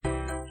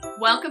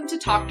Welcome to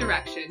Talk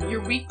Direction,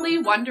 your weekly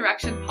One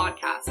Direction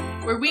podcast,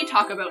 where we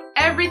talk about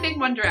everything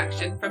One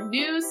Direction, from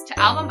news to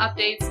album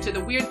updates to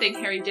the weird thing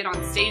Harry did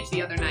on stage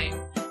the other night.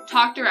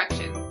 Talk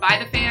Direction, by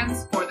the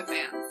fans, for the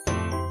fans.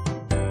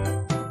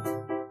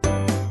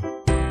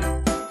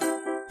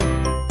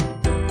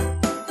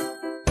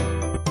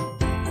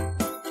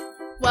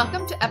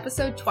 Welcome to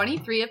episode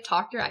 23 of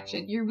Talk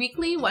Direction, your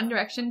weekly One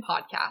Direction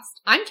podcast.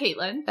 I'm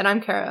Caitlin. And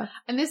I'm Kara.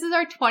 And this is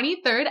our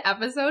 23rd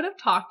episode of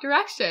Talk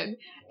Direction.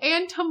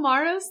 And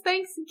tomorrow's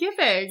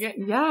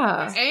Thanksgiving.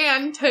 Yeah.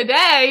 And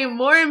today,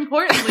 more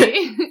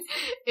importantly,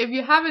 if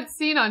you haven't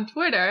seen on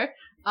Twitter,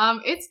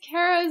 it's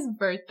Kara's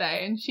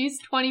birthday and she's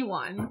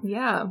 21.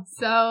 Yeah.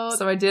 So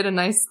I did a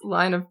nice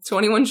line of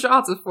 21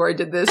 shots before I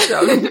did this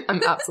show.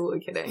 I'm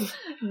absolutely kidding.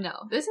 No,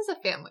 this is a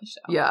family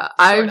show. Yeah.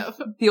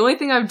 The only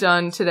thing I've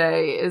done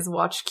today is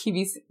watch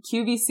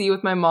QVC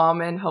with my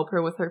mom and help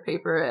her with her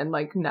paper and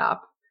like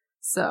nap.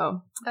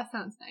 So that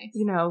sounds nice.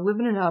 You know,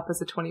 living it up as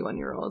a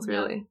 21-year-old,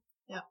 really.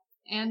 Yeah.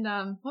 And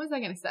what was I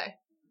going to say?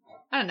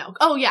 I don't know.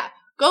 Oh, yeah.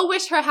 Go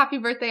wish her a happy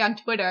birthday on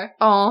Twitter.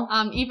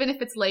 Oh. Even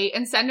if it's late,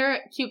 and send her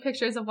cute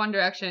pictures of One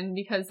Direction,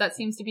 because that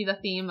seems to be the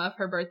theme of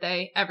her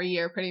birthday every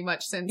year pretty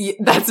much since. Yeah,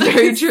 that's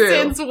very true.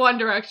 Since One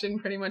Direction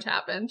pretty much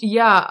happened.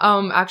 Yeah.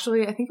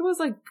 Actually, I think it was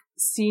like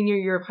senior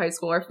year of high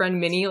school. Our friend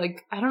Minnie,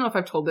 like, I don't know if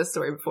I've told this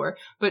story before,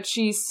 but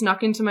she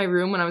snuck into my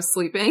room when I was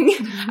sleeping.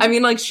 I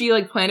mean, like, she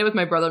like planned it with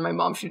my brother and my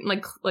mom. She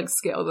didn't like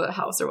scale the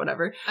house or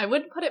whatever. I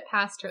wouldn't put it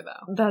past her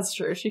though. That's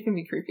true. She can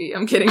be creepy.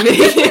 I'm kidding.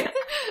 Me.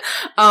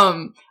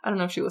 I don't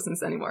know if she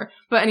listens anymore.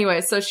 But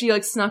anyway, so she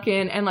like snuck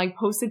in and like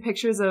posted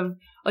pictures of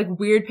like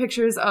weird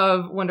pictures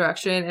of One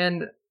Direction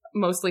and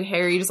mostly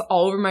Harry just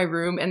all over my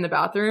room and the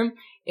bathroom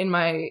on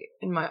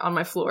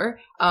my floor.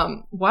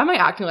 Why am I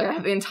acting like I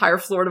have the entire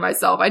floor to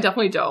myself? I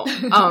definitely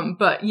don't.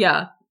 But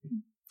yeah.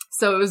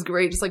 So it was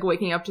great just like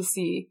waking up to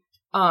see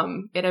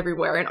it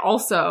everywhere. And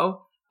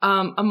also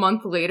a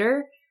month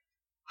later,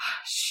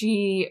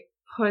 she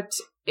put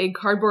a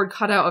cardboard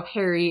cutout of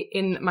Harry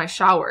in my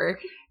shower.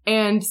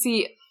 And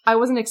see, I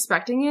wasn't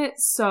expecting it,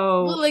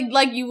 so...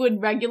 Like you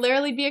would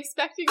regularly be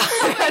expecting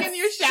something in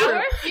your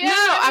shower? True. Yeah,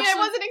 I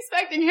wasn't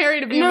expecting Harry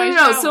to be in my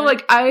shower. No, so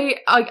like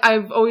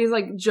I've always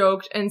like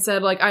joked and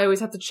said like I always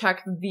have to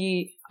check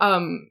the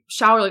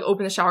shower, like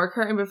open the shower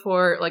curtain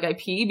before like I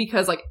pee,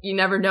 because like you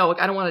never know,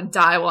 like I don't want to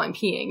die while I'm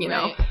peeing, you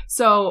know?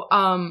 So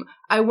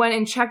I went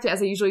and checked it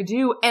as I usually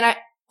do, and I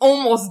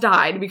almost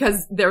died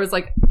because there was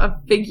like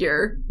a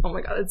figure. Oh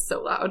my god, it's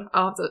so loud.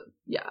 I'll have to...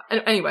 Yeah.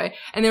 Anyway,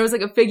 and there was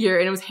like a figure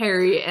and it was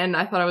Harry, and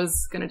I thought I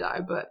was gonna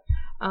die, but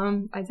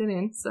I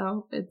didn't.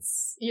 So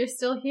you're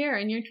still here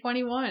and you're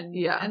 21.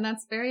 Yeah. And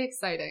that's very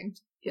exciting.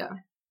 Yeah.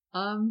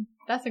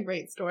 That's a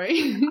great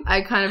story.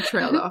 I kind of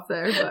trailed off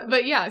there,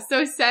 but yeah,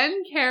 so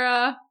send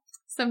Kara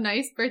some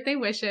nice birthday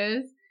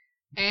wishes,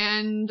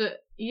 and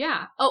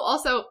yeah. Oh,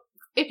 also,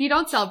 if you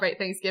don't celebrate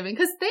Thanksgiving,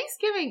 because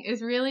Thanksgiving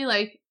is really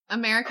like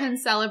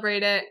Americans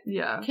celebrate it.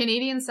 Yeah.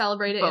 Canadians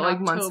celebrate it but in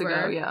like October. Months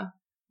ago, yeah.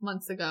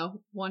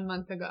 1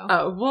 month ago.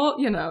 Oh, well,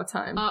 you know,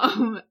 time.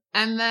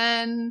 And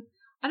then,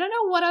 I don't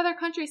know what other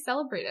countries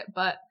celebrate it,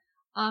 but,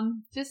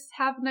 just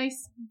have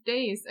nice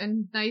days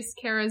and nice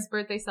Kara's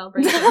birthday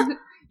celebration.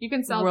 You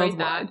can celebrate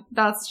Worldwide. that.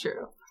 That's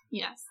true.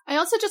 Yes. I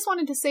also just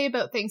wanted to say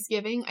about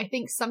Thanksgiving, I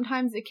think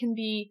sometimes it can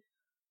be,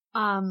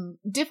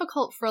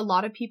 difficult for a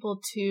lot of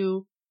people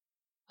to,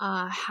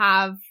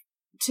 have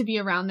to be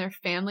around their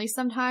family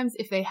sometimes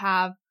if they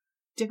have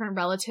different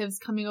relatives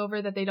coming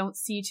over that they don't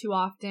see too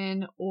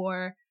often,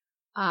 or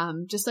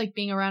just like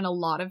being around a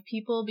lot of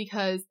people,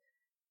 because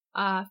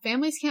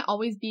families can't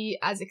always be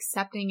as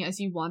accepting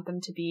as you want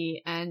them to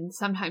be, and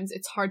sometimes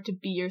it's hard to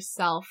be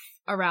yourself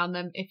around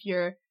them if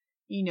you're,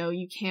 you know,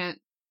 you can't,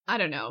 I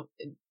don't know,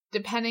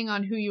 depending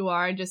on who you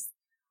are, just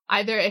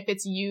either if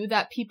it's you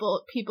that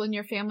people in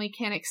your family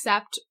can't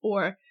accept,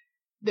 or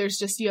there's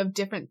just, you have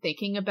different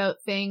thinking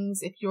about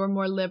things. If you're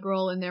more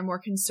liberal and they're more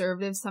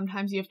conservative,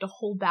 sometimes you have to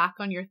hold back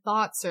on your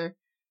thoughts or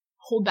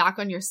hold back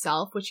on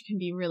yourself, which can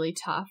be really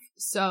tough.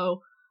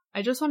 So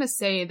I just want to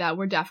say that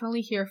we're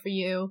definitely here for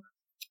you.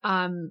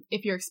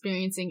 If you're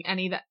experiencing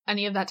any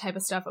of that type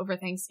of stuff over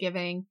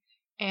Thanksgiving.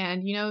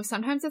 And, you know,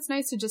 sometimes it's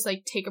nice to just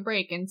like take a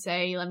break and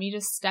say, let me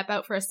just step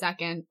out for a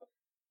second,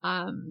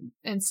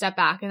 and step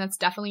back. And that's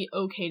definitely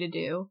okay to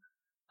do.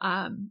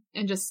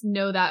 And just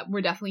know that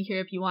we're definitely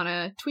here if you want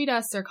to tweet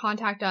us or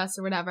contact us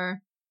or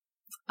whatever.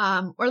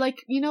 Or like,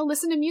 you know,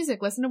 listen to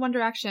music, listen to One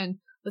Direction,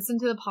 listen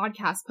to the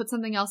podcast, put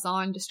something else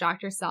on,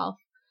 distract yourself.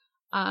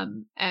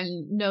 And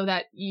know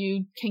that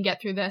you can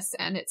get through this,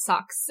 and it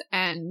sucks.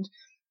 And,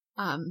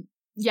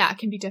 yeah, it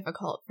can be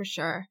difficult for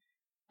sure.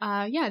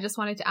 Yeah, I just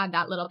wanted to add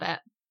that little bit.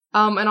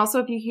 And also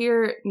if you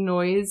hear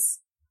noise,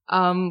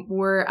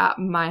 we're at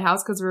my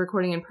house because we're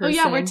recording in person.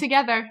 Oh yeah, we're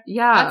together.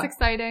 Yeah. That's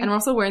exciting. And we're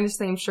also wearing the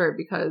same shirt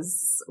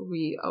because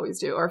we always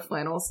do, our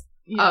flannels.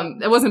 Yeah.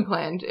 It wasn't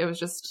planned. It was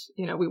just,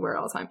 you know, we wear it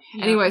all the time.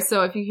 Yeah. Anyway,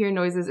 so if you hear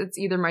noises, it's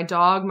either my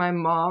dog, my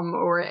mom,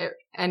 or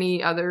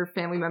any other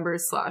family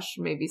members /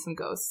 maybe some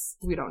ghosts.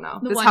 We don't know.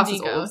 The this 1D house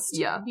is ghost.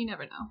 old. Yeah. You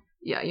never know.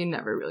 Yeah, you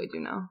never really do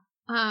know.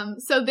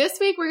 So this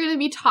week we're going to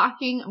be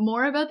talking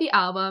more about the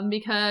album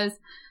because,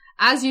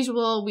 as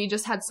usual, we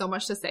just had so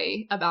much to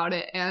say about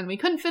it and we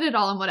couldn't fit it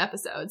all in one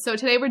episode. So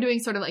today we're doing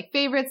sort of like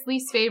favorites,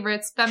 least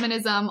favorites,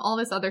 feminism, all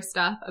this other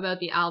stuff about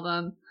the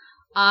album.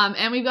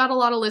 And we've got a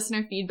lot of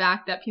listener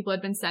feedback that people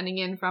had been sending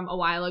in from a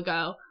while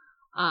ago,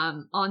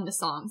 on the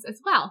songs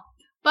as well.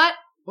 But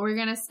we're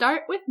going to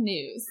start with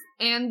news.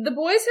 And the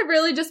boys have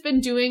really just been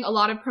doing a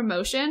lot of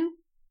promotion.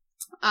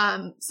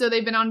 So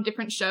they've been on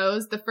different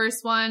shows. The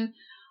first one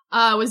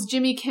was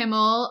Jimmy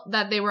Kimmel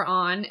that they were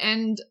on.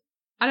 And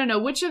I don't know,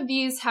 which of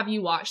these have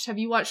you watched? Have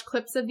you watched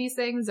clips of these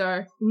things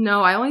or?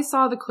 No, I only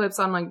saw the clips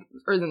on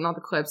not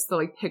the clips, the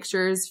like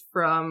pictures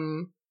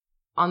from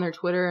on their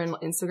Twitter and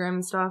Instagram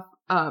and stuff.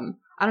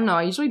 I don't know.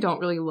 I usually don't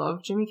really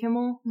love Jimmy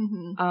Kimmel.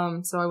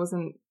 Mm-hmm. So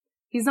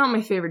he's not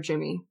my favorite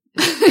Jimmy,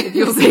 if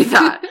you'll say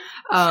that.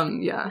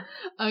 Yeah.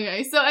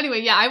 Okay. So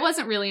anyway, yeah, I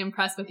wasn't really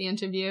impressed with the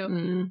interview.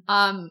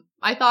 Mm-hmm.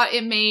 I thought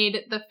it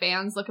made the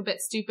fans look a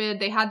bit stupid.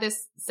 They had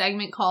this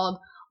segment called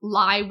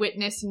Lie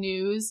Witness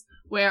News,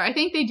 where I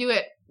think they do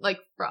it like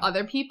for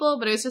other people,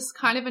 but it was just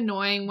kind of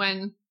annoying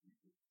when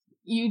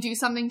you do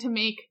something to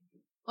make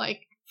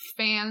like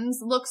fans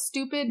look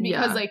stupid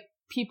because like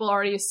people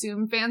already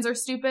assume fans are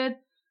stupid.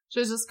 So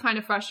it was just kind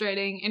of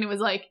frustrating. And it was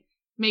like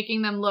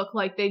making them look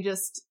like they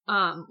just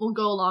will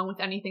go along with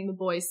anything the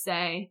boys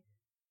say,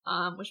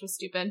 which was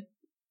stupid.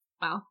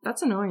 Wow.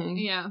 That's annoying.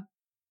 Yeah.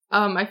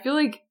 I feel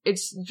like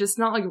it's just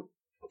not like,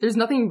 there's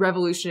nothing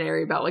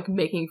revolutionary about like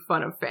making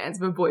fun of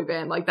fans of a boy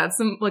band. Like that's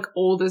some like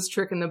oldest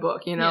trick in the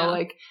book, you know,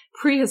 like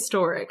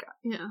prehistoric.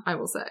 Yeah. I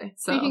will say.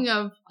 So. Speaking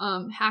of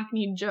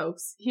hackneyed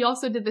jokes, he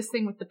also did this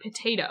thing with the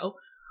potato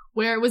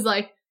where it was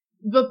like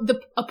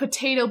a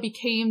potato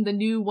became the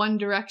new One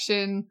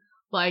Direction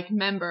like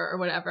member or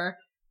whatever.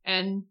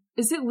 And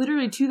is it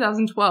literally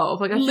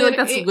 2012? Like, I feel like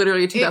that's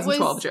literally a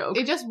 2012 joke.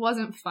 It just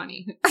wasn't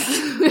funny.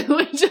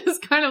 Which is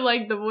kind of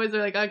like the boys are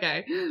like,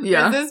 okay,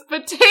 this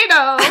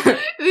potato.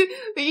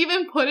 They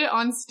even put it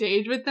on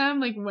stage with them,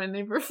 like when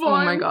they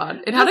performed. Oh my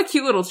god. It had a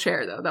cute little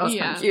chair though. That was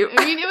kind of cute.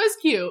 I mean, it was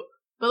cute,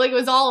 but like it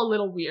was all a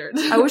little weird.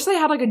 I wish they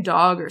had like a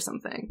dog or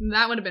something.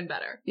 That would have been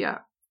better. Yeah.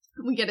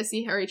 We get to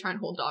see Harry try and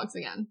hold dogs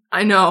again.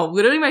 I know.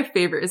 Literally my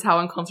favorite is how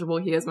uncomfortable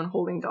he is when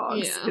holding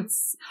dogs. Yeah.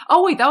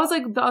 Oh wait, that was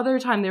like the other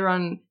time they were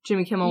on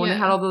Jimmy Kimmel when they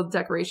had all the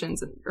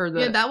decorations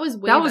yeah, that was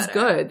was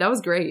good. That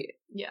was great.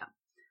 Yeah.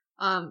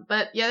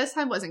 But yeah, this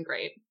time wasn't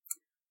great.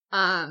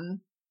 The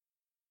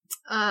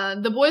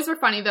boys were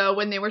funny though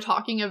when they were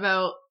talking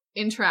about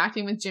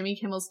interacting with Jimmy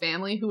Kimmel's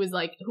family who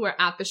are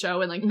at the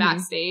show and like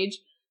backstage.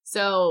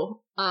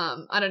 So,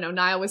 I don't know,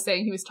 Niall was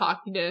saying he was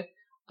talking to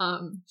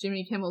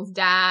Jimmy Kimmel's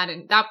dad,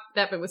 and that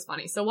bit was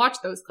funny. So watch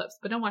those clips,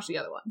 but don't watch the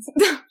other ones.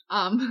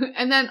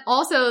 And then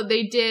also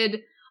they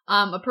did,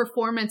 a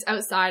performance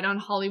outside on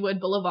Hollywood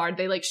Boulevard.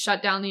 They like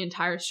shut down the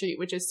entire street,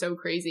 which is so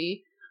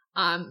crazy.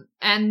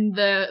 And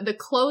the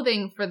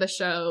clothing for the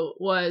show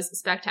was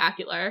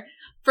spectacular.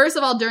 First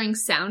of all, during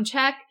sound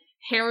check,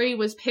 Harry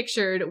was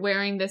pictured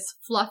wearing this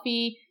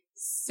fluffy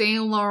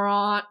Saint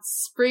Laurent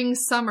spring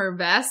summer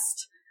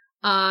vest.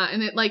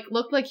 And it like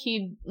looked like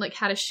he'd like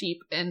had a sheep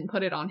and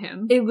put it on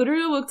him. It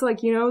literally looked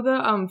like, you know,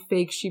 the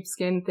fake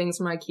sheepskin things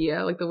from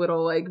IKEA, like the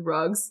little like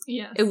rugs.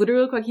 Yes. It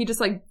literally looked like he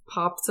just like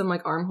popped some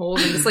like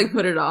armholes and just like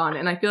put it on.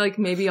 And I feel like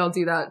maybe I'll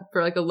do that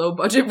for like a low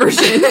budget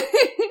version.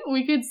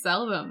 We could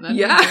sell them. That'd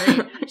be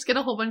great. Just get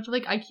a whole bunch of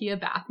like IKEA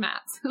bath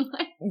mats.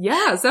 Like,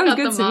 yeah, sounds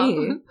good to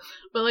me.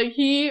 But like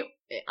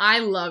I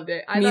loved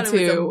it. I thought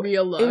it was a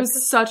real look. It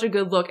was such a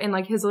good look. And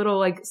like his little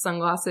like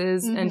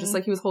sunglasses and just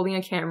like he was holding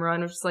a camera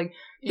and it was just like,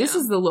 this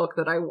is the look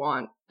that I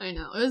want. I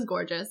know. It was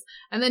gorgeous.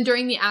 And then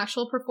during the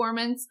actual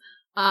performance,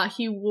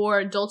 he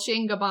wore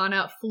Dolce &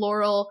 Gabbana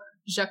floral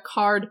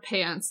jacquard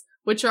pants,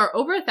 which are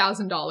over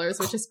 $1,000,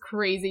 which is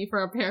crazy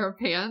for a pair of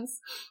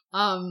pants.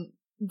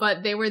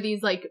 But they were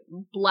these like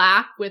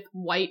black with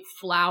white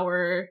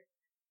flower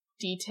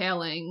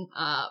detailing,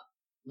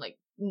 like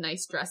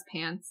nice dress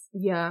pants.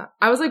 Yeah.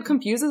 I was like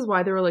confused as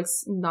why they were like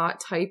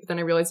not tight, but then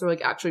I realized they were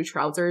like actually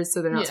trousers,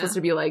 so they're not supposed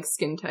to be like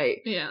skin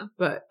tight. Yeah.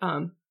 But,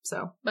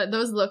 But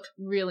those looked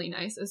really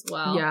nice as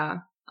well. Yeah.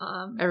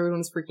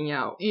 Everyone's freaking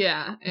out.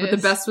 Yeah. But the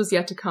best was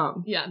yet to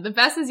come. Yeah. The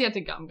best is yet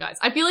to come, guys.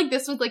 I feel like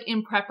this was like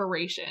in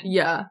preparation.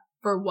 Yeah.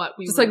 For what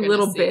we just were like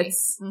little see.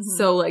 Bits. Mm-hmm.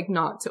 So like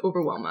not to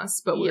overwhelm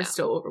us, but we're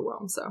still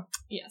overwhelmed. So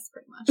yes,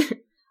 pretty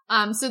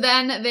much. So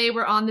then they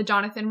were on the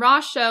Jonathan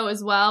Ross show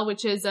as well,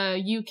 which is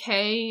a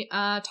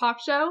UK,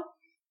 talk show.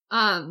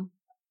 And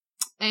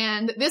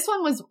this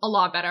one was a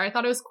lot better. I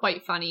thought it was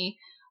quite funny.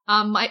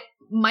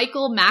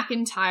 Michael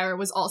McIntyre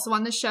was also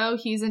on the show.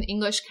 He's an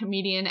English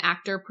comedian,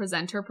 actor,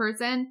 presenter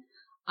person.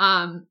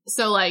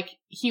 So like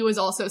he was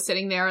also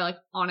sitting there like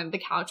on the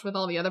couch with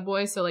all the other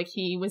boys. So like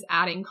he was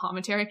adding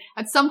commentary.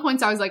 At some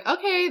points I was like,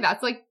 okay,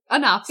 that's like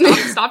enough.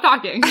 Stop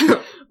talking.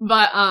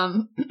 But,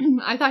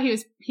 I thought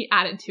he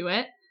added to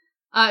it.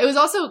 It was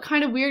also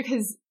kind of weird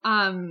because,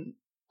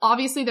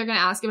 obviously they're going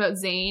to ask about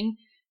Zayn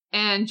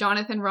And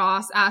Jonathan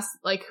Ross asked,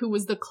 like, who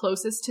was the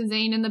closest to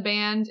Zayn in the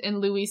band, and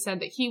Louis said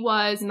that he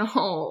was.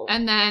 No.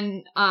 And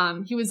then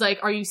he was like,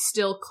 are you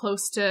still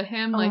close to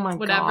him? Like,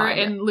 whatever. God.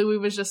 And Louis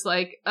was just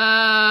like,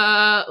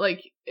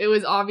 like, it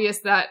was obvious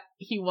that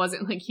he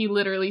wasn't. Like, he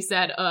literally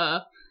said,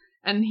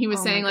 and he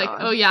was saying, like,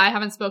 God. oh, yeah, I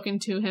haven't spoken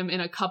to him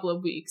in a couple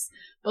of weeks.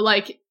 But,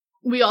 like,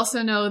 we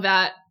also know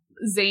that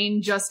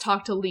Zayn just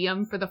talked to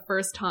Liam for the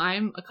first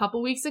time a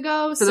couple weeks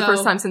ago. For the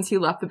first time since he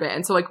left the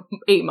band. So, like,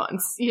 8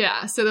 months.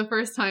 Yeah, so the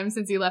first time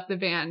since he left the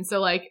band. So,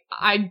 like,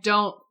 I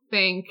don't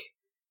think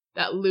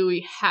that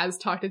Louis has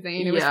talked to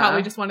Zayn. It was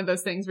probably just one of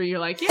those things where you're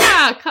like,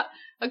 yeah,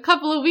 a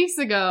couple of weeks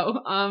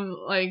ago.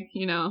 Like,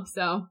 you know,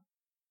 so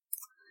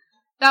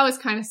that was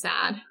kind of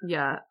sad.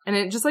 Yeah. And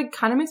it just, like,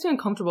 kind of makes me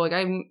uncomfortable. Like,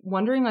 I'm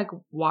wondering, like,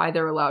 why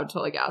they're allowed to,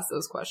 like, ask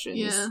those questions.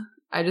 Yeah.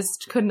 I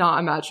just could not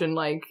imagine,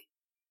 like,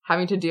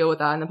 having to deal with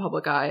that in the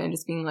public eye and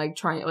just being, like,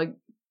 trying, like,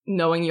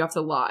 knowing you have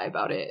to lie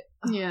about it.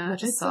 Yeah,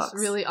 it's just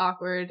really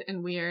awkward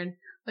and weird.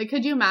 Like,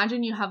 could you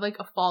imagine you have, like,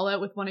 a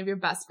fallout with one of your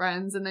best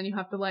friends and then you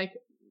have to, like,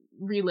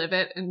 relive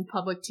it in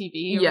public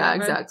TV or Yeah,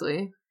 whatever?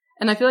 exactly.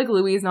 And I feel like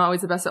Louis is not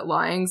always the best at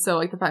lying, so,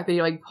 like, the fact that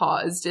he, like,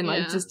 paused and,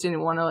 like, just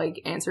didn't want to,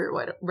 like, answer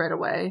it right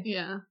away.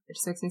 Yeah. It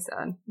just makes me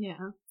sad.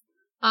 Yeah.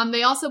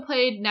 They also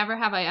played Never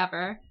Have I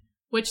Ever,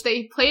 which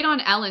they played on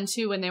Ellen,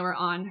 too, when they were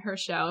on her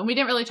show. And we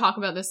didn't really talk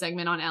about this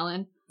segment on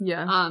Ellen.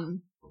 Yeah.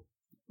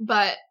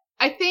 But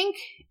I think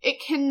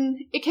it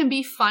can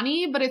be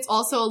funny, but it's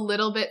also a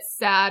little bit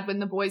sad when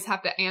the boys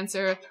have to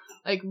answer,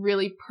 like,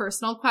 really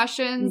personal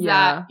questions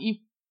that you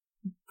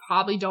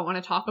probably don't want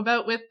to talk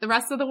about with the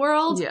rest of the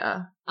world.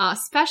 Yeah.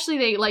 Especially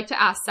they like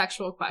to ask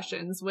sexual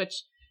questions,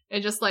 which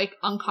is just, like,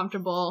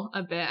 uncomfortable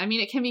a bit. I mean,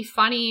 it can be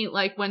funny,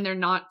 like, when they're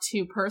not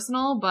too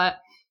personal, but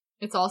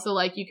it's also,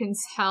 like, you can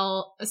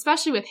tell,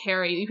 especially with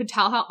Harry, you could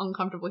tell how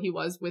uncomfortable he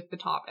was with the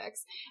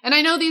topics. And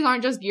I know these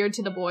aren't just geared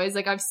to the boys.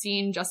 Like, I've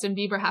seen Justin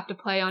Bieber have to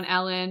play on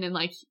Ellen, and,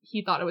 like,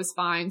 he thought it was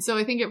fine. So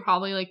I think it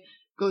probably, like,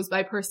 goes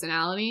by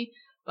personality.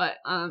 But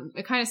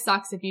it kind of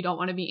sucks if you don't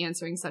want to be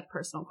answering such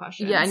personal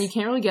questions. Yeah, and you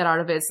can't really get out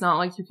of it. It's not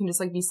like you can just,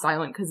 like, be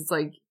silent because it's,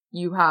 like,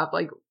 you have,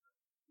 like,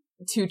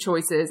 2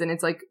 choices, and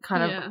it's, like,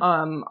 kind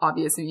of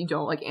obvious if you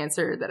don't, like,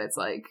 answer that it's,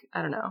 like,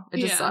 I don't know. It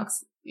just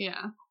sucks.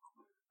 Yeah.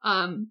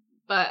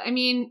 But, I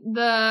mean,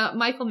 the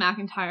Michael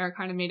McIntyre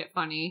kind of made it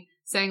funny,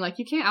 saying, like,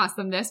 you can't ask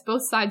them this.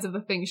 Both sides of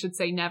the thing should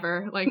say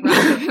never, like,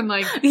 rather than,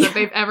 like, that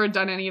they've ever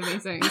done any of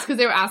these things. Because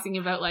they were asking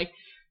about, like,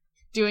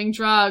 doing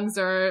drugs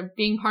or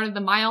being part of the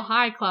Mile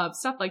High Club,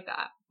 stuff like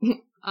that.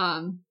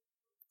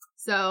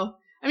 So,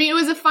 I mean, it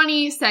was a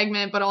funny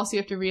segment, but also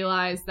you have to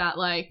realize that,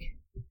 like,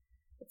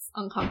 it's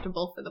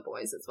uncomfortable for the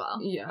boys as well.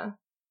 Yeah.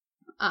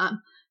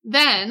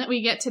 Then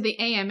we get to the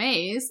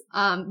AMAs,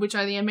 which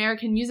are the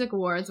American Music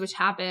Awards, which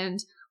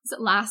happened, was it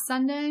last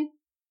Sunday?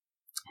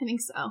 I think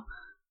so.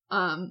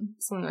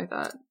 Something like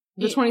that.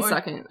 The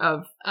 22nd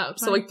of,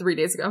 so, like, 3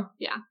 days ago.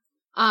 Yeah.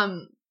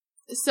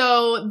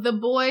 So the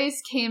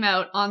boys came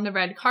out on the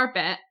red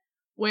carpet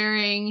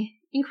wearing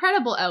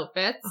incredible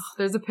outfits. Oh,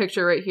 there's a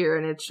picture right here,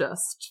 and it's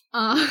just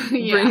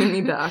bringing me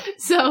back.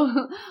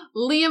 So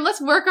Liam,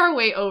 let's work our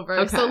way over.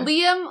 Okay. So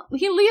Liam,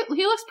 he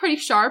looks pretty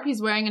sharp.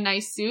 He's wearing a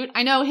nice suit.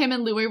 I know him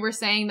and Louis were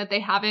saying that they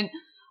haven't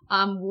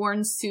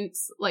worn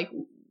suits, like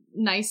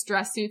nice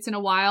dress suits, in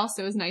a while,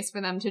 so it was nice for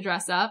them to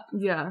dress up.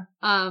 Yeah.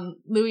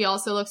 Louis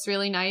also looks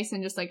really nice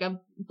in just like a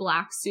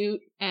black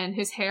suit, and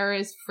his hair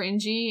is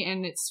fringy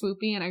and it's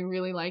swoopy, and I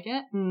really like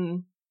it.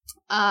 And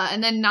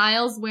then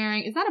Niall's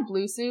wearing, is that a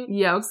blue suit?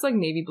 Yeah, it looks like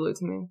navy blue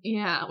to me.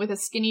 Yeah, with a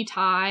skinny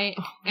tie,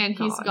 and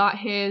he's got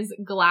his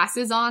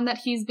glasses on that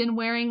he's been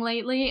wearing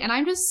lately, and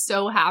I'm just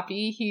so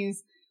happy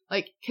he's,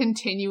 like,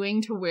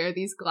 continuing to wear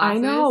these glasses.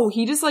 I know,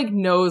 he just, like,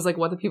 knows, like,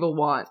 what the people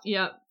want.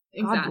 Yep,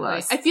 exactly. God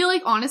bless. I feel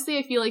like,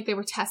 honestly, they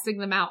were testing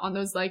them out on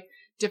those, like,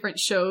 different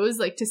shows,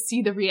 like, to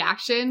see the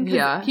reaction.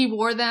 Yeah. He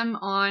wore them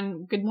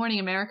on Good Morning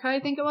America, I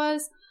think it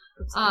was.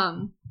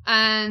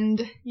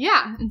 And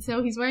yeah, and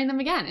so he's wearing them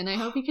again, and I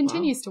hope he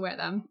continues to wear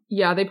them.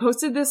 Yeah, they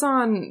posted this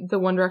on the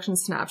One Direction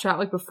Snapchat,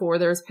 like, before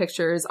there was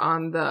pictures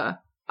on the,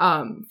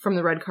 from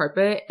the red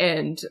carpet,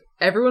 and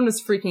everyone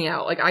was freaking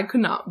out. Like, I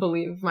could not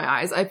believe my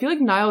eyes. I feel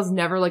like Niall's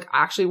never, like,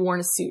 actually worn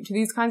a suit to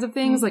these kinds of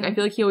things. Mm-hmm. Like, I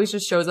feel like he always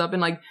just shows up in,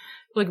 like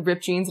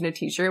ripped jeans and a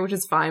t-shirt, which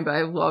is fine, but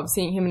I love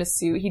seeing him in a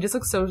suit. He just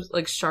looks so,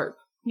 like, sharp.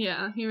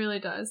 Yeah, he really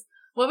does.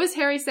 What was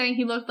Harry saying?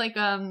 He looked like,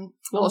 a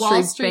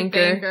Wall Street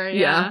banker.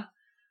 Yeah.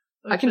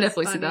 I can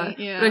definitely see that.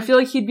 Yeah. But I feel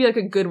like he'd be, like,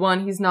 a good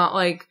one. He's not,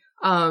 like,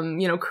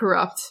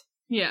 corrupt.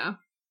 Yeah.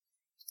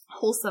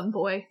 Wholesome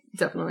boy.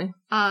 Definitely.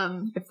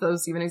 If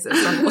those even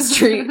exist on Wall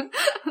Street.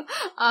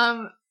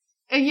 And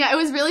yeah, it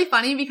was really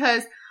funny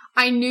because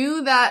I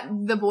knew that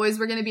the boys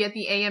were going to be at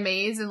the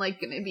AMAs and, like,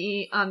 going to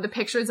be, the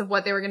pictures of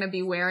what they were going to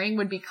be wearing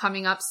would be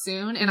coming up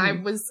soon. And I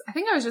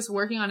think I was just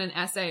working on an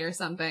essay or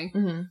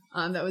something,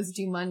 that was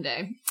due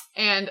Monday.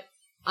 And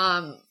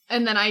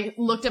then I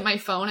looked at my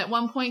phone at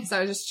one point because I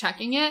was just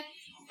checking it,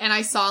 and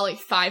I saw, like,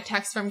 5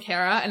 texts from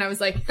Kara, and I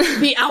was like,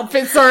 the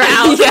outfits are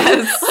out.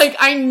 Yes. Like,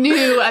 I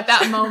knew at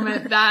that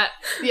moment that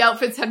the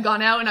outfits had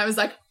gone out, and I was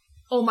like,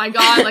 oh my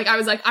God, like I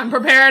was like, I'm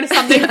prepared,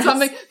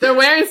 something, they're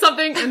wearing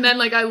something, and then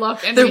like I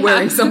look and they're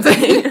wearing something.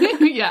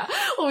 Yeah.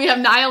 Well, we have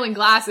Niall in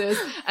glasses,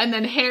 and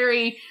then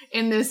Harry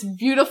in this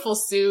beautiful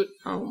suit.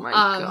 Oh my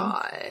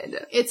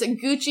God. It's a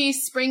Gucci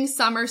spring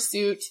summer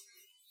suit,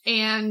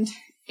 and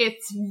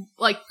it's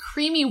like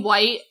creamy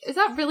white. Is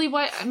that really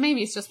white?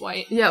 Maybe it's just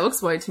white. Yeah, it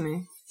looks white to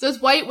me. So it's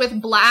white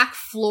with black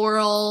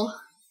floral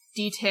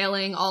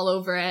detailing all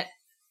over it.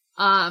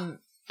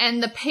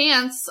 And the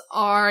pants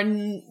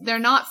they're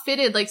not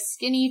fitted like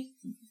skinny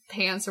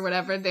pants or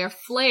whatever. They're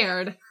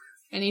flared.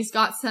 And he's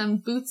got some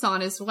boots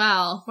on as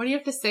well. What do you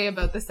have to say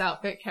about this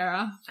outfit,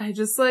 Kara? I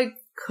just like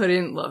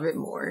couldn't love it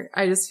more.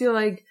 I just feel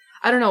like,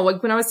 I don't know,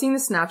 like when I was seeing the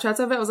Snapchats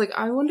of it, I was like,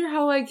 I wonder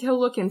how like he'll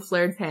look in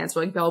flared pants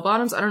or like bell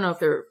bottoms. I don't know if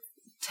they're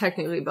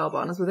technically bell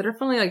bottoms, but they're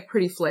definitely like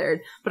pretty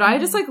flared. But I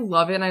just like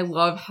love it. And I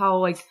love how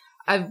like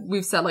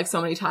we've said like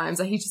so many times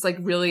that he's just like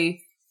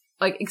really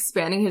like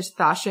expanding his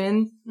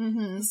fashion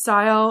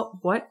style.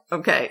 What?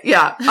 Okay.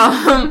 Yeah.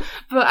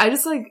 But I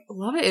just like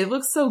love it. It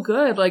looks so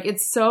good. Like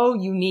it's so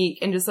unique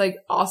and just like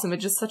awesome.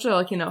 It's just such a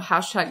like, you know,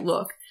 hashtag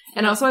look.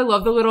 And also I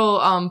love the little,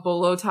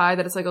 bolo tie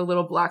that it's like a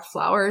little black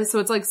flower. So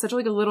it's like such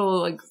like a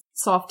little like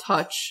soft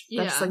touch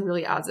that just like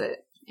really adds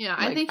it. Yeah.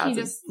 Like, I think he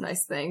just,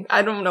 nice thing.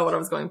 I don't know what I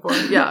was going for.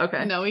 Yeah.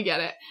 Okay. No, we get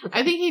it. Okay.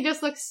 I think he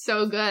just looks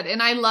so good.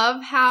 And I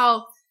love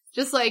how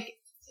just like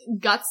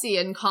gutsy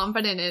and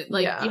confident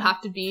you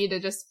have to be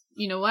to just,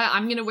 you know what,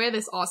 I'm gonna wear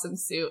this awesome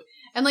suit.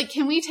 And like,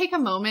 can we take a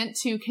moment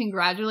to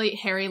congratulate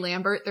Harry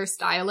Lambert, their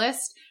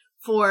stylist,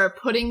 for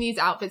putting these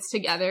outfits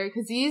together?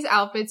 Because these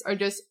outfits are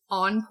just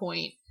on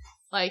point.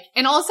 Like,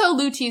 and also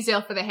Lou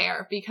Teasdale for the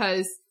hair,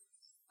 because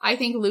I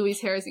think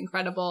Louis' hair is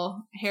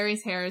incredible.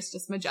 Harry's hair is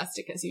just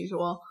majestic as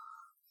usual.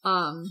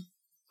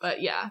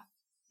 But yeah.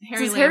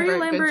 Does Harry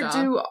Lambert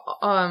do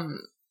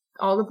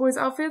all the boys'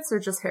 outfits or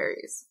just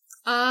Harry's?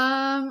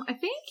 I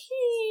think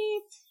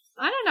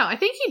I don't know. I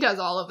think he does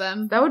all of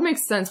them. That would make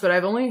sense, but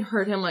I've only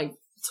heard him like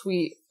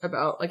tweet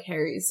about like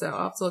Harry's, so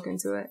I'll have to look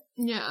into it.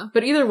 Yeah.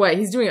 But either way,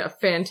 he's doing a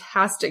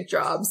fantastic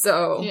job,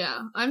 so. Yeah.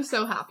 I'm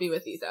so happy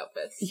with these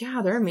outfits.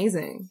 Yeah, they're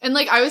amazing. And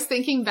like, I was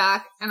thinking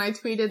back, and I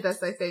tweeted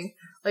this, I think,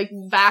 like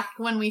back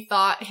when we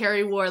thought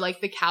Harry wore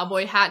like the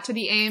cowboy hat to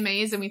the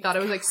AMAs and we thought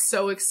it was like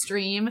so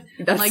extreme.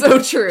 That's like,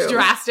 so true.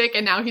 Drastic,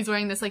 and now he's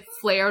wearing this like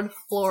flared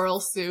floral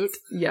suit.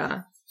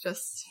 Yeah.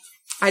 Just.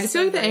 I just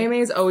feel like the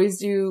AMAs always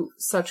do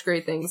such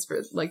great things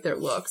for like their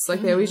looks.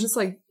 Like they always just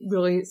like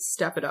really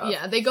step it up.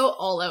 Yeah, they go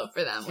all out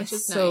for them, which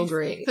is so nice.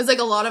 Great. Because like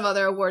a lot of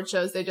other award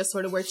shows, they just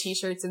sort of wear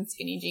t-shirts and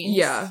skinny jeans.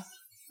 Yeah.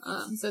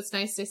 So it's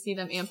nice to see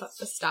them amp up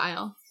the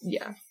style.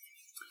 Yeah.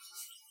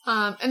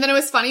 And then it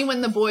was funny when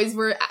the boys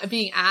were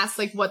being asked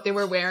like what they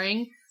were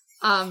wearing.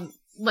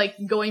 Like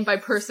going by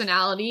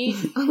personality,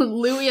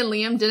 Louis and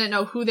Liam didn't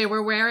know who they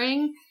were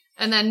wearing,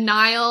 and then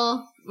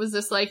Niall was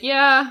just like,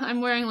 "Yeah,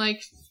 I'm wearing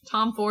like."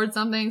 Tom Ford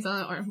something,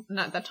 or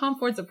not that Tom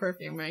Ford's a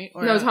perfume, right?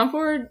 Or no, Tom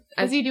Ford.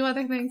 Does he do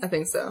other things? I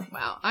think so.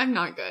 Wow, I'm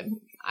not good.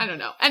 I don't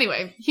know.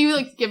 Anyway, he was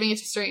like giving it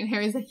to Straight, and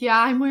Harry's like, yeah,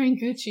 I'm wearing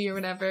Gucci or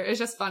whatever. It's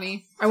just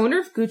funny. I wonder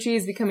if Gucci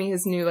is becoming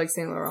his new like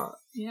Saint Laurent.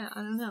 Yeah,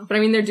 I don't know. But I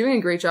mean, they're doing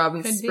a great job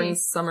in spring,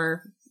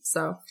 summer.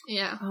 So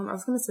yeah. I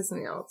was gonna say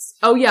something else.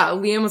 Oh yeah,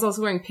 Liam was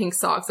also wearing pink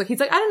socks. Like he's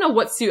like, I don't know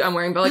what suit I'm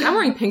wearing, but like I'm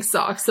wearing pink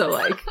socks. So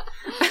like.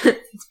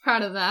 It's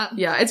proud of that.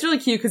 Yeah, it's really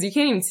cute because you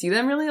can't even see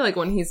them really, like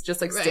when he's just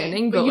like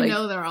standing, but like, you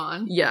know they're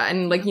on. Yeah,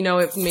 and like you know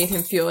it made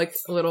him feel like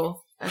a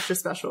little extra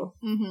special.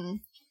 Mm-hmm.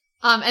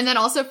 And then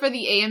also for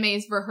the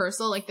AMA's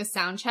rehearsal, like the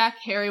sound check,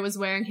 Harry was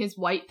wearing his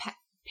white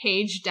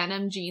Page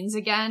denim jeans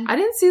again. I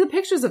didn't see the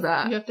pictures of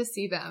that. You have to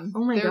see them.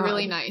 Oh my God. They're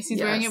really nice. He's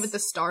wearing it with the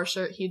star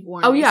shirt he'd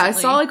worn. Oh yeah, recently.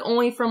 I saw like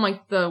only from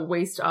like the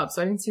waist up,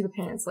 so I didn't see the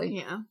pants. Like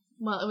yeah.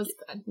 Well, it was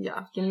good.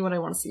 Yeah, give me what I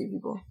want to see,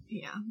 people.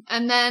 Yeah.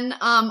 And then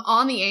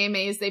on the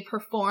AMAs, they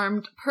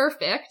performed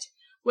Perfect,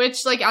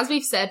 which, like, as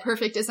we've said,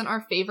 Perfect isn't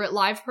our favorite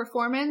live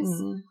performance.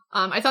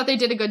 Mm-hmm. I thought they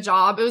did a good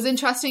job. It was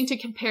interesting to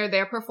compare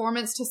their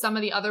performance to some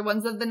of the other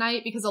ones of the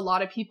night because a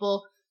lot of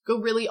people go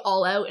really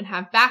all out and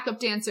have backup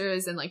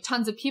dancers and, like,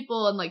 tons of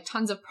people and, like,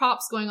 tons of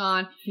props going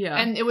on. Yeah.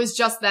 And it was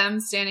just them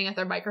standing at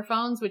their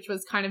microphones, which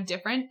was kind of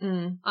different.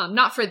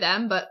 Not for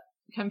them, but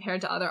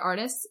compared to other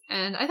artists.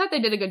 And I thought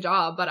they did a good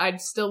job, but I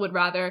still would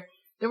rather,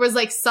 there was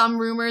like some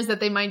rumors that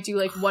they might do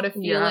like What a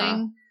Feeling.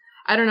 Yeah.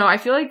 I don't know. I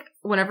feel like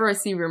whenever I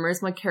see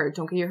rumors, I'm like, Kara,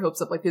 don't get your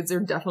hopes up. Like these are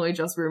definitely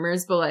just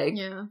rumors, but like,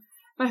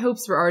 my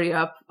hopes were already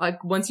up.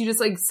 Like once you just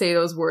like say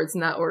those words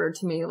in that order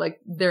to me, like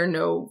there are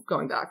no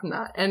going back from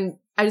that. And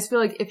I just feel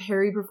like if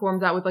Harry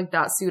performed that with like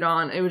that suit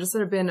on, it would just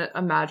have been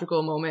a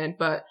magical moment.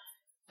 But,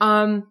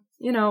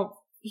 you know,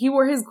 he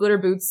wore his glitter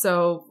boots.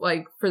 So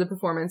like for the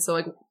performance. So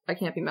like I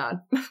can't be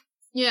mad.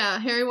 Yeah,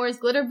 Harry wore his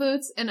glitter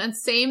boots and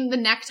the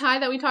necktie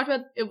that we talked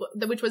about,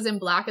 which was in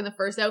black in the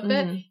first outfit.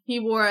 Mm-hmm.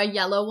 He wore a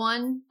yellow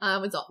one,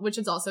 which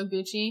is also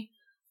Gucci.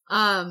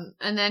 And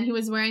then he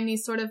was wearing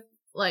these sort of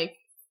like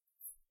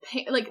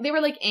they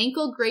were like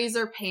ankle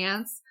grazer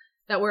pants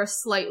that were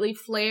slightly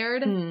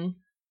flared. Mm.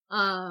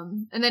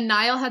 And then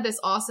Niall had this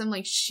awesome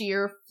like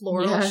sheer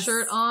floral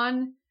shirt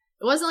on.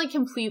 It wasn't like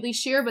completely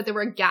sheer, but there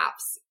were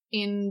gaps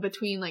in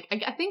between, like,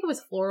 I think it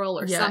was floral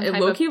or Yeah, some it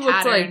type low-key of looked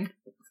pattern. like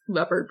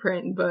leopard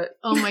print, but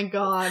Oh my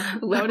god,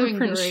 that would leopard have been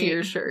print great.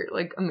 sheer shirt,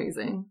 like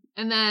amazing.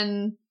 And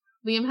then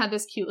Liam had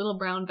this cute little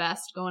brown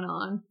vest going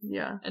on,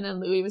 Yeah. and then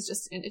Louis was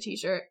just in a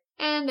t-shirt,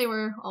 and they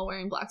were all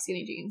wearing black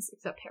skinny jeans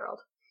except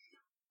Harold.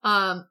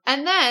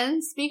 And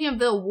then speaking of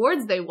the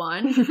awards they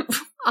won,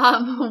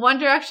 One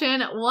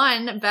Direction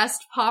won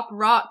Best Pop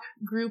Rock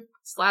Group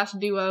 /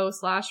 Duo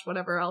 /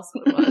 whatever else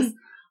it was.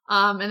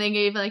 And they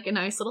gave like a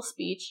nice little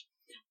speech.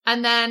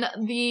 And then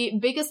the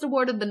biggest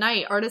award of the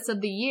night, Artist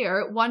of the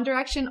Year, One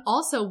Direction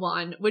also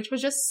won, which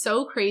was just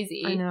so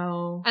crazy. I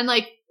know. And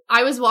like,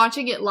 I was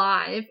watching it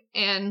live,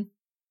 and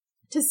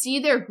to see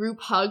their group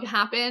hug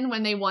happen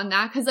when they won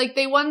that, cause like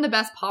they won the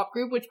best pop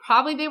group, which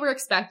probably they were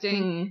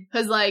expecting,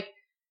 cause like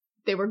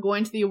they were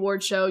going to the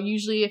award show.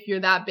 Usually if you're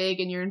that big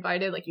and you're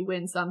invited, like you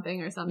win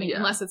something or something, Yeah.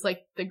 unless it's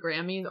like the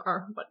Grammys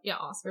or,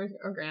 Oscars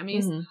or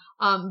Grammys.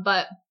 Mm-hmm.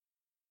 But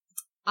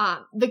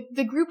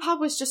the group hug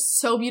was just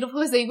so beautiful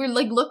because they were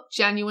like, looked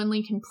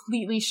genuinely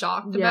completely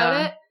shocked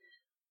about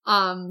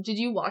it. Did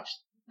you watch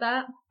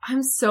that?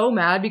 I'm so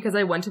mad because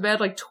I went to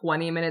bed like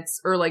 20 minutes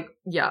or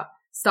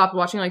stopped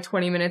watching like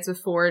 20 minutes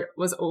before it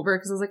was over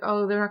because I was like,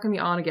 oh, they're not going to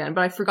be on again.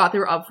 But I forgot they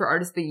were up for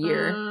Artist of the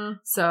Year.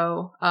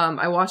 So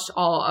I watched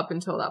all up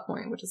until that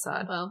point, which is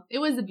sad. Well, it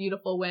was a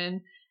beautiful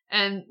win.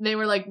 And they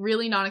were like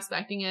really not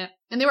expecting it.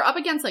 And they were up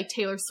against like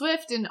Taylor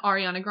Swift and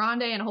Ariana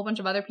Grande and a whole bunch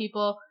of other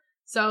people.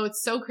 So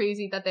it's so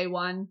crazy that they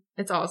won.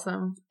 It's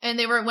awesome. And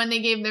when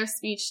they gave their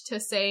speech to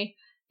say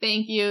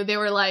thank you, they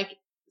were like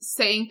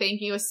saying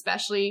thank you,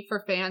 especially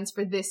for fans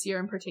for this year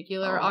in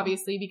particular,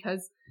 obviously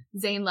because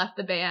Zayn left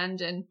the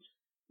band and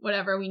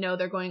whatever, we know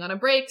they're going on a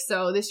break.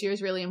 So this year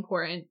is really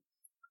important.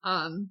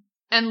 And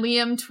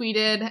Liam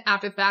tweeted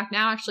after the fact.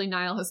 Now actually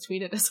Niall has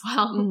tweeted as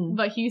well,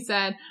 but he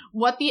said,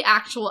 "What the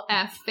actual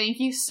F? Thank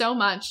you so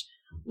much.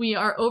 We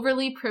are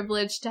overly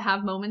privileged to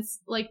have moments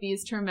like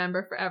these to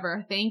remember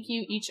forever. Thank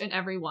you, each and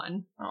every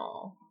one."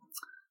 Oh.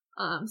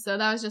 So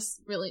that was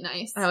just really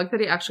nice. I like that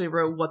he actually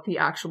wrote "what the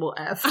actual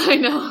F." I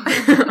know.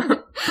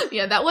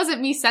 Yeah, that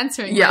wasn't me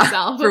censoring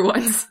myself. For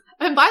once.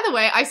 And by the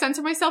way, I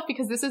censor myself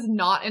because this is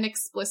not an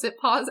explicit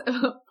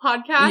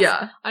podcast.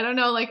 Yeah. I don't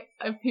know, like,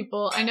 if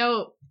people, I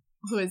know,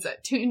 who is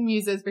it? Toon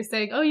Muses were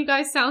saying, oh, you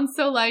guys sound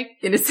so, like,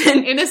 innocent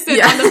on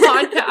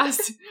the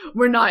podcast.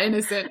 We're not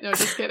innocent. No,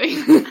 just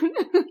kidding.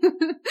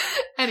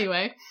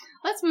 Anyway,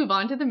 let's move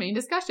on to the main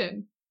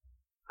discussion.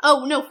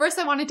 Oh, no, first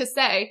I wanted to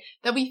say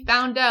that we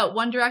found out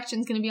One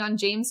Direction's going to be on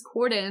James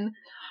Corden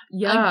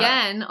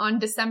again on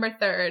December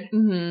 3rd.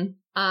 Mm-hmm.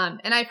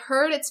 And I've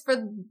heard it's for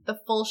the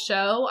full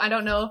show. I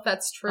don't know if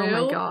that's true.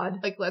 Oh my god.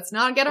 Like, let's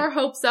not get our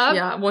hopes up.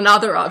 Yeah, well now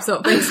they're up,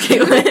 so thanks,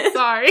 Caitlin.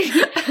 Sorry.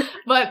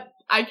 But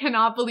I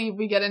cannot believe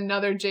we get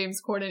another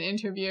James Corden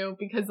interview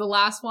because the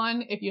last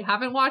one, if you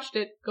haven't watched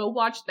it, go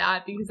watch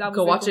that because that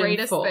was the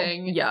greatest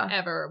thing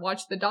ever.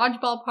 Watch the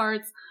dodgeball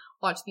parts,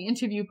 watch the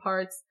interview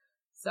parts.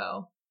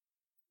 So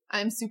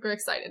I'm super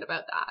excited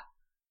about that.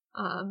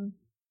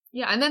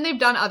 Yeah, and then they've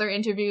done other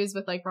interviews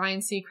with like Ryan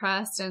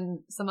Seacrest and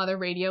some other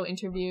radio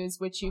interviews,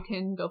 which you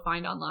can go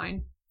find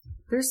online.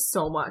 There's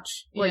so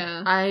much. Like,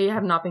 I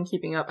have not been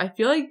keeping up. I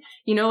feel like,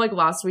 like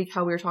last week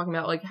how we were talking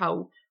about like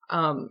how,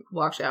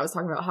 well actually I was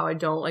talking about how I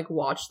don't like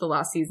watch the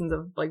last seasons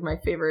of like my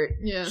favorite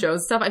shows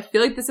and stuff. I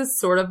feel like this is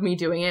sort of me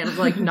doing it and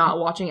like not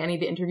watching any of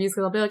the interviews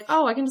because I'll be like,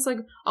 oh, I can just like,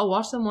 I'll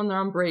watch them when they're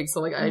on break. So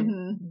like I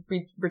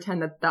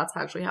pretend that that's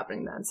actually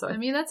happening then. So I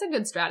mean, that's a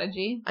good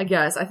strategy. I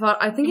guess. I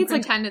think it's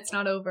like, pretend it's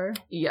not over.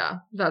 Yeah,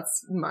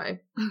 that's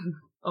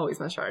always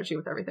my strategy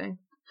with everything.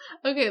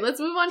 Okay, let's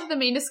move on to the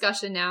main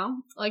discussion now.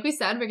 Like we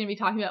said, we're going to be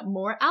talking about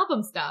more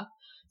album stuff.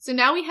 So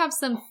now we have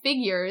some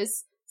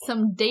figures,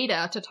 some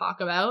data to talk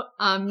about.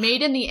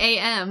 Made in the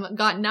AM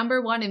got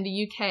number 1 in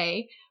the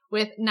UK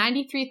with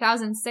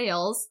 93,000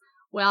 sales,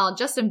 while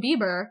Justin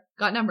Bieber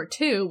got number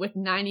 2 with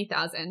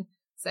 90,000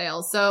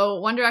 sales.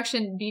 So One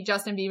Direction beat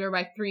Justin Bieber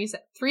by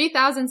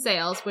 3,000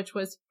 sales, which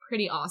was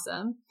pretty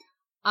awesome.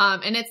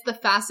 And it's the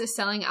fastest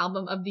selling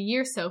album of the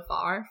year so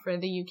far for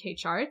the UK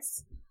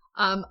charts.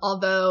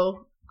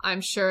 Although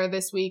I'm sure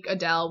this week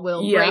Adele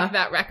will break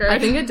that record. I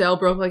think Adele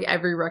broke like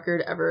every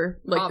record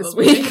ever this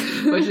week,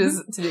 which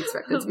is to be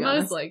expected, to be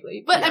honest. Most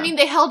likely. But I mean,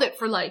 they held it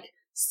for like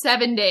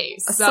 7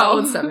 days. A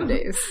solid 7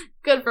 days.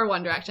 Good for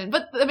One Direction.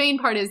 But the main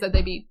part is that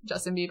they beat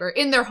Justin Bieber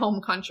in their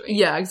home country.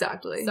 Yeah,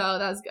 exactly. So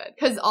that's good.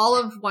 Because all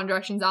of One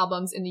Direction's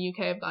albums in the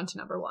UK have gone to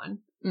number 1.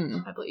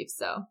 I believe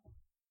so.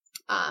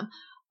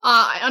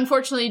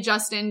 Unfortunately,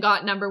 Justin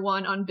got number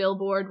 1 on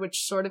Billboard,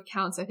 which sort of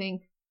counts, I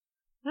think.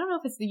 I don't know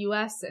if it's the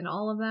US and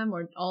all of them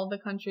or all of the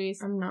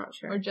countries. I'm not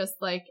sure. Or just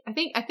like, I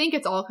think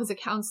it's all because it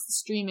counts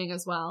streaming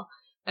as well.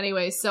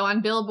 Anyway, so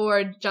on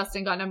Billboard,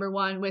 Justin got number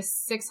 1 with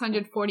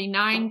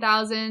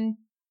 649,000.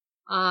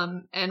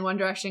 And One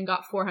Direction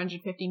got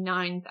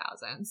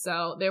 459,000.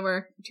 So they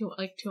were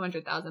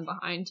 200,000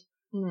 behind.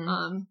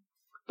 But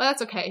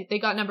that's okay. They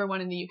got number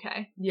 1 in the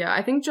UK. Yeah,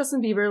 I think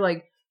Justin Bieber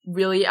like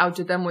really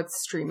outdid them with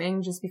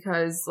streaming just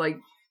because like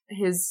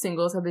his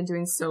singles have been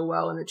doing so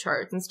well in the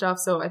charts and stuff.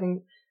 So I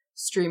think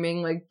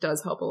streaming like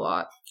does help a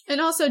lot.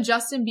 And also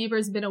Justin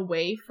Bieber's been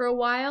away for a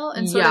while,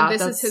 and sort of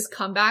this is his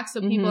comeback,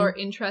 so people are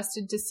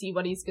interested to see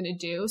what he's going to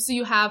do. So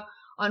you have,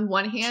 on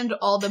one hand,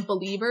 all the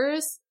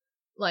believers,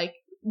 like,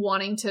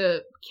 wanting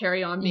to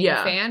carry on being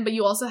a fan, but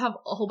you also have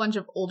a whole bunch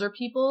of older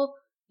people,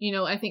 you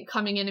know, I think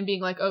coming in and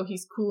being like, oh,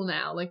 he's cool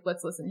now, like,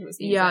 let's listen to his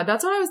music. Yeah,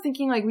 that's what I was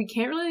thinking, like, we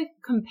can't really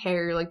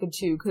compare, like, the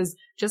two, because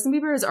Justin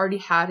Bieber has already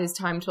had his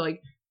time to,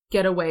 like,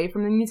 get away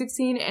from the music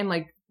scene, and,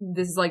 like,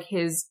 this is, like,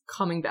 his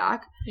coming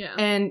back. Yeah.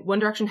 And One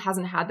Direction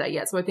hasn't had that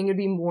yet, so I think it'd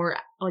be more,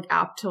 like,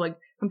 apt to, like,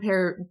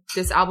 compare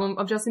this album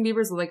of Justin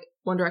Bieber's with, like,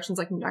 One Direction's,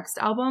 like, next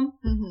album.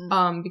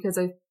 Because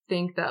I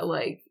think that,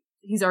 like,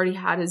 he's already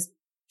had his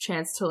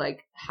chance to,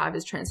 like, have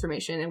his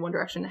transformation, and One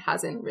Direction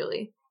hasn't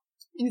really.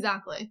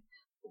 Exactly.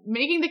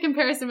 Making the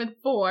comparison with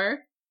 4,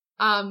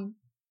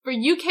 for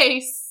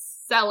UK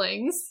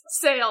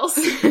sales,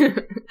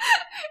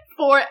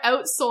 4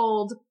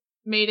 outsold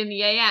Made in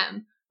the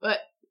AM, but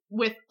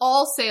with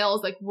all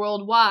sales, like,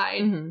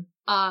 worldwide,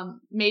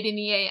 Made in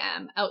the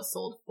AM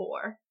outsold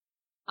 4,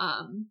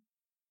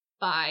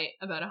 by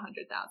about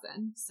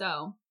 100,000.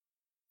 So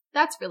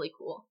that's really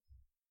cool.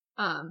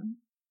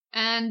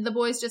 And the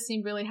boys just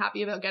seemed really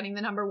happy about getting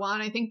the number 1.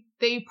 I think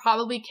they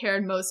probably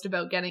cared most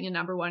about getting a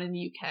number 1 in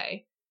the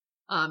UK,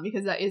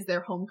 because that is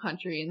their home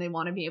country and they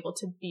want to be able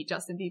to beat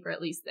Justin Bieber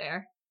at least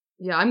there.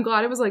 Yeah, I'm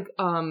glad it was like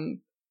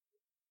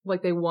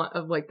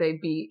they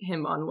beat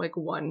him on like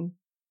one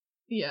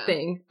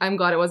thing. I'm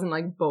glad it wasn't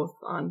like both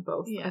on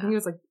both. Yeah. I think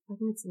it's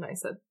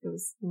nice that it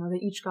was, you know, they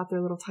each got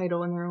their little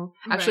title in their own.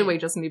 Actually, wait,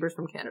 Justin Bieber's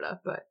from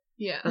Canada, but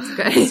yeah, that's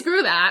okay.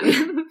 Screw that.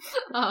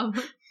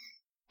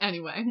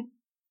 Anyway,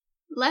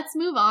 let's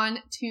move on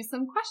to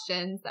some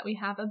questions that we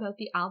have about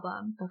the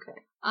album. Okay.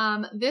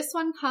 This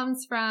one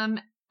comes from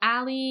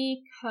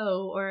Ali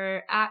Co,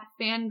 or at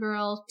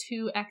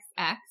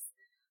fangirl2xx.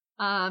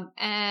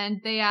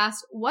 And they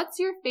asked, what's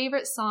your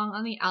favorite song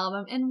on the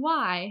album and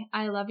why?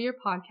 I love your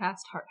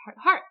podcast, heart, heart,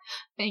 heart.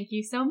 Thank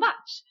you so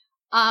much.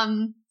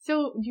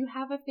 So do you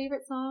have a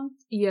favorite song?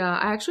 Yeah,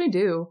 I actually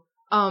do.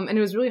 And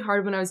it was really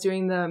hard when I was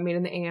doing the Made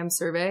in the AM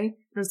survey.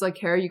 It was like,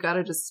 Kara, you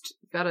gotta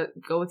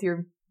go with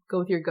your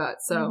gut.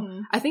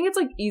 So I think it's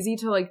like easy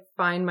to like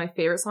find my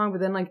favorite song,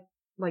 but then like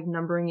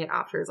numbering it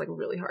after is like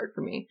really hard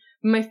for me.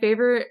 My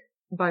favorite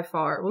by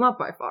far, well, not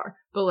by far,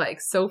 but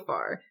like so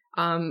far,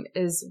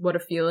 is What a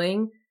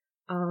Feeling.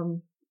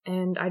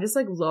 And I just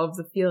like love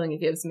the feeling it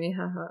gives me.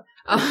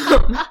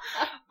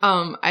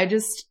 I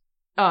just,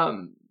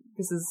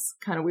 this is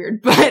kind of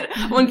weird, but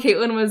when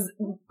Caitlin was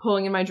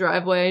pulling in my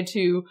driveway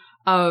to,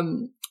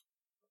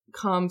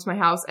 come to my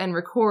house and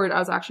record, I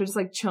was actually just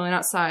like chilling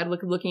outside,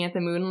 looking at the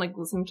moon and like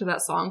listening to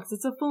that song because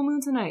it's a full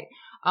moon tonight.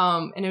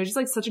 And it was just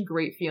like such a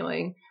great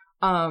feeling.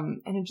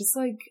 And it just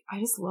like, I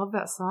just love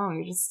that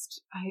song.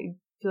 I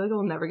feel like it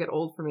will never get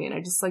old for me. And I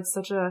just like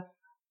such a,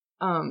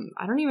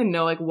 I don't even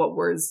know like what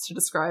words to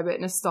describe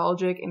it.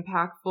 Nostalgic,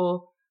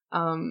 impactful.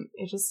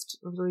 It just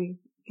really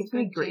gives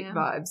me great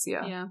vibes.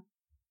 Yeah. Yeah.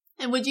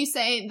 And would you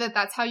say that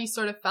that's how you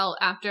sort of felt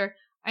after,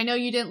 I know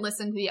you didn't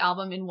listen to the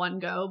album in one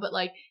go, but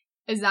like,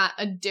 is that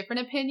a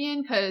different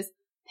opinion? Because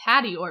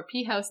Patty, or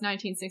P House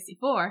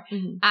 1964,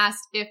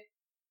 asked if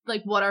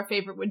like what our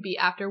favorite would be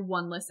after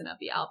one listen of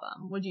the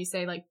album. Would you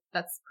say like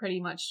that's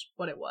pretty much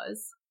what it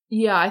was?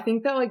 Yeah, I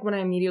think that like when I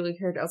immediately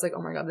heard it, I was like,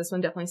 oh my god, this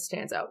one definitely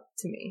stands out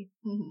to me.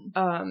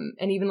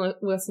 And even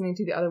listening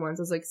to the other ones,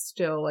 I was like,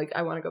 still like,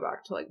 I want to go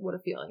back to like What a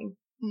Feeling.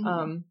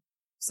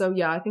 So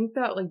yeah, I think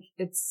that like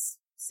it's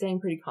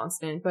staying pretty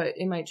constant, but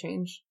it might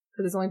change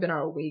because it's only been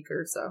out a week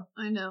or so.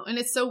 I know. And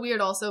it's so weird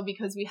also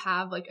because we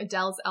have like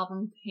Adele's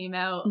album came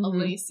out,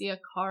 Alicia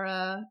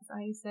Cara, is that how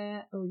you say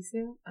it?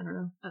 Alicia? I don't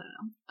know.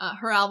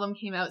 Her album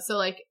came out. So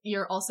like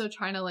you're also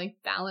trying to like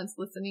balance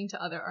listening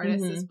to other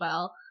artists as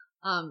well.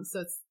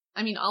 So it's,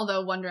 I mean,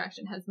 although One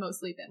Direction has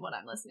mostly been what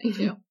I'm listening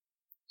to.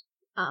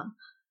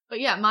 But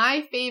yeah,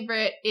 my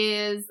favorite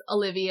is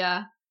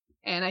Olivia.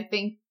 And I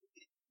think,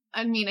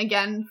 I mean,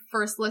 again,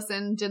 first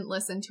listen, didn't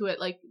listen to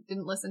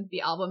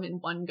the album in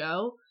one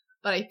go.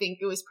 But I think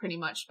it was pretty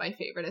much my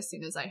favorite as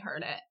soon as I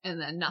heard it. And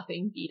then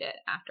nothing beat it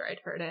after I'd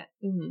heard it.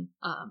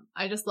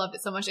 I just loved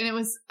it so much. And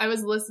I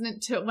was listening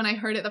to it when I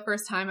heard it the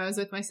first time. I was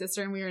with my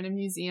sister and we were in a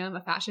museum,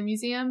 a fashion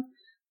museum.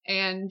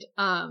 And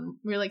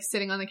we were like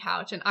sitting on the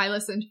couch and I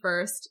listened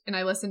first and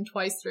I listened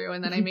twice through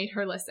and then I made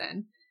her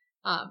listen.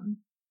 And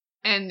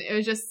it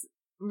was just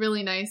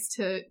really nice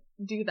to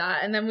do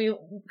that. And then we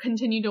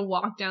continued to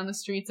walk down the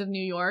streets of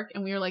New York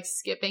and we were like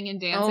skipping and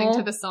dancing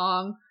to the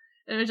song.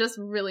 And it was just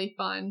really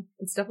fun.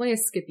 It's definitely a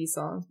skippy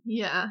song.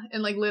 Yeah.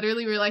 And like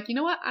literally we were like, you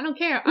know what? I don't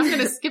care. I'm going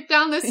to skip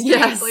down this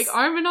street, like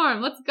arm in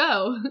arm. Let's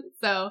go.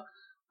 So,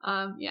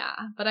 yeah,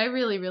 but I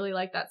really, really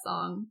like that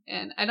song.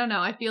 And I don't know.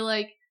 I feel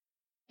like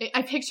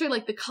I picture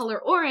like the color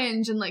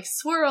orange and like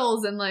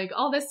swirls and like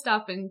all this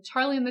stuff and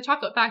Charlie and the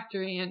Chocolate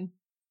Factory. And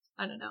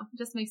I don't know. It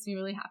just makes me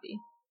really happy.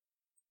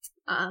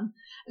 And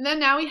then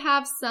now we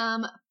have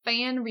some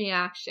fan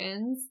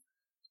reactions.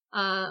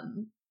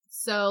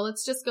 So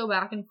let's just go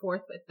back and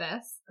forth with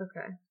this.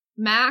 Okay.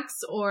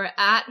 Max, or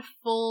at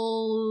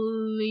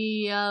Folialui,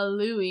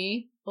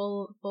 I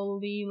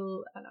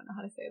don't know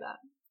how to say that,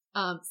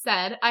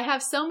 said, I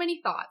have so many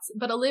thoughts,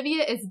 but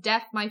Olivia is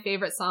def my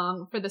favorite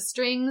song for the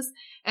strings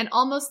and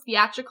almost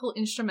theatrical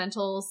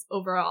instrumentals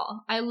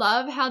overall. I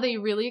love how they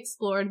really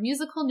explored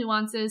musical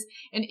nuances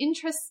and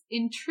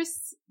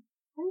intricacies.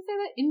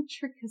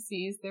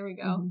 There we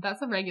go. Mm-hmm.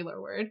 That's a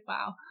regular word.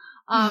 Wow.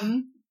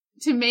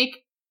 To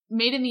make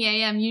Made in the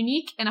AM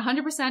unique and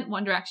 100%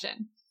 One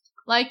Direction.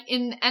 Like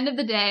in End of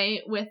the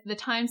Day, with the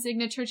time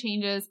signature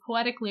changes,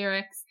 poetic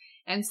lyrics,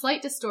 and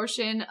slight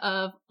distortion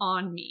of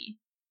On Me.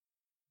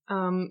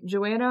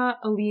 Joanna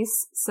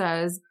Elise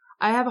says,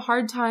 I have a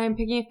hard time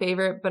picking a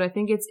favorite, but I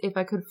think it's If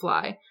I Could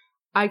Fly.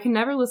 I can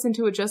never listen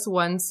to it just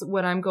once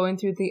when I'm going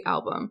through the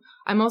album.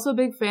 I'm also a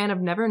big fan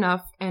of Never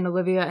Enough and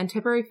Olivia and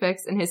Temporary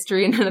Fix and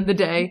History and End of the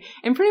Day,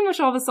 and pretty much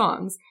all the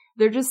songs.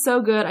 They're just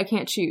so good I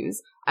can't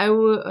choose.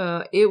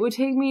 It would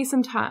take me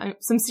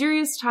some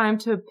serious time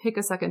to pick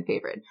a second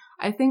favorite.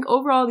 I think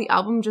overall the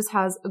album just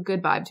has a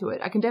good vibe to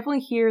it. I can definitely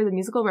hear the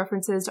musical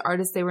references to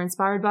artists they were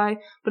inspired by,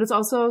 but it's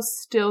also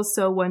still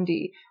so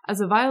 1D.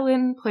 As a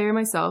violin player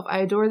myself, I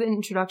adore the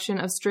introduction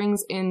of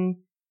strings in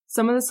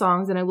some of the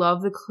songs, and I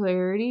love the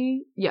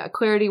clarity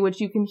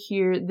which you can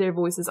hear their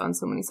voices on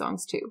so many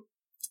songs too.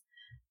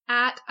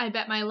 At I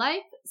Bet My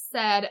Life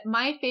said,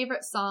 my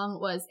favorite song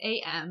was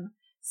AM,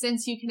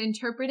 since you can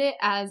interpret it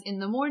as in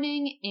the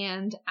morning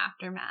and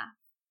aftermath.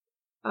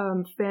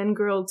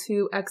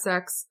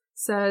 Fangirl2XX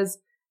says,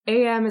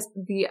 AM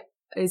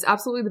is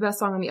absolutely the best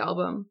song on the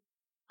album.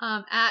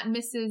 At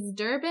Mrs.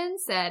 Durbin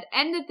said,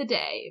 End of the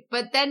Day,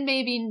 but then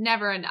maybe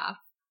Never Enough.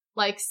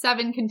 Like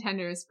 7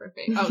 contenders for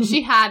favorites. Oh,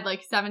 she had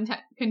like 7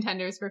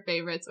 contenders for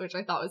favorites, which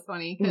I thought was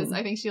funny because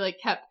I think she like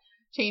kept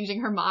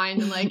changing her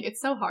mind and like it's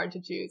so hard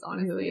to choose,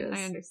 honestly. It really is.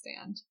 I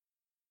understand.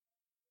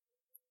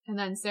 And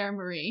then Sarah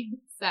Marie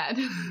said,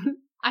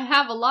 I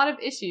have a lot of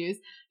issues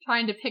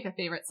trying to pick a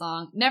favorite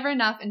song. Never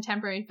Enough and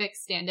Temporary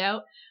Fix stand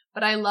out,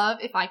 but I love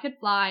If I Could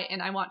Fly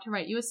and I Want to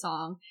Write You a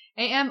Song.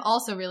 AM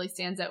also really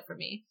stands out for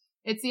me.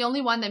 It's the only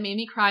one that made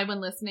me cry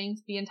when listening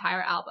to the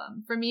entire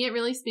album. For me, it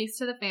really speaks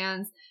to the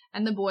fans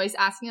and the boys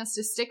asking us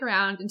to stick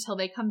around until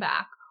they come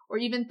back, or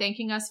even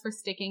thanking us for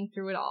sticking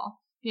through it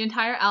all. The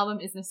entire album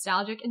is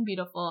nostalgic and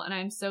beautiful, and I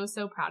am so,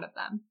 so proud of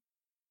them.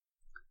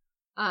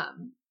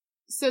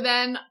 So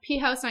then P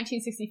House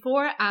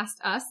 1964 asked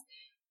us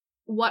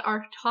what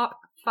our top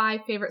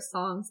 5 favorite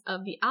songs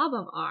of the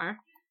album are.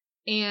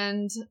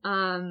 And,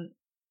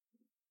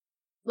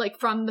 like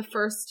from the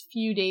first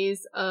few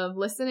days of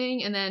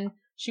listening, and then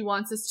she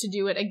wants us to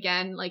do it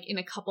again, like in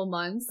a couple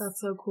months.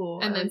 That's so cool.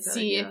 And then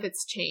see if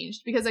it's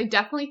changed. Because I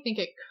definitely think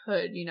it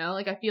could, you know?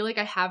 Like I feel like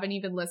I haven't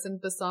even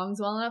listened to the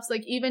songs well enough. So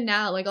like even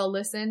now, like I'll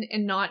listen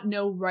and not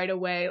know right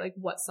away, like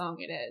what song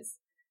it is.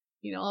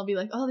 You know, I'll be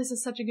like, oh, this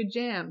is such a good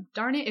jam.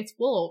 Darn it, it's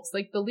Wolves.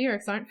 Like the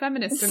lyrics aren't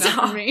feminist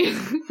enough for me.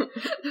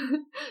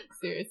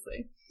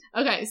 Seriously.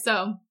 Okay,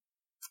 so,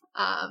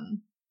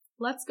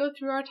 let's go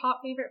through our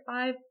top favorite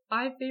five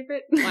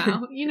favorite.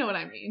 Wow, you know what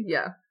I mean.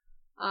 Yeah.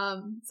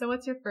 So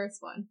what's your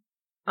first one?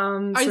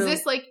 Is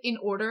this like in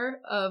order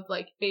of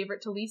like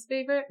favorite to least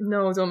favorite?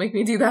 No, don't make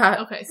me do that.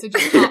 Okay, so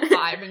just top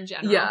 5 in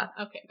general. Yeah.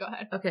 Okay, go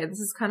ahead. Okay, this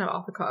is kind of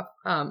off the cuff,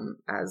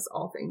 as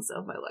all things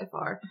of my life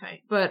are.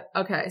 Okay. But,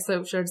 okay,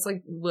 so should I just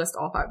like list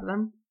all 5 of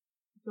them?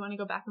 Do you want to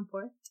go back and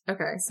forth?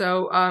 Okay,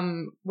 so,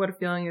 What a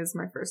Feeling is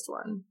my first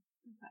one.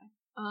 Okay.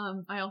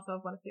 I also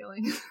have What a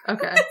Feeling.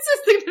 Okay. It's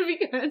just gonna be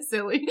kind of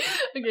silly.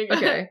 Okay, go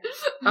ahead.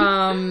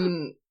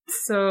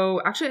 So,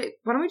 actually,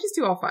 why don't we just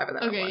do all 5 of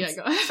them Okay, at once?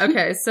 Yeah, go ahead.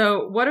 Okay,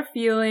 so, What a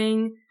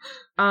Feeling,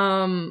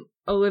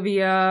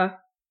 Olivia,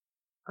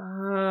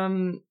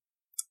 I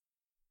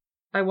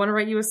Want to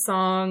Write You a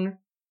Song,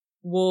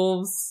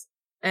 Wolves,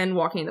 and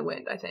Walking in the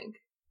Wind, I think.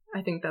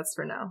 I think that's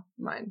for now,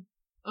 mine.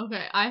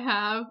 Okay, I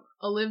have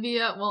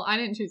Olivia, well, I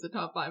didn't choose the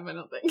top 5, I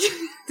don't think.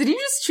 Did you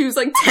just choose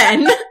like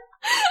 10?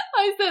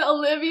 I said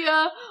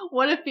Olivia,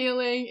 What a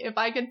Feeling, If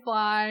I Could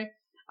Fly,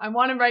 I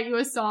Want to Write You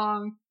a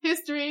Song,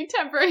 History,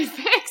 Temporary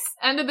Fix,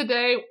 End of the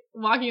Day,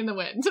 Walking in the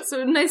Wind.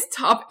 So a nice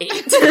top 8.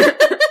 That's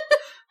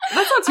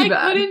not too bad.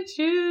 I couldn't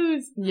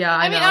choose. Yeah,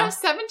 I know. mean, out of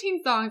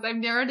 17 songs, I've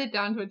narrowed it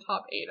down to a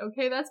top 8.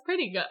 Okay, that's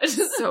pretty good.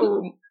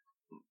 So,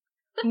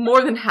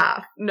 more than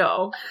half.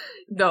 No,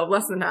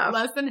 less than half.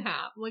 Less than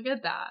half. Look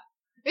at that.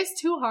 It's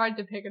too hard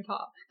to pick a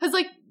top. Cause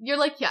like, you're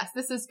like, yes,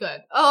 this is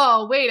good.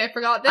 Oh, wait, I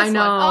forgot this one.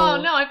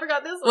 Oh, no, I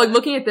forgot this one. Like,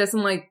 looking at this,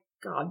 I'm like,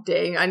 God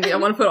dang, I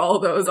want to put all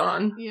those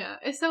on. Yeah,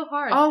 it's so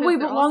hard. Oh,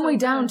 wait, but Long Way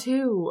Down,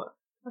 too.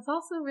 That's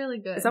also really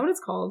good. Is that what it's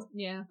called?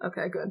 Yeah.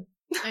 Okay, good.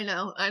 I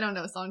know. I don't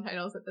know song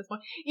titles at this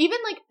point. Even,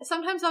 like,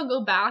 sometimes I'll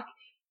go back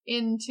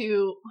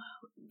into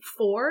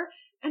 4,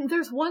 and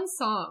there's one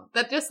song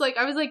that just, like,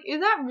 I was like,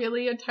 is that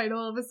really a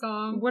title of a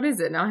song? What is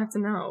it? Now I have to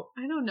know.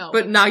 I don't know.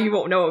 But now you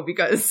won't know it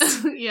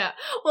because... Yeah.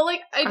 Well,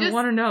 like, I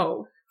want to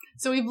know.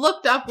 So we've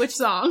looked up which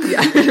song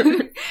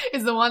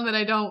is the one that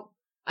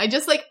I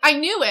just, like, I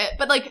knew it,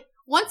 but, like,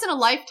 Once in a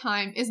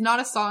Lifetime is not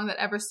a song that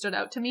ever stood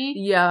out to me.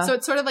 Yeah. So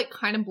it's sort of like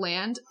kind of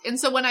bland. And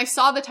so when I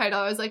saw the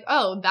title, I was like,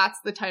 oh, that's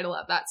the title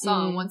of that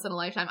song, Once in a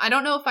Lifetime. I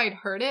don't know if I'd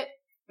heard it.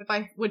 If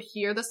I would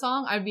hear the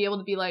song, I'd be able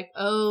to be like,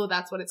 oh,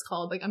 that's what it's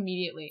called, like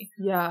immediately.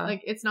 Yeah.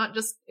 Like it's not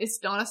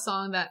a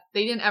song that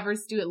they didn't ever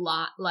do it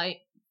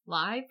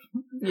live.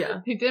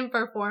 Yeah. They didn't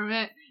perform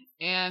it,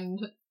 and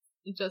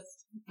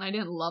I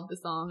didn't love the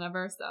song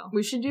ever, so.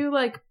 We should do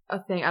like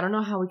a thing. I don't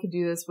know how we could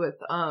do this with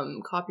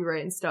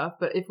copyright and stuff,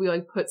 but if we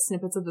like put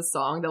snippets of the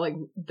song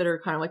that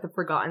are kind of like the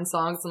forgotten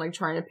songs and like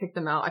trying to pick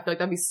them out, I feel like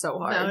that'd be so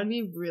hard. That would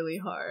be really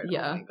hard.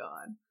 Yeah. Oh my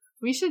god.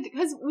 We should,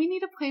 because we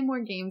need to play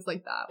more games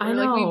like that. Where, I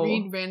know. Like, we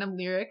read random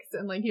lyrics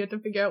and, like, you have to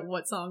figure out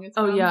what song it's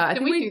from. Oh, yeah.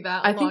 Did we do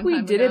that I think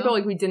we did ago? it, but,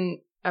 like, we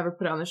didn't ever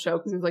put it on the show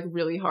because it was, like,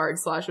 really hard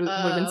 / it would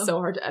have been so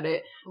hard to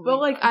edit. Oh but,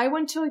 like, God. I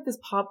went to, like, this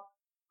pop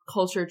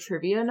culture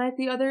trivia night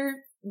the other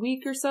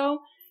week or so,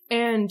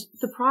 and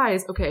the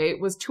prize,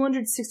 was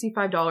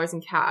 $265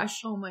 in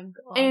cash. Oh my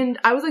god. And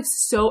I was, like,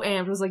 so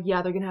amped. I was like,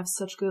 yeah, they're gonna have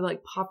such good,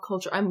 like, pop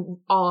culture. I'm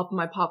all up in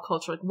my pop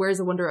culture. Like, where's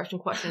the One Direction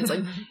question? It's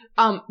like,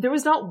 there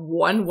was not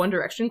one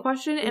Direction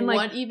question. And, like,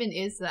 what even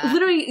is that?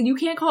 Literally, you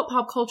can't call it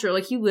pop culture.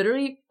 Like, he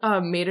literally,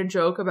 made a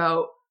joke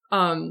about,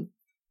 I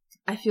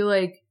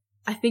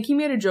think he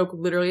made a joke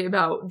literally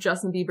about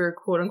Justin Bieber,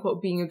 quote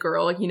unquote, being a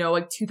girl.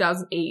 Like,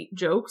 2008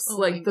 jokes. Oh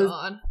like, my those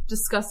god.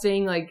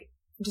 disgusting, like,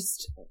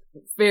 just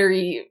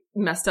very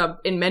messed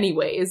up in many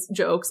ways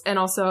jokes. And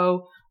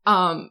also,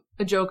 a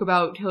joke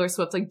about Taylor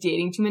Swift, like,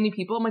 dating too many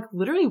people. I'm like,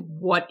 literally,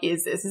 what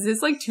is this? Is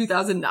this, like,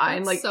 2009?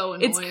 That's like, so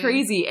annoying. It's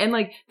crazy. And,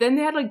 like, then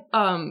they had, like,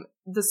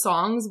 the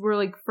songs were,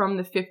 like, from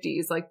the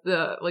 50s, like,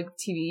 the, like,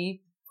 TV,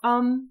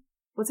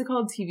 what's it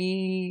called?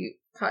 TV,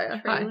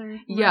 Kaya. Trailer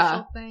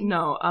Yeah. thing?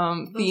 No,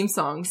 theme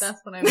songs.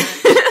 That's what I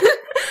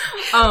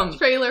meant.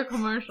 Trailer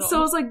commercial. So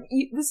I was like,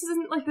 this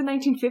isn't like the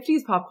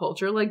 1950s pop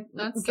culture. Like,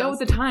 That's go so with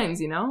the times,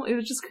 It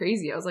was just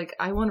crazy. I was like,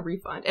 I want a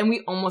refund. And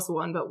we almost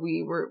won, but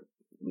we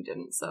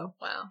didn't, so.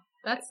 Wow.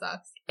 That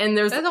sucks. And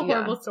that's a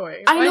horrible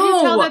story. I Why know. did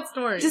you tell that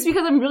story? Just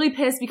because I'm really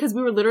pissed because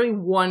we were literally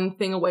one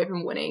thing away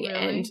from winning. Really?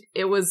 And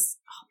it was,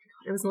 oh my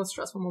god, it was the most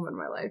stressful moment of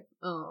my life.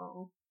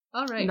 Oh.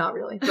 All right. Not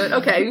really, but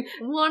okay.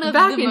 One of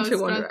Back the into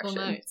most One stressful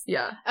Direction. nights.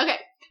 Yeah. Okay.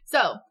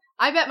 So,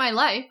 I Bet My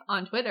Life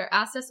on Twitter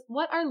asked us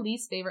what our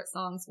least favorite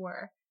songs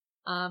were.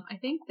 I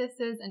think this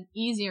is an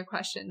easier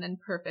question than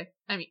Perfect.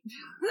 I mean.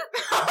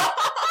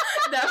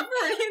 That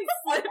freaking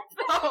slip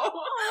though.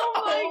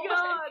 Oh my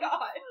god.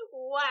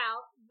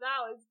 Wow.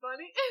 That was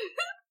funny.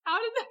 How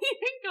did that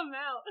even come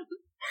out?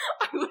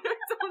 I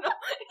literally don't know.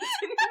 It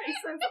didn't make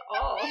sense at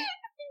all.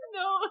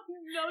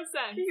 No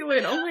sense.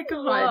 Keelan, oh my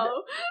god.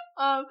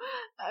 Whoa.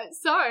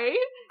 Sorry.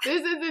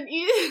 This is an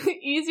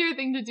easier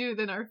thing to do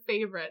than our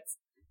favorites,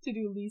 to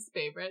do least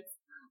favorites.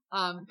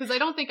 Because I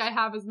don't think I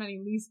have as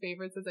many least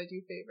favorites as I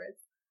do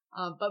favorites.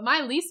 But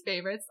my least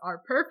favorites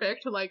are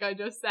Perfect, like I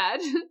just said,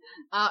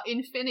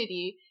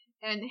 Infinity,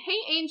 and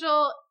Hey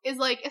Angel is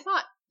like, it's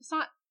not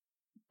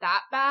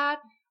that bad.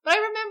 But I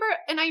remember,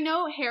 and I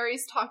know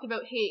Harry's talked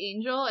about Hey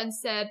Angel and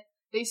said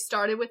they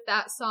started with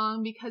that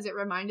song because it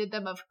reminded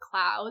them of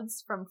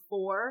Clouds from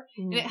 4,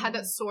 and it had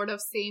that sort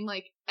of same,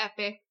 like,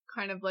 epic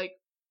kind of, like,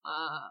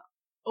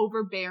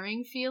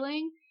 overbearing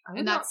feeling. I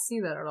did not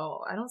see that at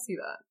all. I don't see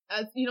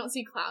that. You don't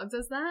see Clouds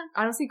as that?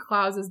 I don't see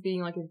Clouds as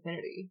being like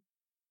Infinity.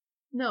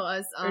 No,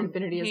 as Or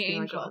Infinity as Hey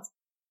being Angel. like Clouds.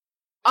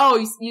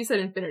 Oh, you said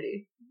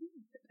Infinity.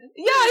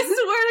 Yeah, I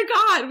swear to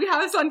God, we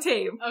have this on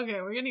tape.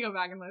 Okay, we're gonna go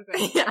back and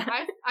listen. Yeah.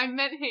 I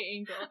meant Hey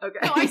Angel. Okay.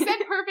 No, I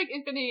said Perfect,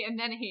 Infinity, and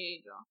then Hey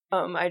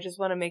Angel. I just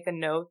want to make a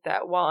note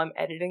that while I'm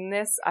editing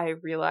this, I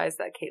realized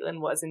that Caitlin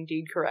was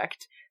indeed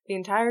correct the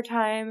entire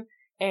time,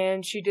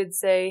 and she did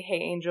say Hey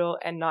Angel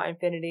and not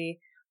Infinity.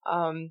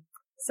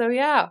 So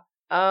yeah,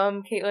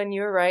 Caitlin,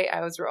 you were right,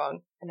 I was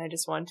wrong, and I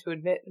just wanted to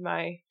admit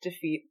my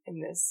defeat in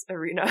this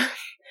arena.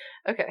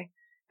 Okay,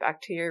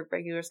 back to your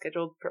regular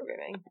scheduled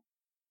programming.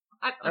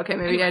 Okay,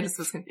 maybe anyway. I just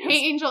was confused.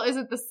 Hey Angel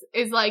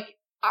is like,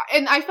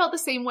 and I felt the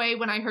same way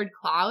when I heard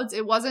Clouds.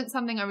 It wasn't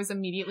something I was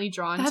immediately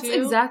drawn That's to.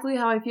 exactly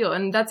how I feel,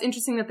 and that's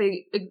interesting that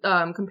they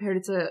compared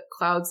it to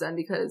Clouds then,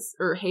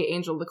 or Hey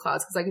Angel to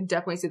Clouds, because I could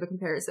definitely see the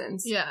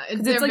comparisons. Yeah,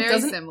 like, they're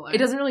very similar. It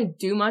doesn't really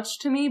do much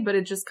to me, but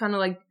it just kind of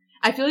like,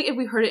 I feel like if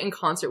we heard it in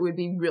concert, we'd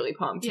be really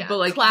pumped. Yeah, but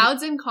like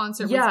Clouds in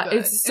concert was good.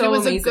 It's so and it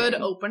was amazing. a good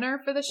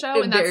opener for the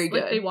show, and that's Very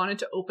like good. they wanted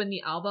to open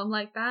the album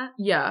like that.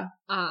 Yeah.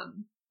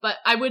 But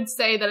I would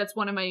say that it's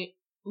one of my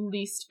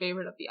least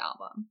favorite of the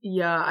album.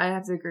 Yeah, I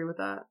have to agree with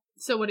that.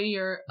 So what are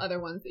your other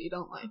ones that you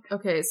don't like?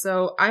 Okay,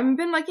 so I've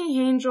been liking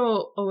Hey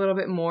Angel a little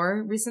bit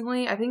more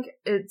recently. I think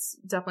it's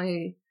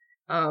definitely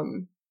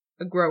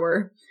a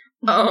grower.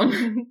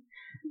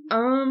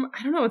 I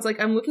don't know. It's like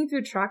I'm looking through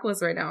a track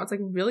list right now. It's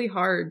like really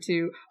hard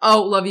to.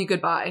 Oh, Love You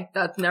Goodbye.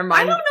 That's never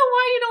mind. I don't know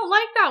why you don't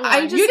like that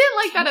one. You didn't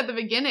like that at the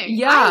beginning.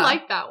 Yeah, I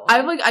like that one.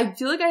 I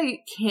feel like I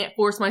can't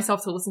force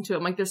myself to listen to it.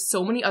 I'm like, there's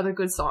so many other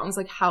good songs.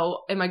 Like,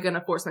 how am I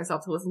gonna force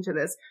myself to listen to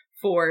this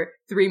for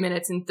 3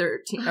 minutes and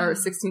 13 or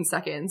 16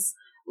 seconds?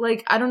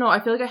 Like, I don't know. I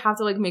feel like I have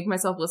to like make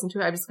myself listen to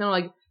it. I'm just gonna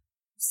like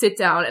sit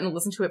down and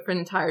listen to it for an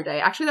entire day.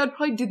 Actually, that would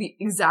probably do the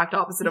exact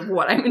opposite of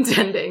what I'm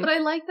intending. But I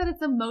like that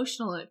it's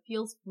emotional and it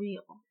feels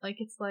real. Like,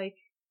 it's like...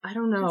 I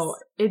don't know.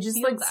 It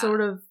just, like, that. sort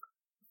of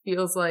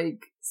feels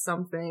like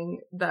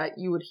something that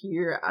you would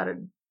hear at a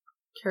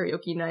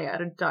karaoke night at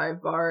a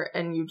dive bar,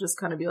 and you just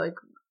kind of be like,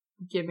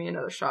 give me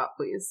another shot,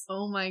 please.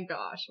 Oh my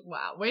gosh.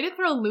 Wow. Way to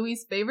throw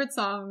Louis' favorite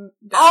song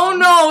down. Oh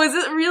no, is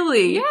it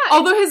really? Yeah.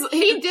 Although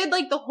he did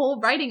like the whole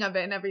writing of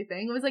it and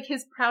everything. It was like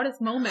his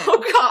proudest moment.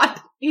 Oh god.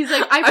 He's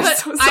like,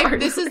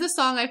 this is the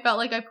song I felt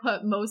like I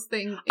put most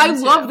things into. I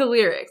love the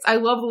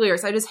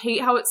lyrics. I just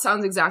hate how it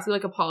sounds exactly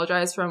like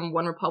Apologize from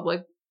One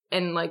Republic.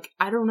 And like,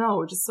 I don't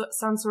know, it just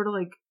sounds sort of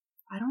like,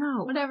 I don't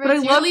know. Whatever. But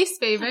it's your least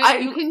favorite.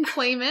 You can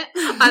claim it.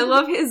 I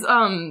love his,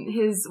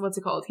 what's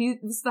it called? This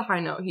is the high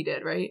note he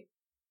did, right?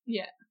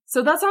 Yeah.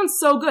 So that sounds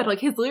so good. Like,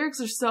 his lyrics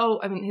are so,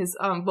 I mean, his,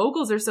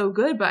 vocals are so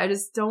good, but I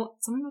just don't,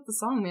 something about the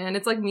song, man.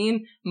 It's like me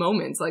in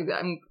moments. Like,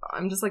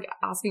 I'm just like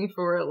asking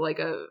for like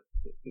a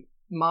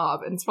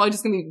mob, and it's probably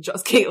just gonna be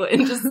just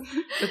Caitlin, just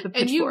with the pitchfork.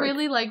 And you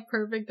really like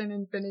Perfect and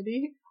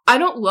Infinity? I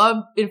don't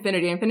love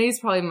Infinity. Infinity is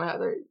probably my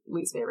other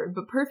least favorite,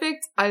 but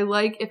Perfect, I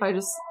like if I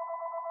just,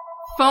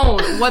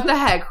 phone, what the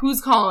heck?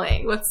 Who's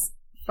calling? Let's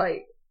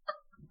fight.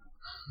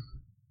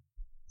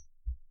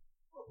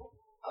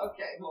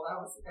 Okay, well that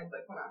was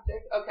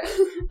anticlimactic.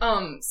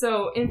 Okay.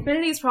 So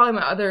Infinity is probably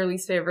my other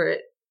least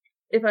favorite.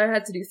 If I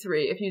had to do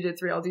 3, if you did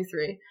 3, I'll do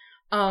 3.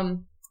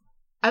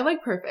 I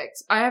like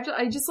Perfect.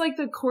 I just like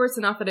the chorus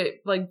enough that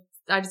it, like,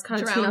 I just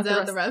kind of tune out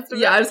the rest of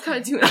it. Yeah, I just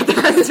kind of tune out the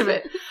rest of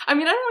it. I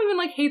mean, I don't even,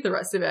 like, hate the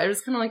rest of it. I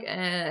just kind of like,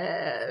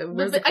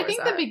 where's the chorus I think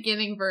at? the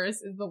beginning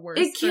verse is the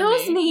worst. It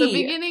kills me. The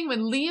beginning when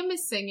Liam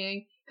is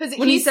singing. Because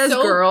when he says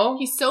girl.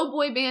 He's so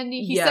boy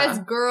bandy. He says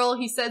girl.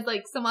 He says,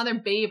 like, some other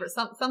babe or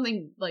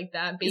something like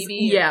that. Baby. It's the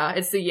yeah.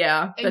 It's the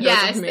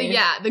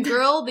yeah. The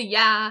girl, the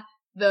yeah.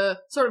 The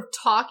sort of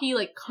talky,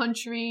 like,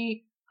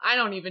 country... I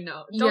don't even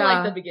know. Don't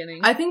like the beginning.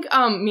 I think, me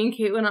and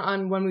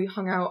Caitlin when we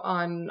hung out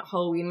on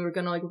Halloween, we were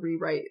gonna, like,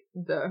 rewrite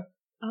the,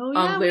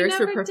 lyrics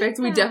for Perfect.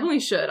 We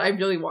definitely should. I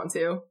really want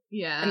to.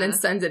 Yeah. And then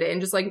send it in,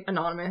 just, like,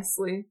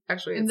 anonymously.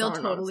 Actually, and they'll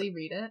totally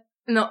read it.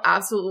 And they'll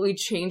absolutely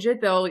change it.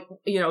 They'll,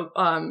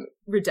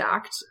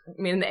 redact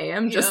Made in the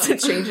AM just to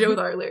change it with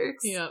our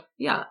lyrics. Yeah.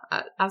 Yeah,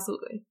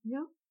 absolutely.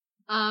 Yeah.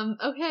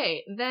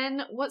 Okay.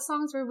 Then what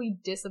songs were we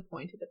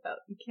disappointed about?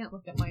 You can't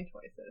look at my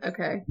choices.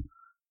 Okay.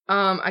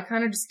 I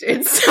kind of just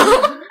did,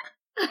 so.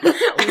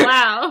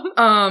 Wow.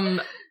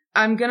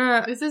 I'm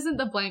gonna. This isn't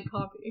the blank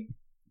copy.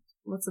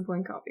 What's the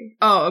blank copy?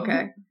 Oh,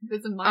 okay.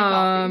 This is my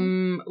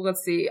copy.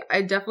 Let's see.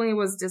 I definitely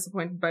was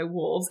disappointed by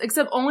Wolves,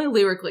 except only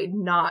lyrically,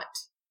 not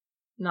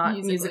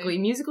musically.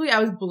 Musically, I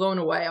was blown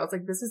away. I was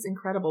like, this is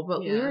incredible,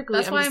 but lyrically,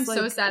 that's why I'm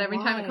so sad every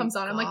time it comes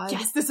on. I'm like,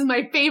 yes, this is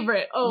my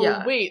favorite.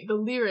 Oh, wait, the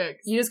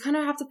lyrics. You just kind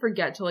of have to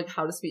forget to, like,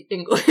 how to speak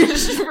English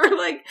for,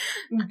 like,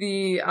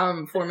 the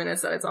 4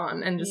 minutes that it's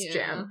on and just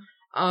jam.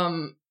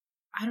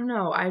 I don't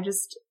know. I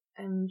just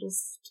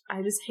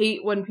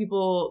hate when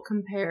people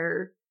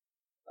compare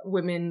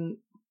women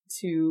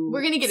to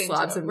We're gonna get into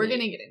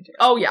it.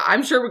 Oh yeah,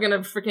 I'm sure we're gonna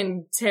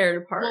freaking tear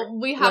it apart. Well,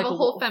 we have a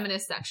whole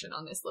feminist section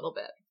on this little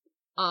bit.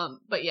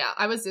 But yeah,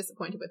 I was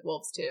disappointed with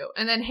Wolves too.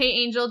 And then Hey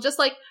Angel, just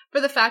like for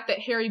the fact that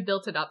Harry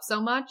built it up so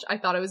much, I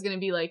thought it was gonna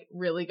be like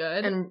really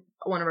good. And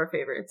one of our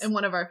favorites.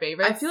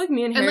 I feel like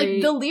me and Harry... And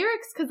like the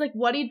lyrics, cause like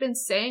what he'd been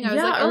saying, I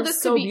was like, oh,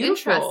 this could be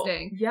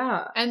interesting.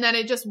 Yeah. And then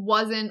it just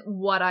wasn't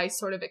what I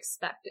sort of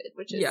expected,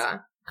 which is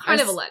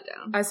kind of a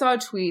letdown. I saw a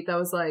tweet that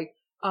was like,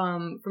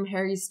 from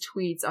Harry's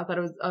tweets, I thought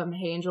it was,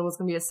 Hey Angel was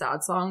gonna be a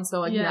sad song. So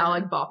like now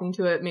like bopping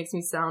to it makes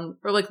me sound,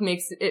 or like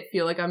makes it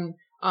feel like I'm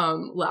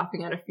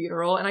laughing at a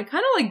funeral. And I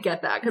kind of like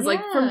get that. Cause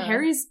like from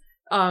Harry's,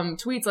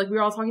 tweets, like we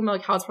were all talking about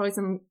like how it's probably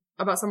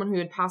about someone who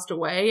had passed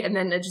away. And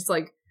then it just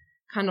like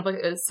kind of like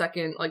a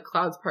second, like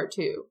Clouds Part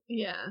 2.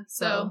 Yeah.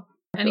 So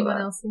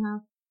anyone else you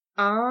have?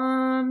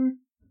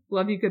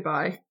 Love You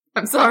Goodbye.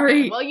 I'm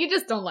sorry. Okay, well, you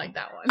just don't like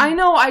that one. I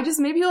know. I just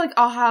maybe like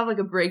I'll have like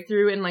a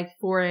breakthrough and like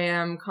 4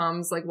 a.m.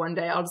 comes like one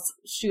day. I'll just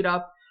shoot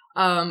up,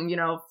 from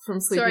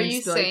sleeping. So are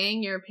you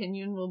saying your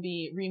opinion will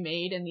be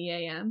remade in the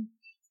AM?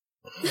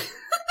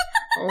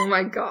 Oh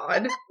my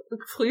god.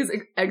 Please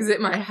exit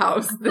my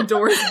house. The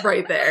door is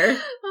right there.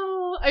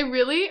 Oh,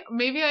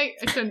 maybe I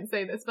shouldn't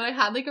say this, but I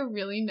had like a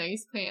really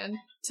nice plan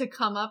to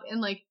come up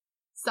and like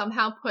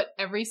somehow put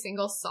every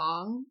single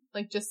song,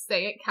 like just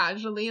say it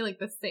casually, like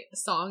the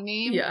song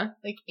name,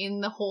 like in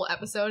the whole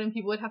episode, and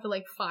people would have to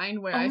like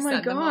find where I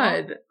said them all. Oh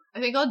my god. I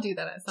think I'll do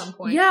that at some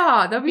point.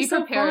 Yeah, that'd be so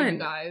prepared, fun. You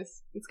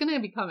guys. It's gonna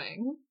be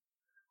coming.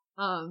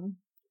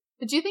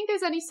 But do you think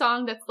there's any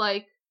song that's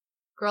like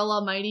Girl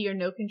Almighty or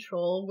No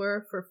Control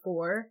were for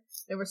 4?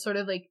 They were sort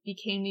of like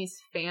became these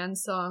fan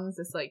songs.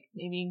 It's like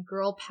maybe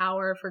Girl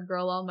Power for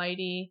Girl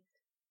Almighty.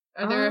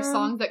 Are there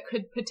songs that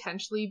could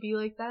potentially be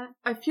like that?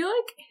 I feel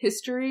like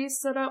History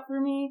stood out for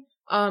me,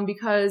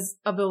 because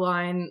of the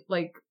line,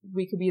 like,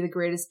 we could be the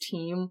greatest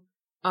team,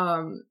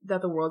 that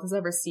the world has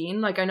ever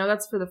seen. Like, I know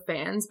that's for the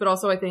fans, but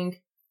also I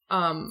think,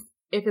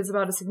 if it's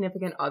about a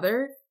significant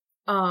other,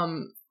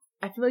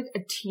 I feel like a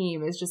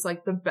team is just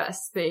like the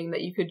best thing that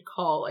you could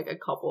call like a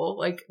couple,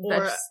 like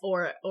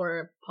or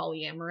a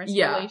polyamorous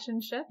Yeah.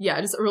 relationship.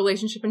 Yeah, just a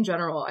relationship in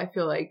general. I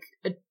feel like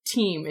a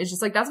team is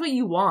just like, that's what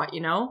you want,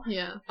 you know?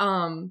 Yeah.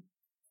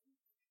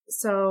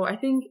 So I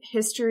think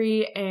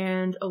History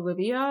and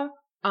Olivia,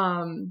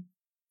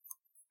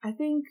 I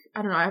think,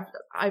 I don't know,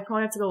 I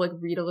probably have to go like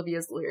read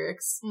Olivia's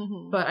lyrics,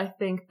 but I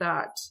think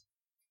that,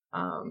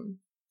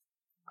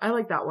 I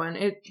like that one.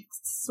 It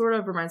sort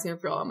of reminds me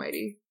of Girl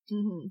Almighty.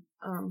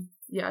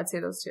 Yeah, I'd say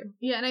those two.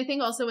 Yeah, and I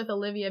think also with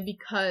Olivia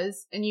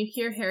because, and you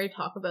hear Harry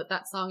talk about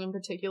that song in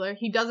particular,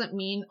 he doesn't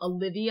mean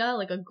Olivia,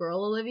 like a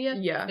girl Olivia.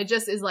 Yeah. It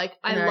just is like,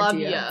 I love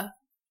ya.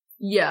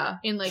 Yeah.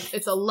 In like,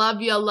 it's a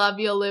love ya,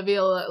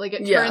 Olivia. Like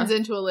it turns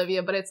into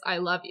Olivia, but it's I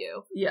love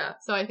you. Yeah.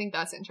 So I think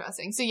that's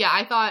interesting. So yeah,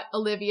 I thought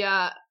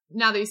Olivia,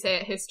 now that you say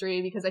it,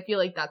 History, because I feel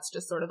like that's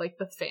just sort of like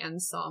the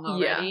fan song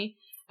already.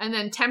 Yeah. And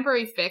then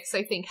Temporary Fix,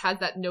 I think, has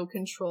that no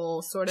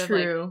control sort of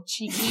like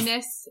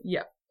cheekiness.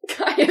 Yep.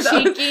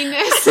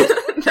 Cheekiness.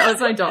 That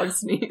was my dog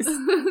sneeze.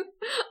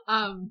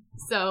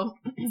 So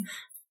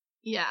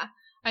yeah,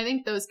 I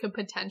think those could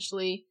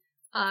potentially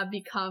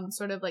become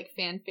sort of like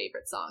fan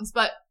favorite songs,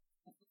 but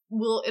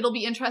it'll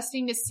be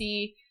interesting to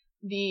see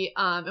the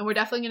and we're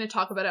definitely going to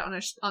talk about it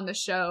on the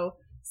show,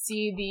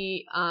 see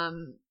the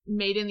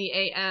Made in the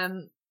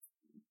AM,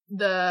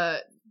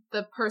 the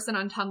person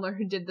on Tumblr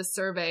who did the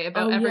survey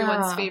about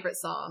everyone's favorite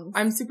songs.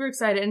 I'm super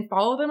excited, and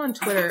follow them on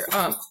Twitter.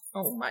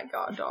 Oh my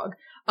god, dog.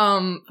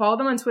 Follow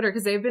them on Twitter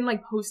because they've been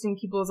like posting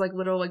people's like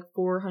little like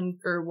 400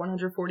 or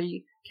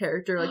 140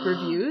 character like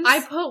reviews.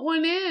 I put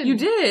one in. You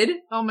did?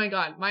 Oh my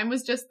god, mine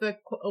was just the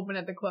open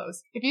at the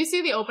close. If you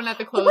see the open at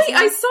the close, wait,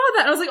 I saw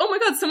that. I was like, oh my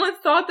god, someone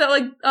thought that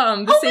like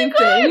the same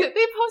thing. They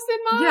posted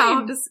mine. Yeah,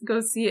 I'll just go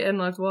see it and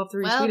like we'll have to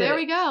retweet it. Well, there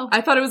we go.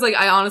 I thought it was like,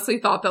 I honestly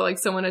thought that like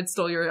someone had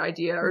stole your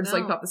idea or just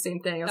like thought the same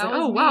thing. I was like,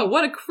 oh wow,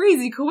 what a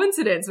crazy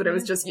coincidence, but it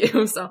was just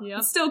you. So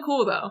it's still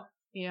cool though.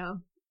 Yeah.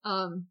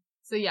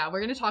 So yeah,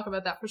 we're going to talk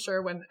about that for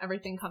sure when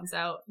everything comes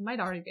out. It might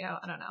already be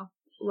out. I don't know.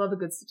 Love a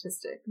good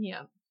statistic.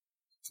 Yeah.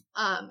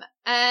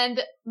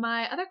 And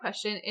my other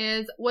question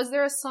is, was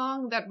there a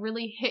song that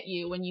really hit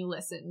you when you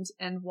listened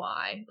and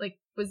why? Like,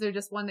 was there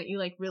just one that you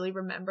like really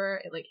remember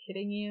it like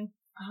hitting you?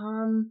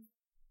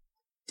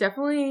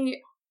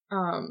 Definitely,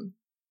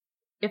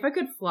 If I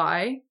Could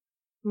Fly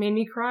made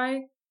me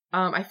cry.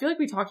 I feel like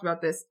we talked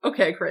about this.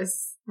 Okay,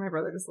 Chris, my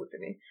brother just looked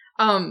at me.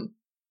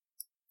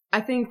 I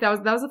think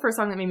that was the first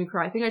song that made me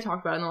cry. I think I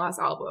talked about it in the last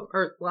album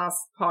or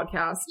last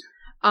podcast.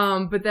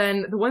 But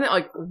then the one that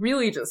like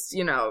really just,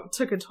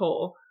 took a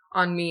toll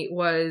on me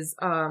was,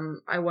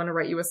 I Want to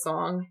Write You a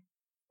Song.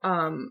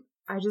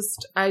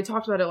 I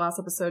talked about it last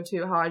episode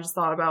too, how I just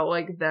thought about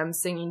like them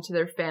singing to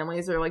their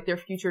families or like their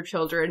future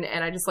children.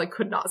 And I just like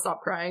could not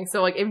stop crying.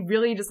 So like it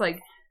really just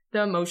like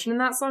the emotion in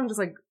that song just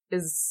like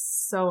is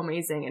so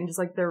amazing. And just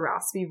like their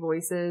raspy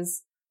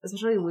voices,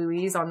 especially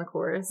Louise on the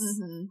chorus.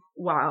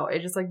 Wow.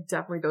 It just like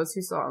definitely those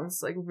two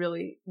songs like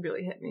really,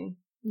 really hit me.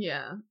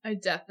 Yeah, I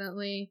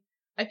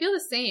feel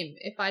the same.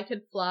 If I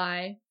Could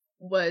Fly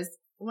was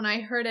when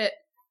I heard it,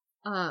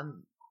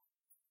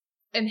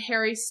 and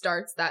Harry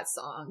starts that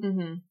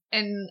song.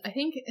 And I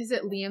think, is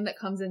it Liam that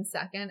comes in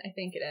second? I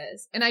think it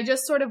is. And I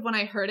just sort of, when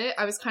I heard it,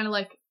 I was kind of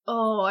like,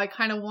 oh, I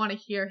kind of want to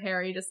hear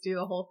Harry just do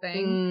the whole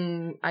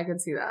thing. I could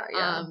see that,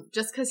 yeah.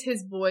 Just because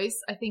his voice,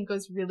 I think,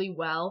 goes really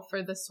well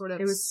for the sort of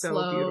it was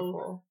slow, so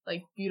beautiful.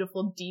 Like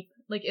beautiful, deep.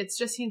 Like it's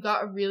just, he's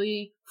got a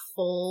really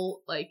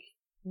full, like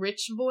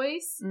rich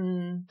voice.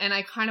 And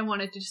I kind of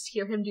wanted to just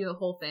hear him do the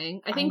whole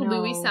thing. I think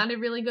Louis sounded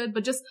really good,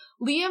 but just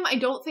Liam, I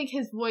don't think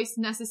his voice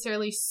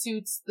necessarily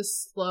suits the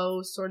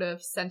slow sort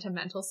of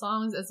sentimental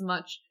songs as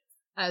much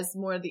as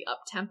more of the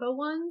up-tempo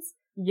ones.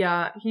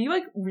 Yeah, he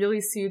like really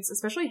suits,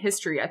 especially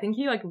History. I think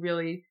he like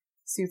really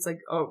suits like,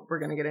 oh, we're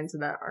gonna get into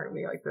that, aren't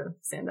we? Like the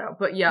standout.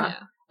 But yeah.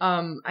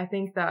 I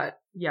think that,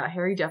 yeah,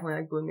 Harry definitely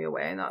like blew me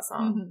away in that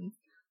song.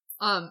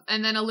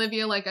 And then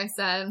Olivia, like I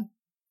said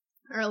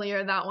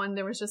earlier, that one,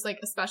 there was just like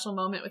a special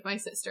moment with my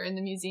sister in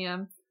the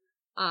museum.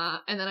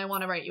 And then I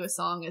Want to Write You a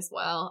Song as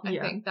well. I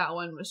think that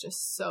one was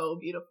just so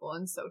beautiful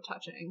and so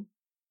touching.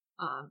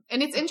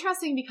 And it's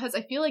interesting because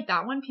I feel like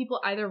that one people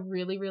either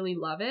really, really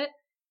love it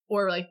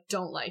or like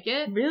don't like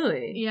it.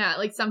 Really? Yeah,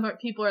 like some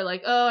people are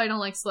like, oh, I don't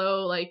like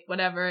slow, like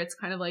whatever. It's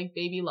kind of like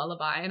baby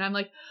lullaby. And I'm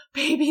like,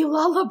 baby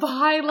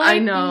lullaby? Like, I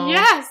know.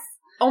 Yes!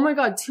 Oh my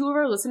god, 2 of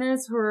our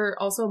listeners who are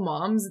also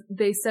moms,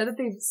 they said that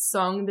they've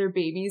sung their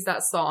babies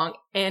that song,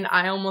 and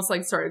I almost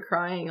like started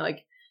crying.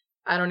 Like,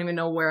 I don't even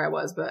know where I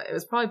was, but it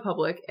was probably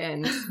public,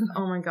 and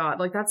oh my god,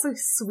 like that's the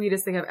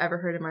sweetest thing I've ever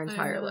heard in my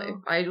entire life.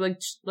 I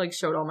like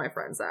showed all my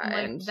friends that,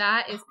 like, and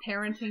that is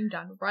parenting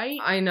done right.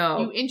 I know.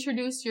 You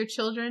introduce your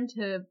children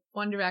to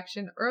One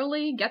Direction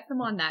early, get them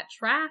on that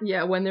track.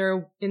 Yeah, when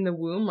they're in the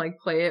womb, like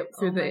play it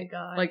through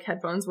like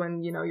headphones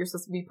when, you're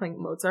supposed to be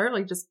playing Mozart,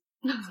 like just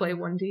play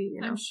 1D,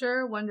 I'm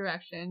sure One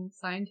Direction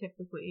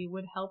scientifically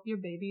would help your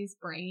baby's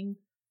brain,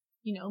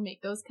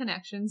 make those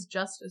connections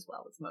just as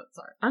well as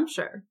Mozart. I'm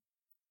sure.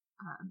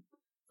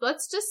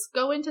 Let's just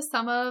go into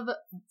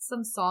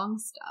some song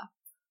stuff.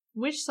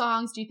 which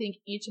songs do you think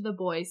each of the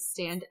boys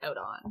stand out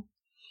on?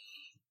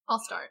 I'll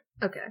start.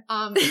 Okay.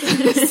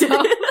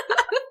 So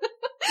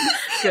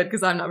Good,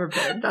 because I'm not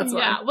prepared. That's why.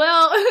 yeah,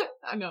 well,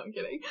 no, I'm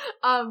kidding.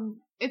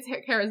 It's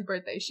Kara's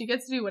birthday. She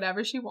gets to do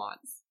whatever she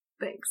wants.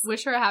 Thanks.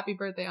 Wish her a happy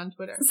birthday on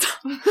Twitter.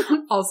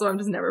 Also, I'm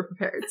just never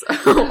prepared, so.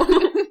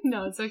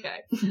 No, it's okay.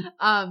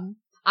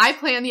 I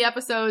plan the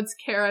episodes.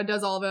 Kara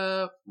does all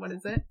the, what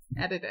is it?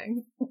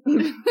 Editing.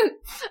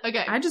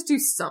 Okay. I just do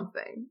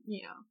something.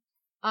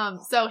 Yeah.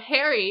 So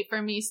Harry,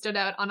 for me, stood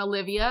out on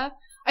Olivia.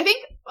 I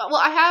think, well,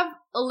 I have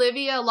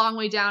Olivia, A Long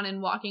Way Down,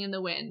 and Walking in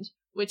the Wind,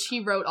 which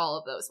he wrote all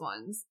of those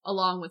ones,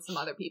 along with some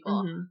other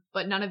people,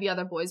 but none of the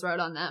other boys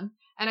wrote on them.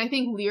 And I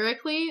think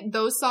lyrically,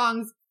 those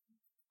songs,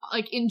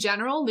 like in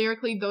general,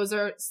 lyrically, those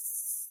are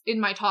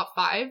in my top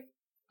 5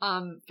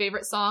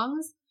 favorite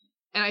songs.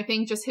 And I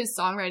think just his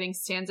songwriting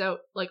stands out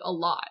like a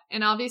lot.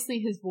 And obviously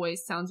his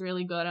voice sounds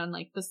really good on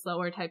like the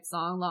slower type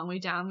song, Long Way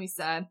Down, we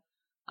said.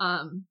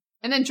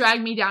 And then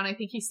Drag Me Down, I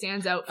think he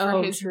stands out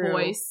for his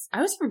voice. I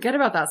always forget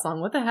about that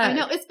song. What the heck? I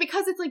know, it's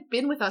because it's like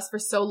been with us for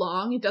so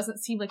long, it doesn't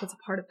seem like it's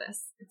a part of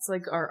this. It's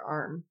like our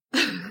arm.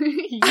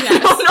 Yes. I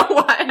don't know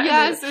why.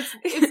 Yes,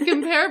 it's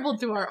comparable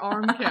to our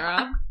arm,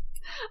 Kara.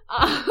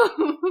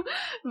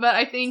 But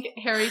I think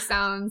Harry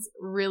sounds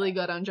really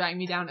good on Drag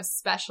Me Down,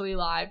 especially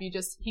live.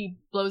 He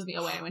blows me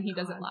away when he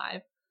does it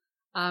live.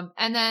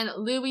 And then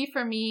Louis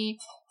for me,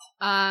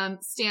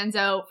 stands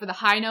out for the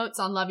high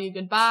notes on Love You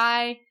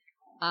Goodbye.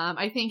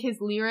 I think his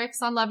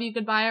lyrics on Love You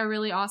Goodbye are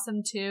really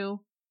awesome too.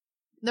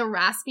 The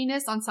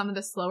raspiness on some of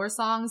the slower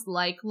songs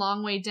like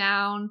Long Way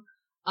Down,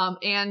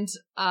 and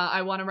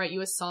I Want to Write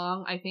You a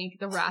Song. I think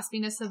the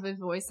raspiness of his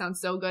voice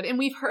sounds so good. And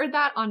we've heard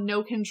that on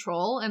No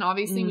Control, and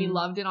obviously we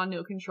loved it on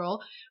No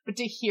Control, but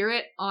to hear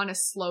it on a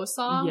slow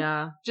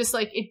song, just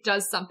like it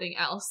does something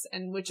else,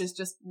 and which is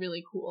just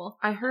really cool.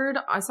 I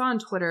saw on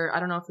Twitter, I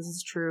don't know if this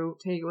is true,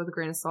 take it with a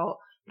grain of salt,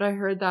 but I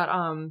heard that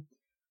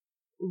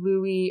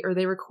Louis, or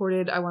they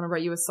recorded I Want to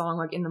Write You a Song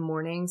like in the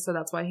morning, so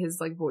that's why his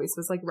like voice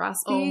was like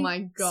raspy. Oh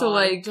my god. So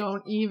like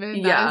don't even.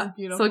 Yeah. That is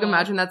beautiful. So like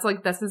imagine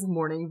that's his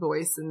morning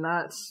voice, and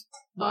that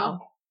wow.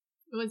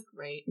 It was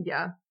great.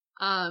 Yeah.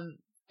 And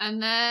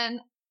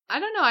then I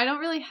don't know, I don't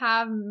really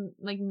have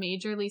like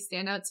majorly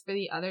standouts for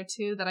the other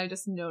two that I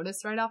just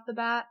noticed right off the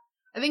bat.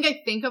 I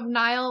think of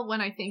Niall when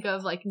I think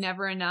of like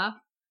Never Enough,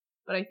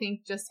 but I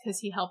think just because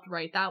he helped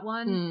write that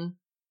one.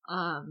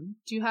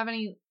 Do you have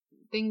anything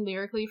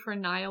lyrically for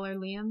Niall or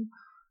Liam?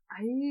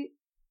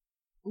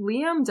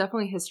 Liam,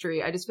 definitely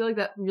History. I just feel like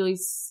that really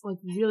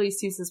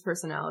suits his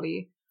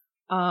personality.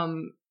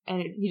 And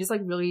he just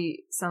like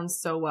really sounds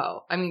so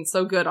well. I mean,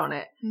 so good on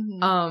it.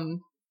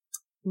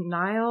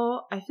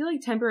 Niall, I feel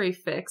like Temporary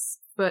Fix,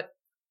 but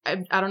I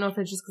don't know if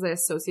it's just because I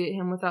associate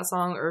him with that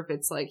song or if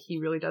it's like he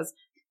really does.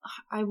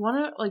 I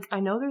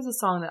know there's a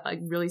song that like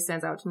really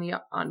stands out to me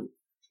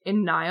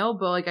in Niall,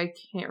 but like I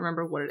can't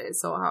remember what it is,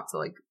 so I'll have to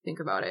like think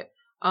about it.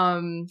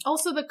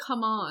 Also the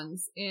Come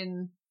Ons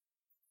in,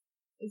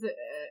 is it,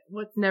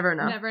 what's Never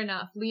Enough. Never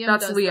Enough. Liam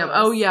That's does Liam. those.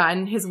 Oh yeah,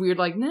 and his weird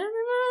like, nah,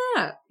 nah,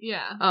 nah.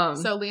 Yeah.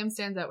 So Liam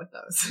stands out with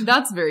those.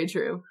 That's very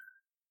true.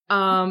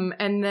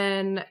 And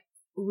then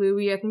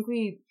Louis, I think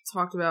we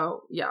talked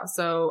about,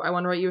 so I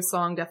Want to Write You a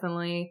Song,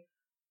 definitely.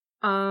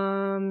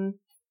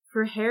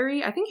 For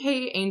Harry, I think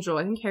Hey Angel,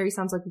 I think Harry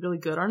sounds like really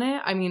good on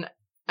it. I mean,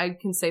 I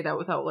can say that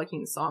without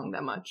liking the song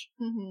that much.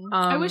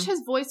 I wish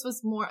his voice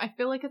was more, I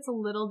feel like it's a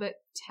little bit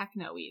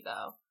techno-y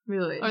though.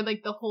 Really? Or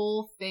like the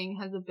whole thing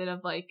has a bit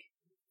of like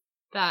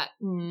that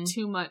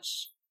too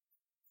much,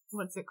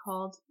 what's it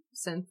called?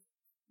 Synth.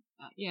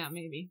 Yeah,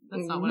 maybe.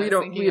 That's not what I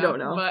was thinking We don't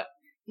know. But,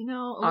 you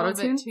know, a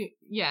Auto-tune? little bit too,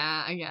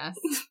 yeah, I guess.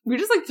 We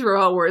just like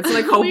throw out words and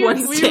like hope one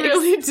sticks. We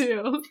really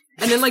do.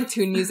 And then like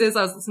Tune Muses,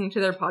 I was listening to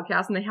their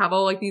podcast and they have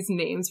all like these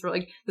names for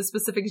like the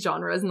specific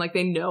genres and like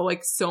they know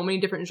like so many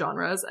different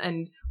genres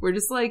and we're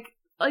just like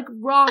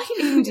rock,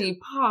 indie,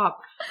 pop,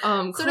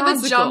 sort classical.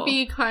 of a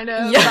jumpy kind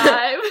of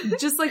vibe.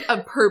 Just like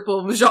a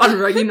purple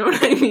genre, you know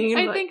what I mean?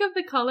 I think of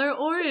the color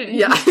orange.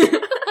 Yeah.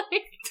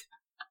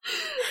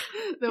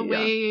 The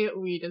way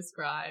we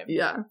describe.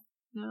 Yeah.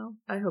 No?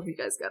 I hope you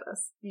guys get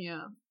us.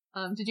 Yeah.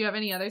 Did you have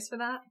any others for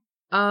that?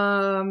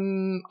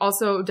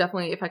 Also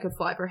definitely If I Could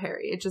Fly for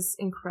Harry. It's just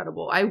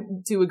incredible. I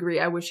do agree.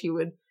 I wish he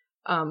would,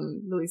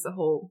 release a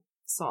whole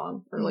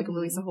song or like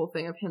release a whole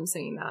thing of him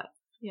singing that.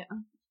 Yeah.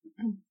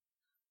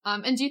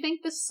 And do you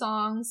think the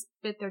songs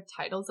fit their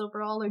titles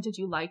overall or did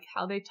you like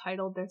how they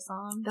titled their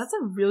songs? That's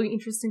a really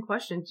interesting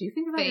question. Do you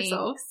think of that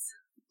yourself?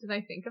 Did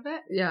I think of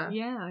it? Yeah.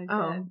 Yeah, I did.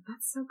 Oh,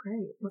 that's so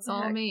great. It's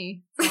all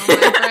me. It's all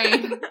my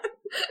brain.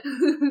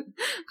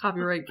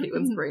 Copyright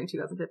Caitlin's Brain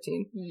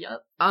 2015.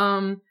 Yep.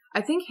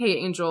 I think Hey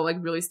Angel like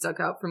really stuck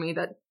out for me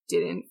that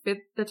didn't fit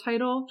the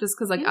title just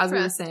because like as we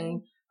were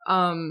saying,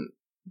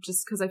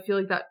 just because I feel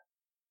like that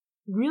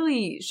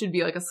really should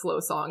be like a slow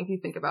song if you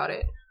think about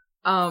it.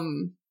 Let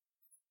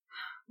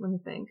me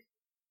think.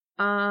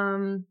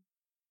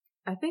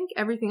 I think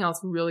everything else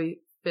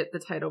really fit the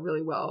title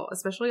really well,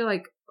 especially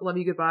like Love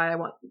You Goodbye, I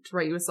Want to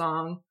Write You a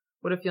Song,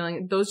 What a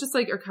Feeling. Those just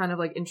like are kind of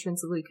like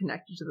intrinsically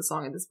connected to the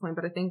song at this point.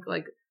 But I think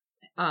like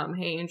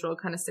Hey Angel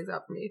kind of sticks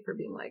out for me for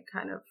being like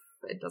kind of,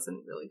 it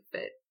doesn't really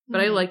fit.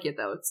 But I like it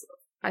though.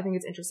 I think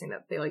it's interesting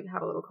that they like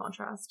have a little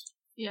contrast.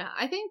 Yeah,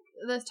 I think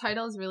the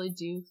titles really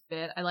do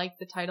fit. I like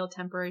the title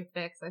Temporary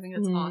Fix. I think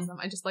that's awesome.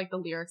 I just like the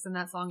lyrics in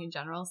that song in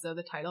general, so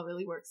the title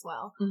really works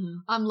well.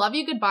 Love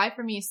You Goodbye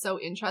for me is so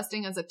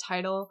interesting as a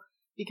title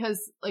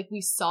because like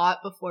we saw it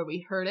before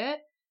we heard it,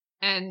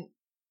 and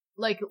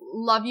like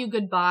Love You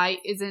Goodbye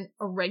isn't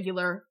a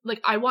regular,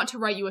 like I Want to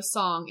Write You a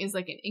Song is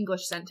like an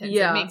English sentence.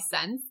 It makes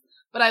sense.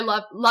 But I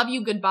love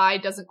You Goodbye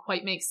doesn't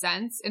quite make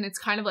sense, and it's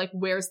kind of like,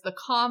 where's the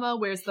comma?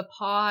 Where's the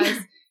pause?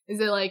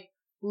 Is it like,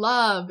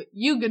 love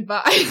you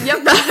goodbye?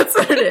 Yep, that's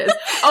what it is.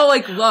 Oh,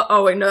 like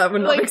oh wait, no, that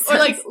would not make sense. Or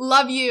like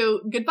love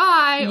you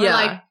goodbye, or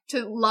like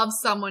to love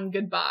someone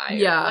goodbye.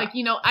 Yeah, like,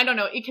 you know, I don't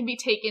know. It can be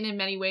taken in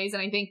many ways,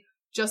 and I think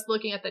just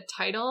looking at the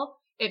title,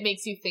 it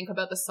makes you think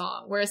about the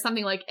song. Whereas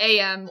something like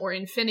AM or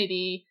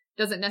Infinity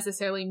doesn't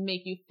necessarily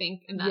make you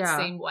think in that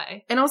same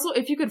way. And also,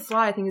 If You Could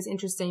Fly, I think is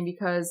interesting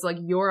because like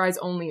Your Eyes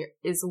Only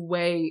is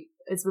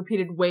it's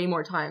repeated way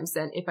more times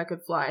than If I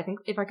Could Fly. I think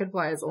If I Could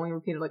Fly is only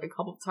repeated like a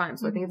couple of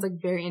times. So I think it's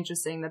like very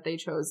interesting that they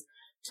chose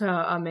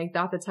to make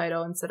that the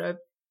title instead of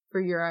For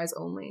Your Eyes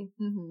Only.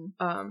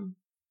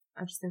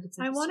 I just think it's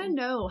interesting. I want to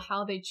know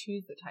how they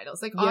choose the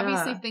titles. Like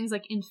obviously things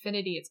like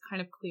Infinity, it's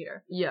kind of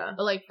clear. Yeah.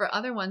 But like for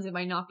other ones, it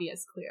might not be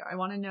as clear. I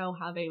want to know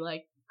how they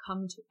like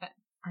come to it.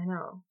 I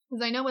know.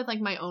 Because I know with like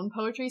my own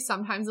poetry,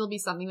 sometimes it'll be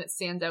something that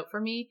stands out for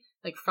me,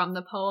 like from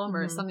the poem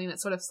or something that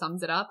sort of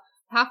sums it up.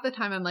 Half the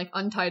time I'm like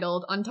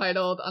untitled.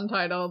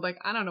 Like,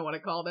 I don't know what to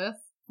call this.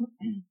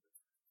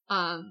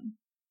 All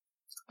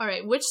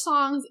right. Which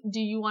songs do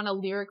you want to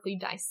lyrically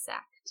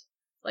dissect?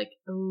 Like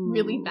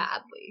really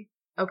badly?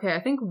 Okay. I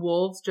think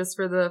Wolves, just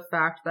for the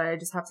fact that I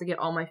just have to get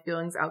all my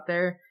feelings out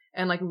there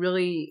and like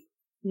really,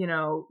 you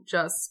know,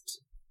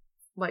 just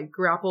like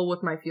grapple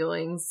with my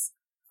feelings.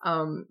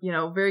 You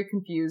know, very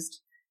confused.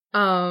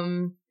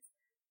 I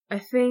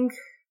think,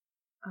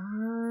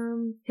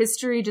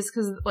 History, just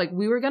cause like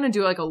we were gonna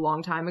do it like a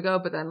long time ago,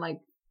 but then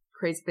like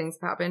crazy things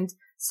have happened.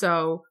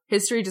 So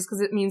History, just cause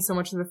it means so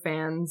much to the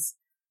fans.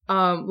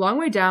 Long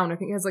Way Down, I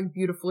think has like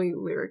beautiful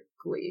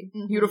lyrically.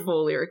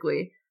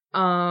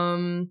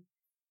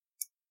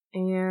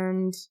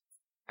 And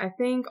I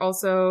think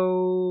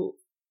also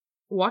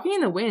Walking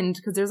in the Wind,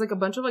 because there's like a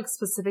bunch of like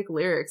specific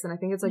lyrics, and I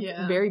think it's like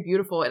very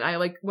beautiful. And I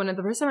like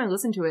the first time I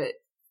listened to it,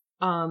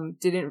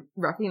 didn't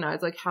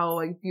recognize like how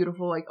like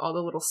beautiful like all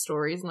the little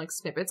stories and like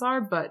snippets are.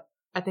 But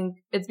I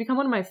think it's become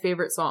one of my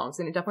favorite songs,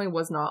 and it definitely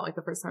was not like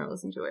the first time I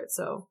listened to it.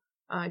 So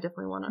I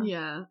definitely want to.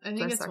 Yeah, I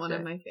think it's one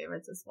of my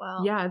favorites as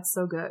well. Yeah, it's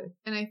so good.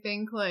 And I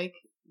think like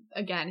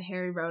again,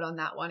 Harry wrote on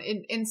that one.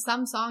 In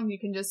some songs, you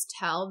can just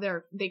tell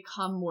they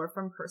come more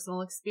from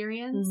personal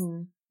experience.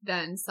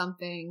 Than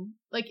something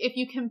like if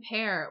you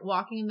compare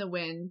Walking in the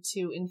Wind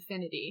to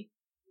Infinity.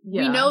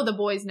 We know the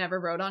boys never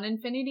wrote on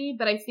Infinity,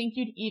 but I think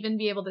you'd even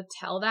be able to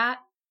tell that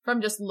from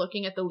just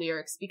looking at the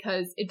lyrics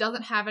because it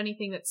doesn't have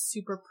anything that's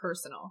super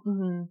personal.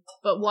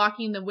 But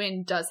Walking in the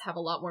Wind does have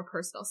a lot more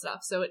personal stuff,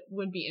 so it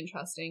would be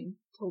interesting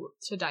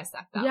to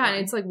dissect that. Yeah, one.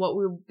 And it's like what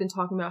we've been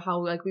talking about,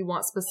 how like we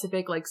want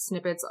specific like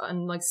snippets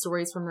and like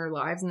stories from their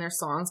lives and their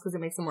songs because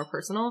it makes them more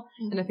personal.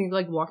 And I think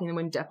like Walking in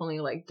the Wind definitely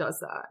like does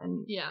that,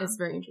 and it's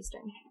very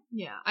interesting.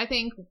 Yeah, I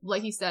think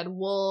like you said,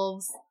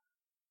 Wolves,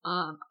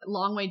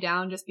 Long Way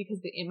Down, just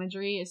because the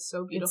imagery is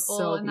so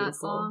beautiful in that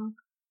song.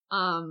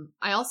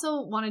 I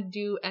also want to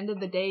do End of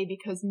the Day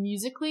because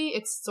musically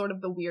it's sort of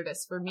the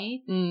weirdest for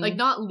me. Like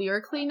not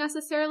lyrically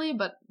necessarily,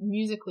 but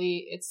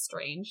musically it's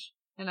strange,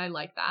 and I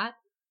like that.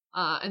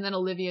 And then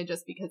Olivia,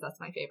 just because that's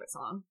my favorite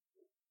song.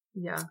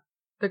 Yeah.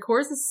 The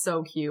chorus is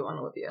so cute on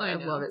Olivia. I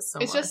love it so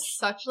much. It's just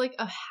such like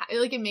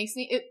like it makes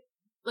me,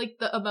 like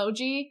the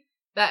emoji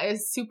that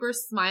is super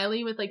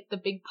smiley with like the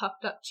big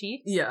puffed up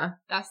cheeks. Yeah.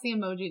 That's the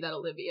emoji that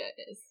Olivia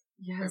is.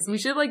 Yes. We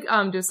should like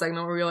do a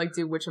segment where we like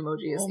do which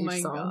emoji is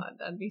each song. Oh my god.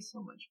 That'd be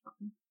so much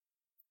fun.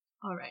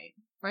 All right.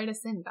 Write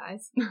us in,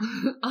 guys.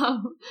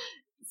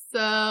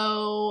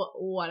 So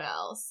what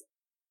else?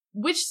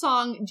 Which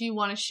song do you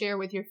want to share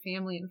with your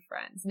family and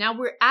friends? Now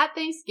we're at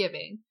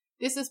Thanksgiving.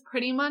 This is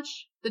pretty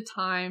much the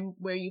time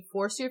where you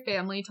force your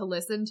family to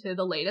listen to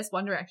the latest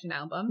One Direction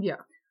album. Yeah.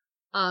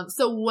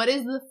 So what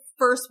is the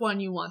first one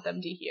you want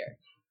them to hear?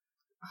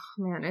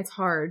 Oh, man, it's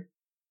hard.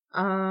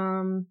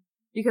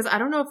 Because I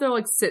don't know if they'll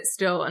like sit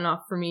still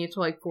enough for me to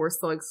like force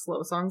the like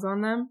slow songs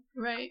on them.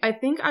 Right. I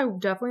think I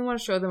definitely want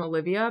to show them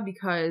Olivia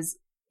because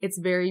it's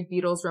very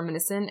Beatles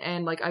reminiscent,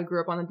 and like I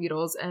grew up on the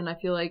Beatles, and I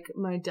feel like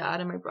my dad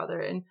and my brother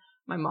and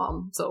my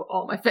mom, so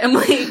all my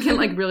family can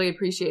like really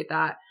appreciate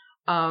that.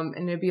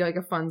 And it'd be like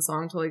a fun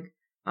song to like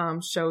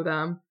show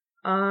them.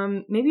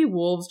 Maybe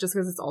Wolves, just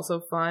because it's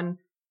also fun.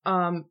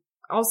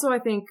 Also, I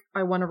think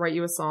I Want to Write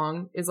You a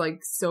Song is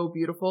like so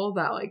beautiful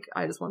that like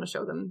I just want to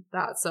show them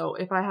that. So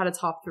if I had a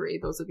top 3,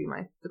 those would be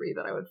my 3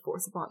 that I would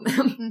force upon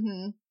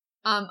them.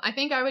 I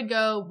think I would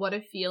go What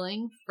a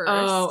Feeling first.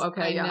 Oh,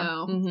 okay, I yeah.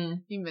 know. Mm-hmm.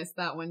 You missed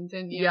that one,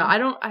 didn't you? Yeah,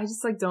 I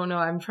just like don't know.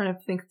 I'm trying to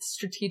think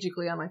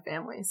strategically on my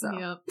family, so.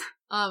 Yep.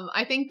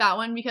 I think that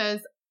one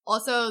because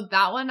also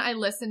that one I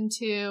listened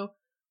to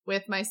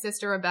with my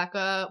sister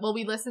Rebecca. Well,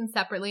 we listened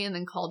separately and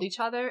then called each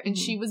other, and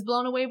she was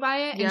blown away by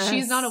it. And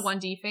she's not a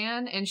 1D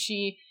fan, and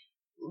she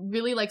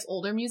really likes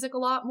older music a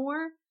lot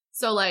more.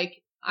 So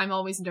like, I'm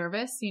always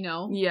nervous, you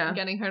know,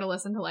 getting her to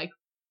listen to like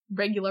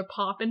regular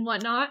pop and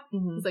whatnot.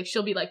 It's like,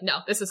 she'll be like, no,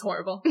 this is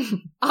horrible.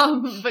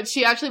 But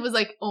she actually was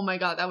like, oh my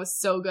God, that was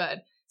so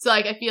good. So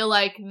like, I feel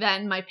like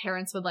then my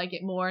parents would like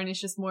it more, and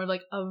it's just more of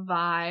like a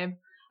vibe.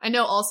 I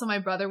know also my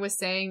brother was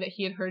saying that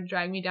he had heard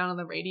Drag Me Down on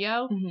the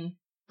radio,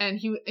 and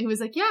he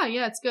was like, yeah,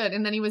 it's good.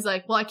 And then he was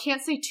like, well, I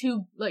can't be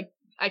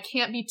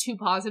too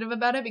positive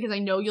about it because I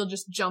know you'll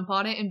just jump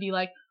on it and be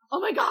like, oh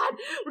my God,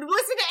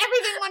 listen to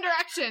everything One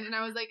Direction. And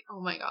I was like,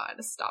 oh my God,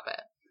 stop it.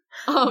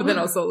 But then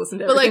also listen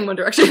to everything One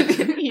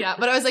Direction. Yeah,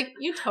 but I was like,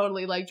 you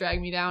totally like Drag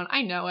Me Down.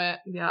 I know it.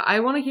 Yeah, I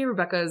want to hear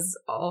Rebecca's,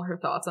 all her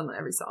thoughts on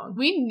every song.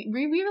 We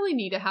really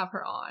need to have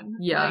her on.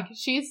 Yeah. Like,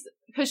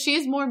 because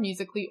she's more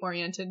musically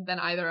oriented than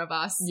either of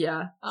us.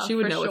 Yeah, she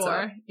would know what's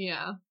up.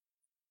 Yeah.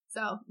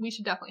 So, we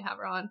should definitely have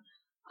her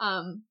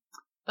on.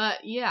 But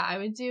yeah, I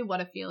would do What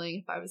a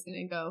Feeling if I was going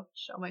to go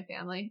show my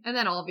family. And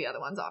then all the other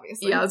ones,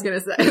 obviously. Yeah, I was going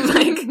to say,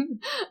 like...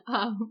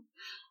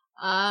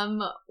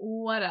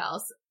 what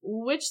else?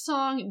 Which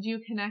song do you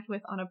connect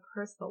with on a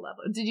personal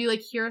level? Did you like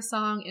hear a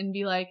song and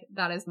be like,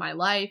 that is my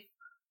life?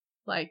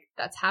 Like,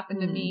 that's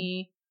happened to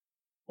me?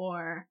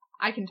 Or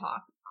I can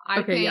talk.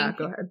 I think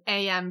go ahead.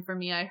 AM for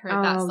me, I heard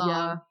that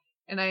song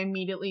and I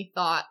immediately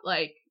thought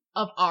like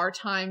of our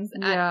times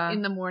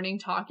in the morning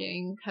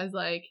talking, because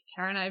like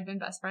Kara and I have been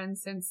best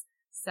friends since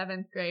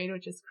 7th grade,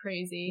 which is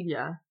crazy.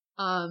 Yeah.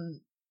 And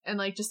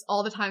like just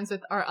all the times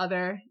with our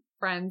other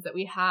friends that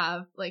we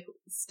have, like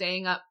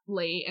staying up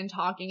late and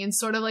talking and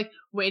sort of like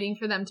waiting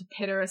for them to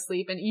pitter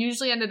asleep, and it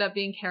usually ended up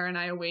being Kara and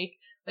I awake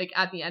like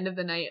at the end of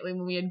the night, like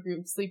when we had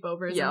group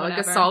sleepovers. Yeah, like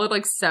a solid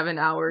like 7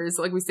 hours.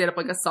 Like we stayed up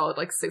like a solid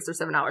like 6 or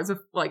 7 hours of,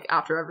 like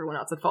after everyone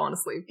else had fallen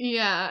asleep.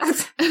 Yeah.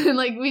 And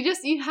like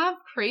you have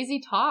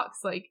crazy talks.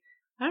 Like,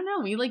 I don't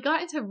know, we like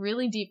got into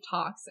really deep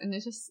talks, and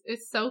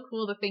it's so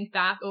cool to think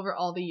back over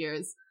all the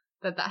years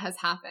that has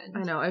happened.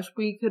 I know. I wish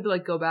we could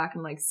like go back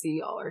and like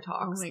see all our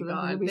talks. Oh my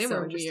God, they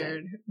were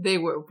weird. They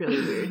were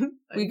really weird.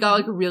 We got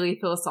like really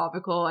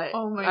philosophical. I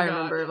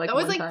remember like that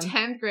was like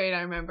 10th grade.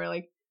 I remember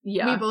like.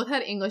 Yeah. We both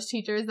had English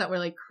teachers that were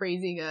like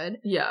crazy good.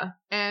 Yeah.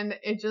 And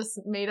it just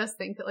made us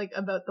think like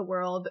about the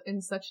world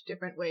in such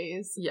different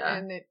ways. Yeah.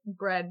 And it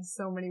bred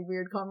so many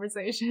weird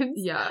conversations.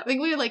 Yeah. I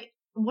think we were like,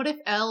 what if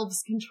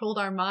elves controlled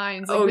our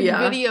minds? Like with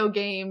video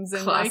games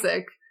and classic.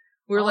 Like,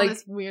 we're like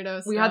this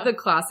weirdo stuff. We had the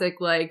classic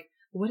like,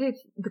 what if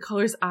the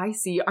colors I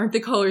see aren't the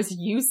colors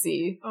you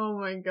see? Oh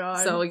my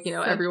God. So like, you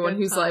know, everyone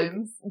who's like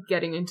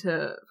getting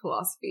into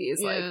philosophy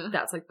is like,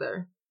 that's like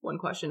their one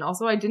question.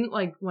 Also, I didn't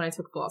like when I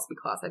took philosophy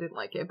class, I didn't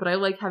like it, but I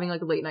like having like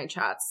late night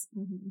chats.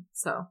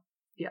 So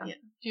yeah. Do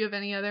you have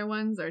any other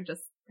ones or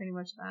just pretty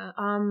much that?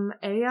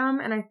 AM,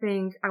 and I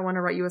think I Want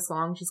to Write You a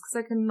Song just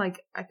because I can like,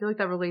 I feel like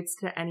that relates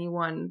to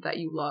anyone that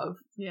you love.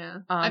 Yeah.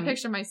 I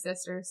picture my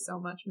sister so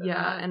much.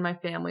 Yeah. And my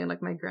family and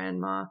like my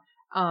grandma,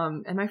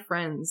 and my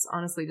friends,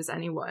 honestly, just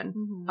anyone.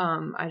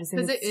 I just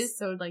think because it is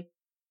so like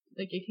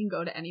it can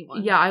go to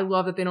anyone. Yeah. I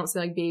love that they don't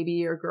say like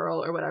baby or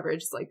girl or whatever.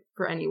 It's just like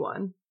for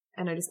anyone.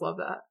 And I just love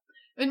that.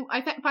 And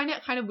I find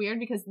it kind of weird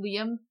because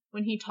Liam,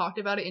 when he talked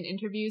about it in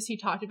interviews, he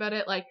talked about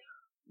it like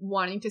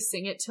wanting to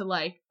sing it to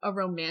like a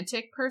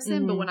romantic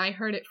person. But when I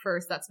heard it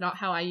first, that's not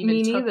how I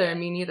even took it.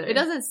 Me neither. It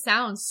doesn't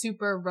sound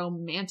super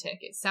romantic.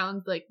 It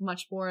sounds like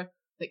much more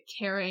like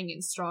caring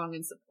and strong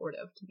and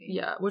supportive to me.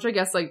 Yeah, which I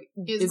guess like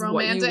is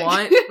what you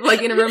want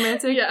like in a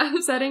romantic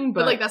setting.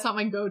 But like that's not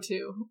my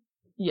go-to.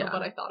 Yeah. Of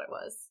what I thought it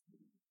was.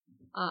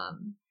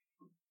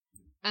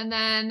 And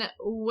then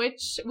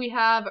we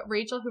have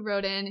Rachel who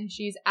wrote in,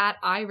 she's at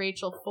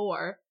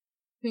iRachel4,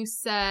 who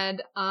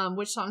said,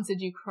 which songs did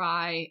you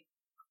cry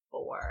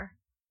for?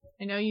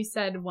 I know you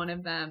said one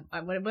of them.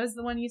 What was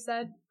the one you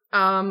said?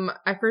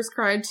 I first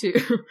cried to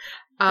If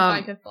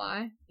I Could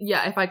Fly.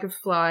 Yeah, If I Could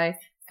Fly.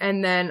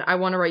 And then I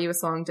Want to Write You a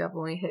Song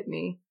definitely hit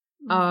me.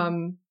 I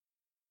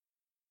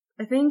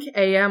think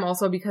AM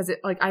also because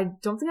it like I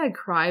don't think I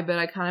cried, but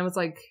I kind of was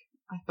like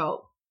I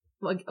felt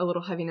like a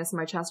little heaviness in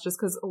my chest just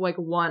because like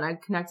one, I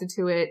connected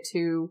to it,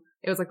 two,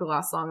 it was like the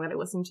last song that I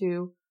listened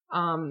to.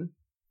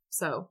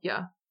 So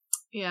yeah.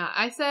 Yeah,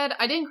 I said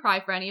I didn't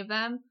cry for any of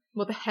them.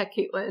 What the heck,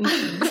 Caitlin?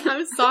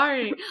 I'm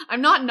sorry.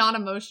 I'm not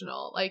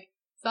emotional. Like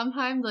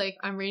sometimes like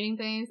I'm reading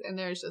things and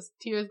there's just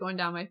tears going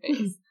down my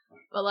face.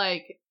 But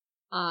like,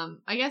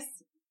 I guess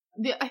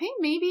I think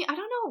maybe, I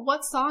don't know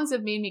what songs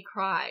have made me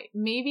cry.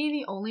 Maybe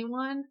the only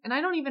one, and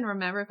I don't even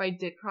remember if I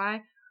did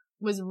cry,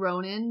 was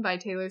Ronin by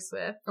Taylor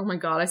Swift. Oh my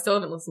God, I still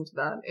haven't listened to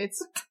that.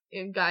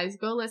 Guys,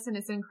 go listen.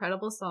 It's an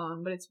incredible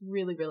song, but it's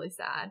really, really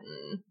sad.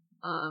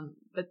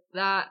 But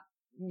that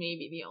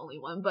maybe the only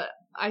one, but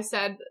I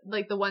said,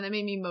 like, the one that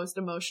made me most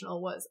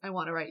emotional was I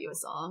Want to Write You a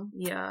Song.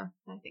 Yeah.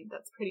 I think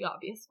that's pretty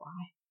obvious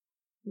why.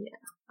 Yeah.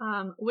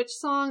 Which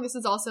song, this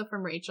is also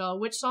from Rachel,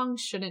 which song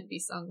shouldn't be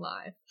sung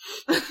live?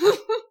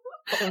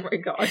 Oh my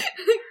god.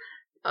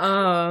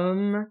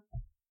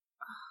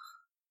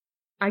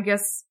 I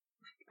guess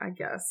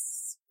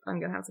I'm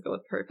gonna have to go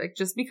with Perfect,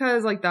 just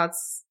because, like,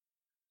 that's,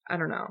 I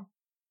don't know.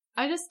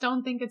 I just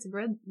don't think it's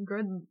good.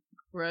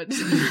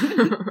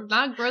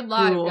 Not good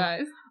live, Cool.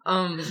 guys.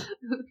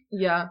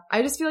 Yeah.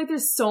 I just feel like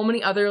there's so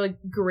many other, like,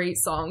 great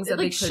songs that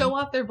Like, they could show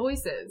off their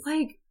voices.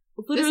 like,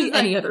 literally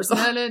any other song.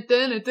 I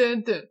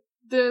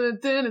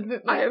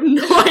I have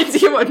no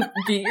idea what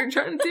beat you're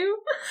trying to do,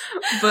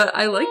 but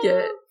I like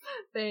it.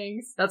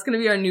 Thanks. That's gonna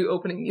be our new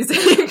opening music.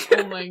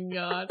 Oh my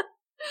god.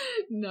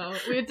 No,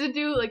 we have to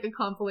do, like, a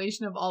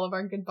compilation of all of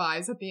our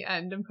goodbyes at the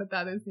end and put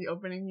that as the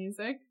opening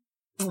music.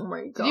 Oh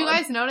my god. Did you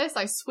guys notice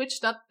I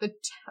switched up the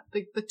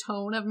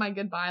tone of my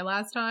goodbye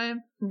last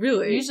time?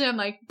 Really? Usually I'm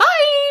like,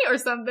 bye! Or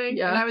something.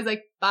 Yeah. And I was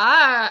like,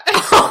 bye!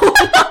 Oh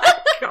my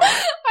god.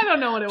 I don't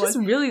know what it was.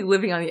 Just really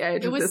living on the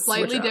edge. It with was this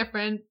slightly switch up.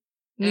 different.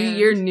 New and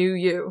year, new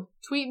you.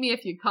 Tweet me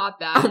if you caught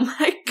that. Oh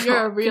my god.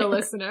 You're a real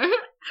listener.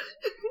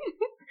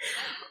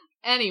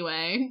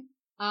 Anyway,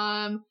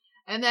 and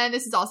then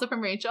this is also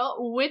from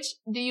Rachel. Which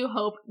do you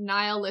hope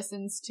Niall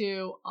listens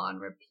to on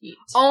repeat?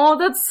 Oh,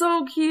 that's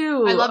so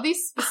cute. I love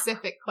these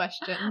specific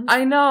questions.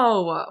 I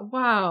know.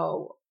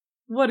 Wow.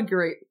 What a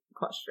great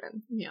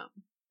question. Yeah.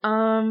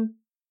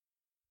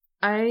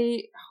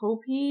 I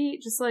hope he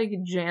just, like,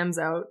 jams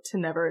out to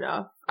Never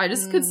Enough. I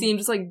just could see him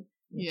just, like,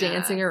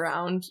 dancing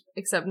around,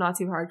 except not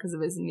too hard because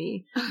of his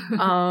knee.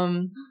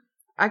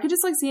 I could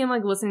just, like, see him,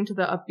 like, listening to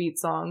the upbeat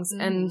songs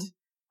and,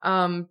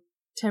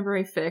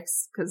 Temporary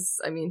Fix, because,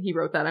 I mean, he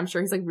wrote that. I'm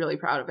sure he's, like, really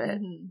proud of it.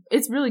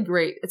 It's really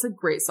great. It's a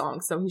great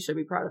song, so he should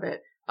be proud of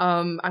it.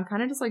 I'm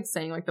kind of just, like,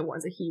 saying, like, the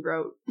ones that he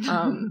wrote.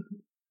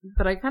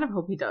 But I kind of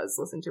hope he does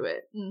listen to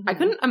it. I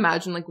couldn't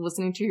imagine, like,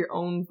 listening to your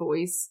own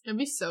voice. It'd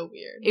be so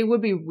weird. It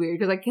would be weird,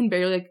 because I can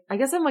barely, like, I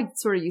guess I'm, like,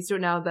 sort of used to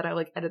it now that I,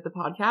 like, edit the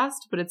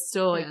podcast, but it's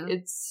still, like,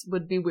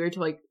 would be weird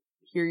to, like,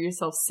 hear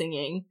yourself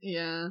singing.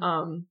 Yeah.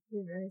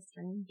 You're very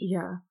strange.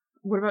 Yeah.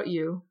 What about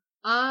you?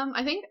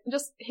 I think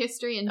just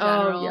history in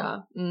general.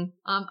 Oh, yeah.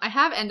 I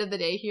have End of the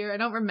Day here. I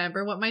don't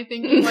remember what my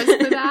thinking was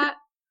for that,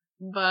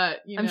 but,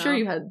 you know. I'm sure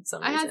you had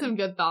some reason. I had some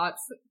good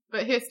thoughts,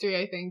 but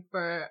history, I think,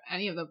 for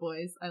any of the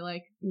boys, I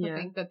like. I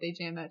think that they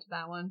jam out to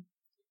that one.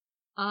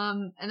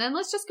 And then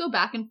let's just go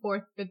back and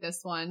forth with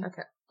this one.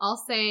 Okay. I'll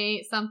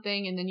say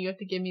something, and then you have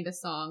to give me the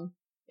song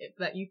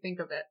that you think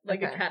of it,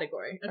 like a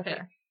category.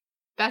 Okay.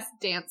 Best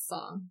dance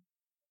song.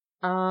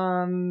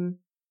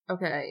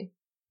 Okay.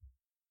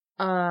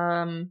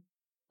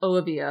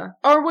 Olivia.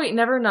 Oh, wait,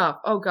 Never Enough.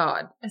 Oh,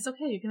 God. It's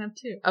okay, you can have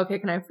two. Okay,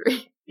 can I have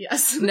three?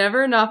 Yes.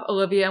 Never Enough,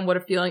 Olivia, and What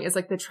a Feeling is,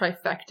 like, the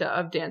trifecta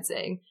of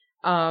dancing.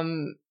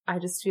 I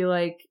just feel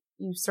like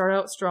you start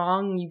out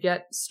strong, you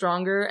get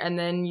stronger, and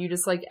then you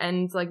just, like,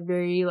 end, like,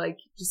 very, like,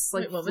 just,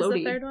 like, what floaty. was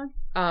the third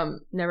one?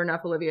 Never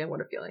Enough, Olivia, and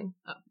What a Feeling.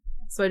 Oh.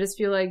 So I just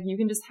feel like you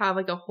can just have,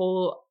 like, a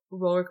whole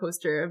roller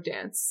coaster of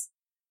dance.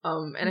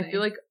 And nice. I feel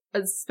like,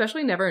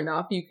 especially Never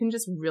Enough, you can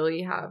just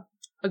really have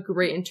a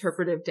great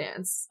interpretive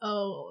dance.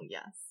 Oh,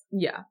 yes.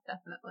 Yeah.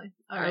 Definitely.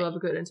 I love a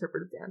good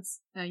interpretive dance.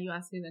 Now you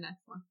ask me the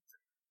next one.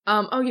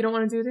 Oh, you don't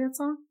want to do a dance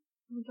song?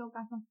 We go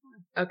back on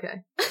time.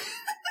 Okay.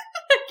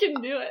 I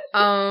can do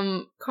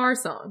it. Car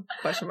song, ?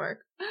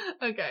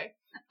 Okay.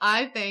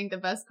 I think the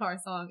best car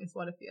song is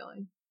What a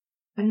Feeling.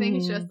 I think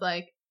it's just,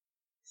 like,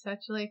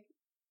 such, like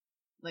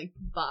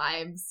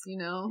vibes, you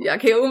know? Yeah,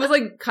 Caitlin was,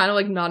 like, kind of,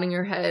 like, nodding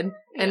her head,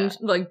 and,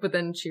 like, but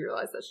then she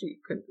realized that she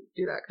couldn't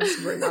do that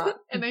because we're not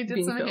and I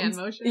did some filmed. hand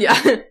motions.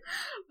 Yeah.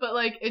 But,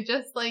 like, it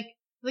just, like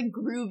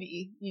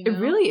groovy, you know? It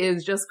really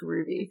is just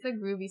groovy. It's a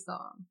groovy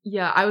song.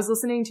 Yeah, I was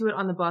listening to it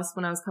on the bus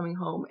when I was coming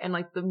home, and,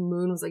 like, the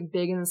moon was, like,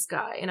 big in the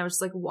sky, and I was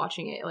just, like,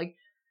 watching it, like,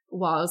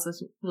 while I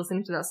was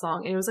listening to that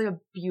song, and it was, like, a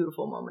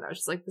beautiful moment. I was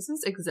just like, this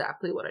is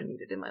exactly what I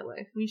needed in my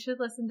life. We should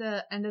listen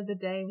to End of the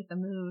Day with the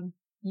moon.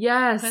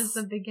 Yes. Because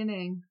the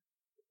beginning.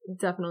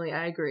 Definitely,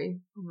 I agree.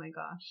 Oh my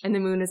gosh. And the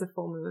moon is a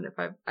full moon,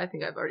 I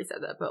think I've already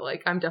said that, but,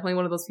 like, I'm definitely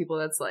one of those people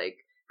that's like,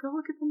 go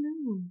look at the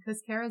moon.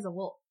 Because Kara's a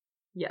wolf.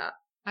 Yeah.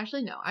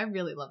 Actually, no, I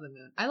really love the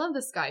moon. I love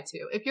the sky,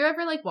 too. If you're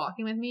ever, like,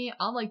 walking with me,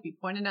 I'll, like, be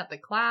pointing at the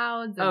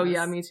clouds. And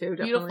yeah, me too,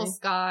 definitely. Beautiful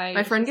sky.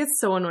 My friend gets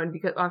so annoyed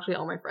because, actually,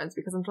 all my friends,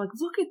 because I'm like,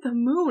 look at the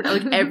moon.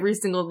 Like, every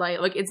single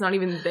night. Like, it's not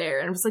even there.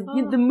 And I'm just like,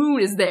 the moon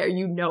is there.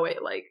 You know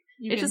it. Like,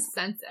 you can just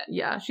sense it.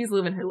 Yeah, she's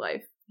living her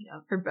life.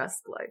 Yeah. Her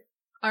best life.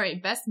 All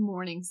right, best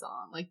morning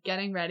song. Like,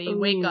 getting ready,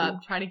 wake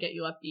up, try to get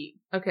you upbeat.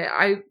 Okay,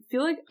 I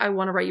feel like I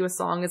Want to Write You a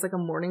Song is, like, a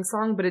morning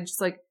song, but it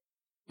just, like,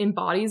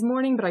 embodies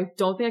morning, but I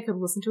don't think I could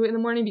listen to it in the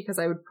morning because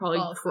I would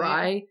probably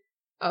cry.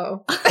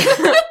 Oh.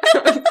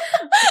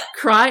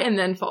 Cry and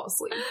then fall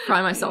asleep.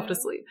 Cry myself to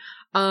sleep.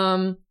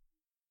 I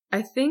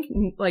think,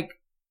 like,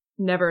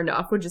 Never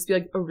Enough would just be,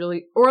 like,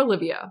 or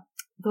Olivia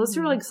those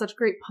two are like such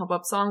great pump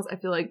up songs. I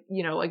feel like,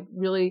 you know, like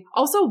really,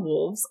 also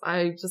Wolves.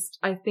 I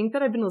think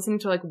that I've been listening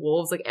to like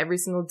Wolves like every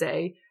single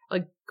day,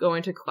 like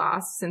going to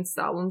class since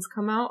the album's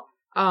come out.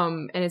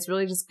 And it's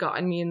really just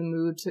gotten me in the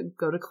mood to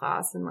go to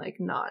class and like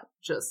not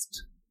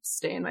just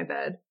stay in my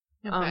bed.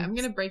 Okay, I'm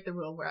gonna break the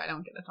rule where I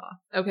don't get to talk.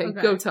 Okay.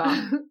 Go talk.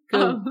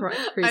 Go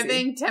crazy. I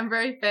think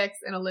Temporary Fix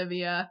and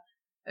Olivia.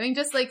 I think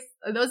just like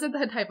those are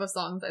the type of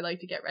songs I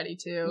like to get ready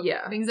to.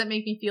 Yeah. Things that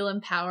make me feel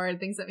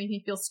empowered, things that make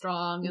me feel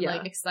strong and Yeah.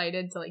 like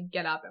excited to like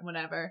get up and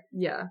whatever.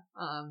 Yeah.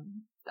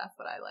 That's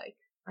what I like.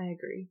 I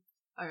agree.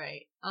 All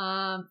right.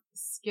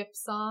 Skip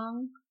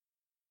song.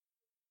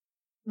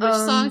 Which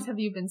songs have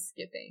you been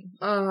skipping?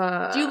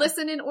 Do you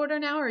listen in order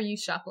now or are you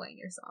shuffling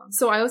your songs?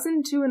 So I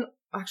listened to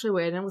I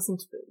didn't listen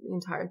to the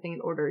entire thing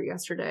in order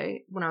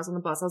yesterday when I was on the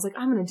bus. I was like,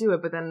 I'm gonna do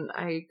it, but then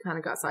I kind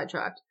of got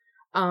sidetracked.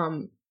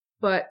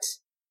 But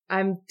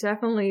I'm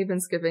definitely been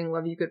skipping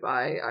Love You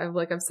Goodbye.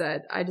 I've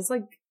said, I just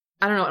like,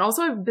 I don't know. And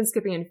also I've been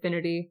skipping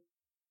Infinity.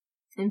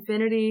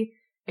 Infinity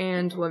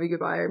and Love You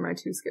Goodbye are my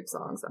two skip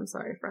songs. I'm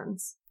sorry,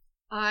 friends.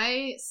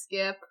 I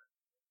skip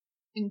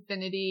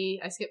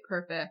Infinity. I skip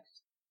Perfect.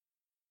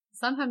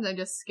 Sometimes I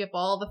just skip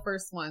all the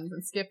first ones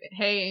and skip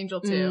Hey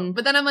Angel too.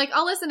 But then I'm like,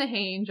 I'll listen to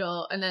Hey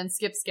Angel and then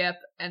skip,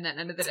 and then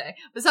end of the day.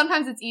 But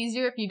sometimes it's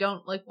easier if you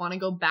don't like want to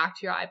go back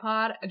to your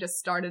iPod and just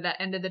start it at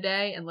end of the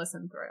day and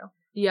listen through.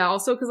 Yeah,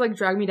 also because like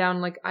Drag Me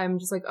Down, like I'm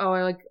just like, oh,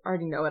 I like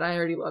already know it. I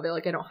already love it.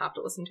 Like I don't have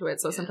to listen to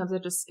it. So sometimes I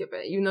just skip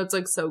it, even though it's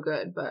like so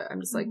good. But I'm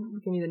just like,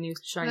 give me the new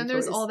shiny. And then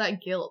there's toys. all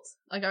that guilt.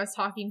 Like I was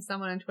talking to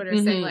someone on Twitter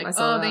saying like,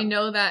 oh, they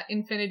know that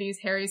Infinity's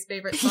Harry's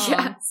favorite song.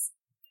 Yes.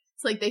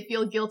 It's like they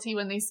feel guilty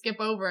when they skip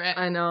over it.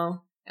 I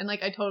know. And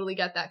like I totally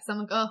get that because I'm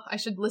like, oh, I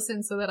should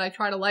listen so that I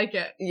try to like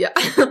it. Yeah.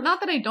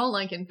 Not that I don't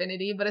like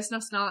Infinity, but it's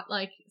just not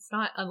like it's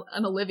not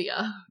an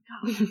Olivia.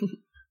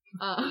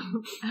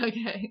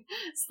 Okay,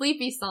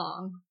 sleepy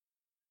song.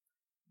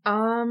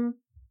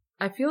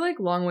 I feel like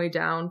Long Way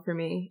Down for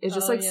me is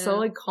just so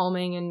like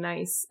calming and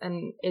nice,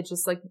 and it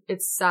just like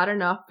it's sad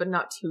enough but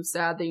not too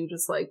sad that you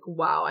just like,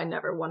 wow, I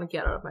never want to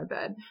get out of my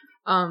bed.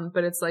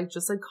 But it's like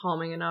just like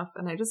calming enough,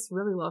 and I just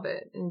really love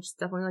it, and it's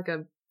definitely like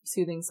a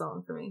soothing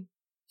song for me.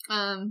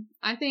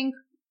 I think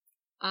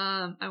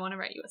I Want to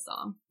Write You a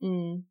Song.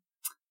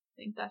 I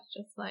think that's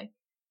just like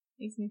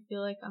makes me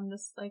feel like I'm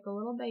just like a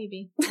little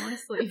baby. I want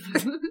to sleep.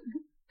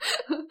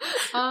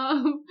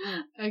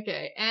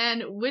 Okay,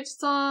 and which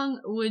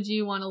song would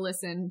you want to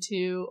listen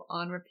to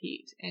on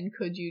repeat, and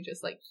could you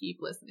just like keep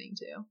listening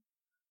to?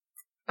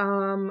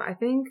 I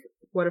think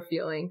What a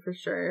Feeling for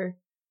sure,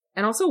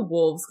 and also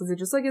Wolves because it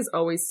just like is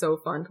always so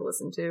fun to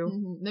listen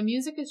to. The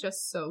music is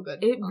just so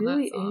good. It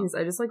really is.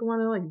 I just like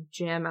want to like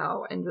jam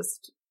out and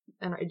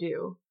I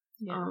do.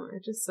 Yeah,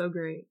 it's just so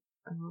great.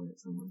 I love it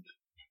so much.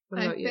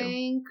 What about you? I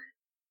think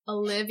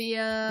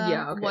Olivia.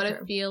 Yeah. Okay, What fair.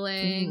 a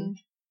Feeling.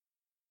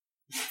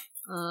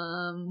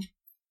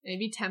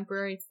 Maybe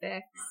Temporary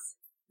Fix.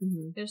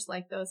 Just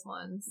like those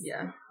ones.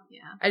 Yeah. Yeah.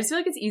 I just feel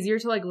like it's easier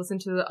to like listen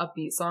to the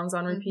upbeat songs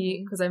on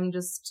repeat because I'm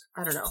just,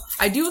 I don't know.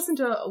 I do listen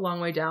to A Long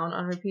Way Down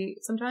on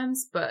repeat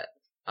sometimes, but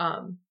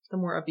the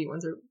more upbeat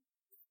ones are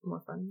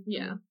more fun.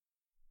 Yeah.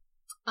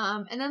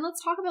 And then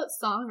let's talk about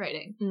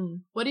songwriting.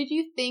 What did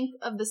you think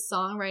of the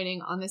songwriting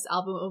on this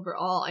album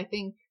overall? I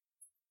think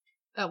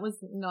that was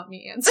not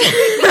me answering.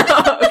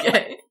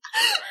 Okay.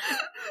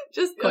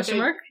 Just question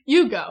mark?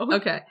 You go.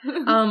 Okay.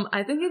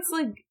 I think it's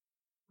like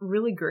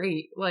really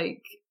great.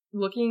 Like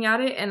looking at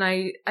it, and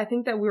I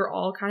think that we were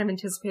all kind of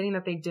anticipating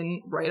that they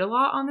didn't write a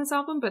lot on this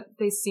album, but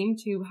they seem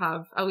to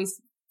have at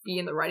least be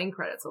in the writing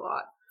credits a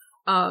lot.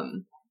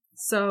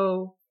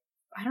 So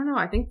I don't know.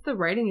 I think the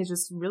writing is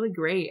just really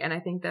great, and I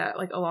think that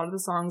like a lot of the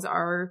songs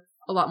are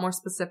a lot more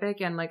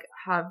specific and like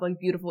have like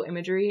beautiful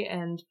imagery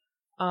and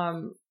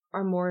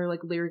are more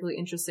like lyrically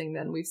interesting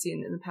than we've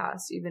seen in the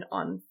past, even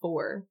on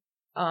 4.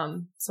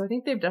 So I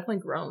think they've definitely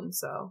grown,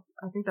 so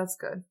I think that's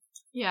good.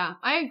 Yeah,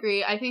 I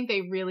agree. I think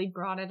they really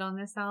brought it on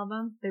this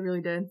album. They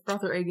really did.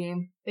 Brought their A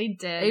game. They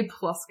did. A+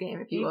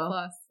 game, if you will.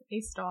 A+, A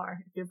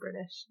star, if you're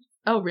British.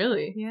 Oh,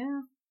 really?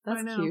 Yeah.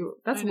 That's cute.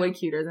 That's way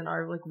cuter than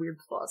our like weird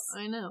plus.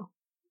 I know.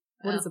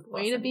 What is a plus?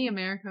 Way to be,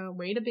 America.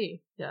 Way to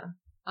be. Yeah.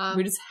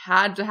 We just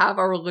had to have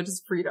our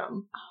religious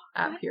freedom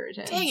at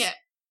Puritans. Dang it.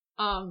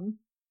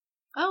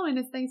 Oh, and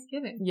it's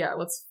Thanksgiving. Yeah,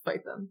 let's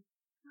fight them.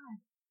 God.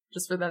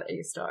 Just for that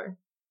A star.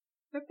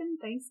 Frippin'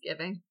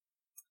 Thanksgiving.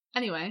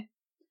 Anyway.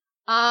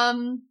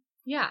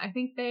 Yeah, I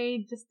think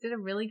they just did a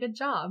really good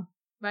job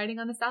writing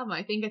on this album.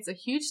 I think it's a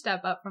huge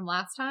step up from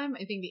last time.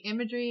 I think the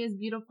imagery is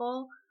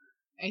beautiful.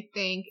 I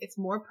think it's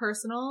more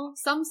personal.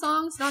 Some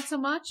songs, not so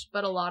much,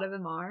 but a lot of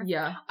them are.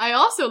 Yeah. I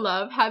also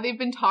love how they've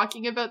been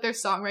talking about their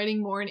songwriting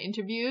more in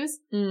interviews,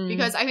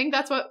 because I think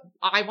that's what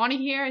I want to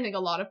hear. I think a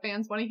lot of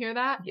fans want to hear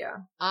that. Yeah.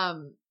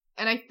 And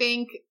I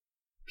think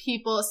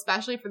people,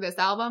 especially for this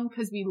album,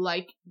 because we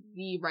like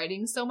the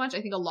writing so much,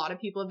 I think a lot of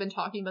people have been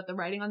talking about the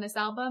writing on this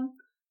album.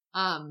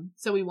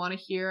 So we want to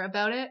hear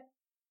about it.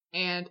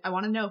 And I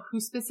want to know who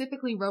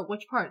specifically wrote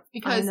which parts.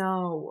 Because I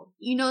know.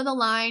 You know the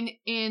line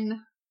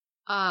in,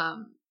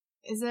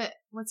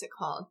 what's it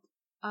called?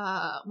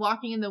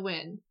 Walking in the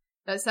Wind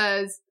that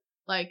says,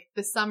 like,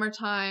 the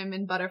summertime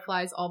and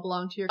butterflies all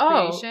belong to your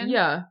creation.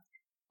 Yeah.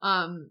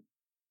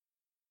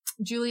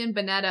 Julian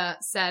Bonetta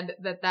said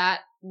that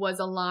was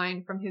a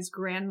line from his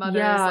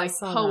grandmother's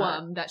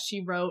poem that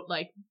she wrote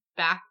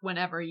back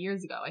whenever,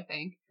 years ago, I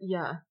think.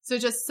 Yeah. So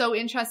just so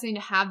interesting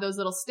to have those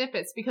little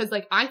snippets, because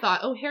I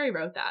thought, oh, Harry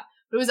wrote that.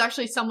 But it was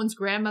actually someone's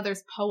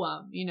grandmother's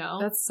poem, you know?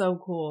 That's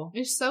so cool.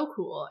 It's so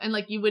cool. And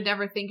you would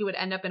never think it would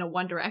end up in a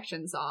One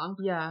Direction song.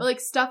 Yeah. But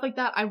stuff like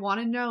that, I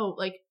want to know,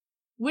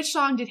 which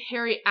song did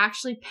Harry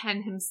actually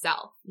pen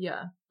himself?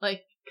 Yeah.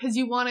 Because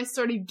you want to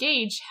sort of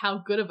gauge how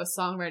good of a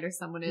songwriter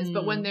someone is.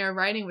 But when they're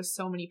writing with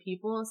so many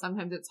people,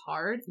 sometimes it's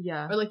hard.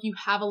 Yeah. Or you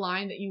have a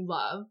line that you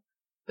love,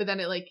 but then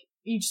it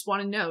you just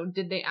want to know,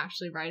 did they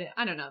actually write it?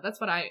 I don't know. That's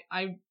what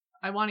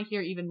I want to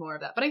hear even more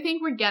of that. But I think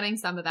we're getting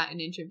some of that in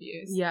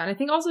interviews. Yeah, and I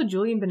think also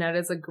Julian Bonetta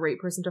is a great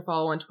person to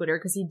follow on Twitter,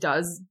 because he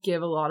does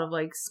give a lot of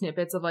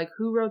snippets of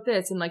who wrote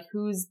this and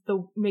who's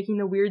making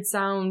the weird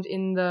sound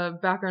in the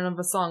background of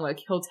a song.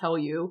 He'll tell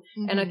you.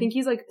 Mm-hmm. And I think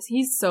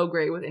he's so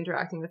great with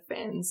interacting with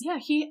fans. Yeah,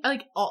 he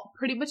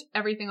pretty much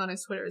everything on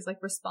his Twitter is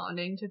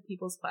responding to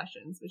people's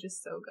questions, which is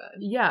so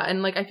good. Yeah,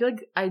 and I feel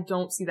I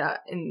don't see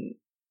that in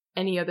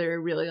any other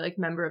really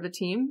member of the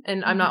team,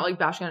 and I'm not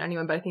bashing on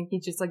anyone, but I think he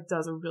just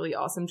does a really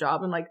awesome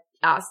job and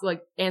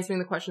answering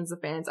the questions the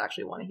fans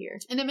actually want to hear.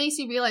 And it makes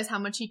you realize how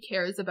much he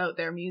cares about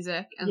their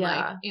music and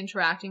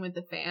interacting with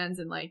the fans,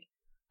 and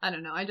I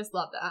don't know, I just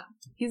love that.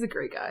 He's a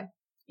great guy.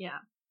 Yeah.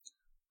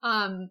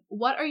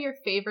 What are your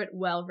favorite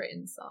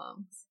well-written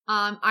songs?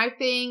 I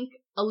think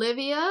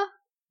Olivia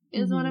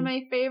is one of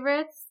my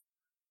favorites.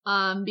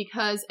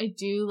 Because I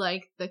do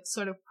like the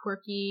sort of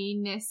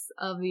quirkiness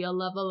of the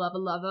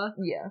lava.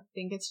 Yeah. I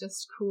think it's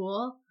just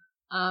cool.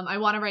 I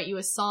Want to Write You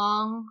a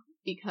Song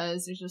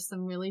because there's just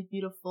some really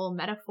beautiful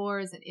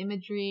metaphors and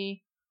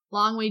imagery.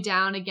 Long Way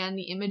Down, again,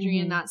 the imagery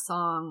in that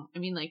song. I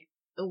mean,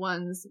 the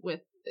ones with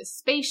the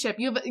spaceship.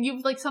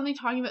 You've something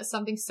talking about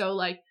something so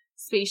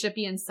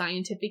spaceshipy and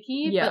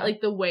scientific-y,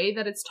 but the way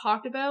that it's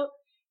talked about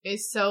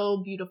is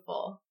so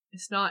beautiful.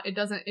 It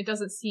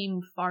doesn't seem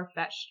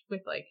far-fetched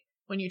with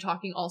when you're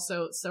talking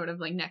also sort of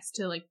next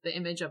to the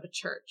image of a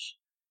church.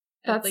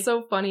 That's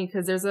so funny,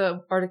 because there's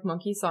a Arctic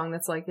Monkey song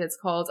that's it's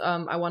called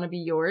I Want to Be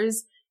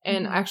Yours,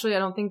 and actually I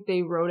don't think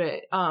they wrote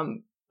it,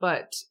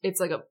 but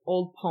it's an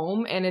old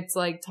poem, and it's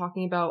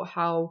talking about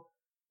how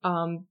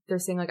they're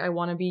saying I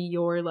want to be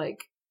your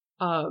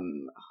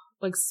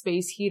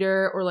space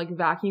heater or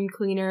vacuum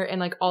cleaner,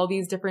 and all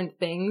these different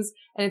things,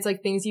 and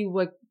it's things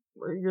you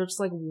you're just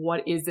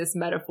what is this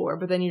metaphor?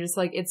 But then you're just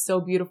it's so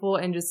beautiful,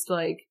 and just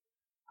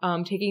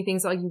taking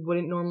things that you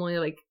wouldn't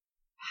normally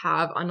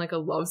have on a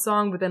love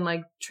song, but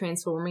then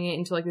transforming it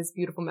into this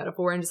beautiful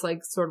metaphor, and just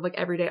sort of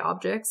everyday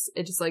objects.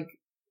 It just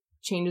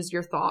changes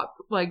your thought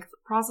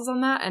process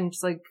on that, and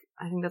just I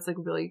think that's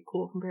really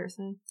cool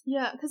comparison.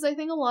 Yeah, because I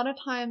think a lot of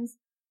times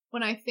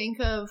when I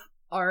think of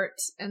art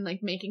and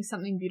making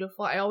something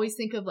beautiful, I always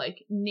think of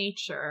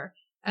nature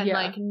and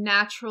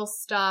natural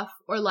stuff,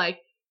 or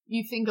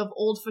you think of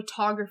old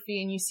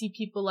photography and you see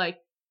people I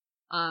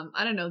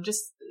don't know,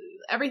 just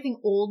everything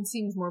old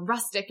seems more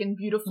rustic and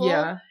beautiful.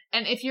 Yeah.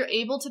 And if you're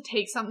able to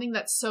take something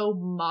that's so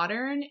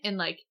modern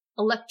and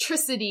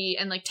electricity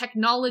and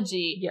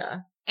technology,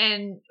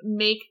 and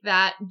make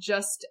that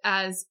just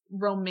as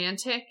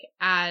romantic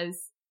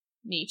as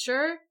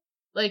nature,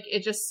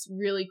 it's just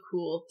really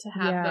cool to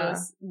have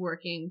those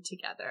working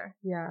together.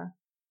 Yeah.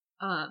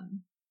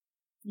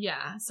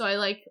 Yeah. So I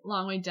like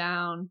Long Way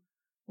Down,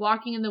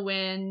 Walking in the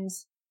Wind,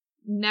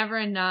 Never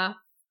Enough.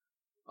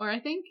 Or I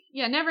think,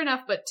 Never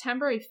Enough, but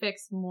Temporary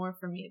Fix more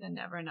for me than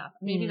Never Enough.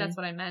 Maybe that's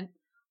what I meant.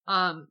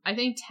 I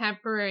think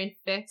Temporary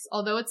Fix,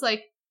 although it's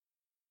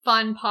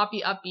fun,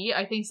 poppy, upbeat,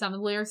 I think some of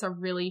the lyrics are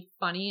really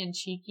funny and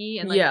cheeky.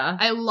 And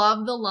I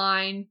love the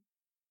line,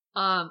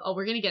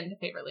 we're gonna get into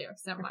favorite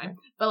lyrics, never mind.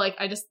 But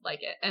I just like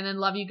it. And then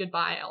Love You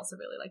Goodbye, I also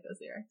really like those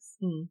lyrics.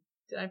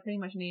 Did I pretty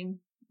much name,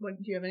 do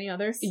you have any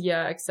others?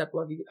 Yeah, except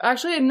Love You.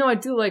 Actually, no, I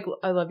do like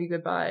I Love You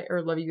Goodbye,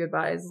 or Love You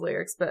Goodbye's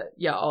lyrics, but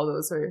all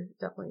those are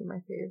definitely my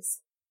faves.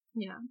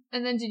 Yeah.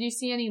 And then did you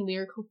see any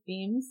lyrical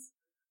themes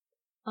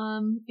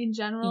in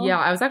general? Yeah,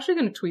 I was actually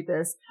going to tweet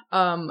this.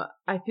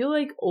 I feel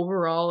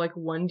overall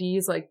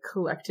 1D's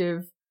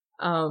collective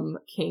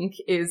kink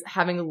is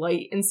having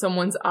light in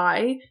someone's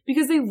eye,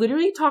 because they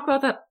literally talk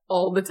about that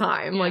all the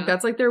time.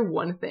 That's their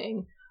one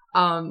thing.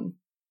 And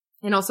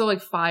also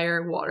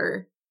fire,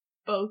 water,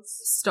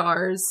 boats,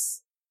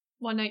 stars,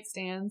 one night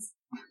stands.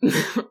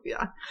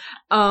 Yeah.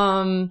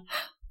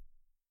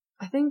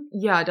 I think,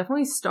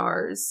 definitely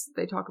stars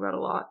they talk about a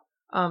lot.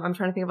 I'm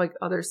trying to think of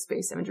other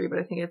space imagery, but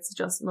I think it's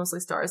just mostly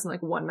stars and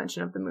one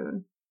mention of the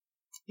moon.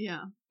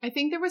 Yeah. I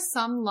think there was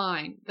some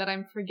line that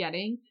I'm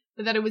forgetting,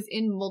 but that it was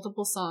in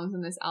multiple songs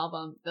in this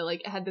album that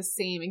it had the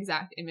same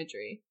exact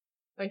imagery.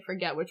 I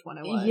forget which one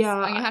it was. Yeah.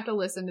 I'm gonna have to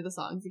listen to the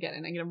songs again,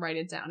 and I'm gonna write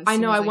it down. I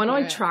know. I want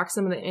to track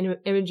some of the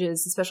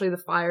images, especially the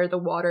fire, the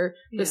water,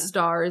 the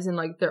stars, and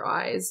their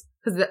eyes.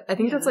 Because I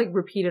think that's Yeah. like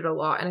repeated a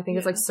lot, and I think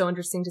it's Yeah. like so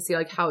interesting to see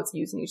like how it's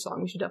used in each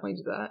song. We should definitely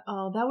do that.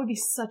 Oh, that would be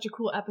such a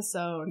cool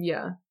episode.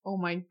 Yeah. Oh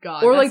my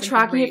god. Or that's like a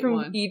tracking it great from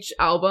one. each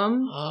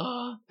album.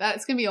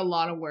 That's gonna be a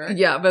lot of work.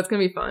 Yeah, but it's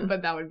gonna be fun.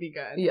 But that would be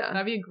good. Yeah.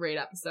 That'd be a great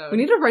episode. We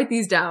need to write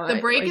these down.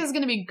 The break like, is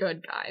gonna be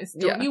good, guys.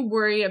 Don't Yeah. you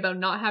worry about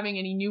not having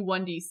any new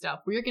 1D stuff.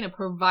 We're gonna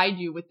provide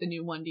you with the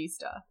new 1D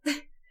stuff.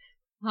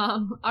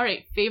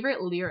 Alright,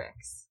 favorite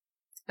lyrics.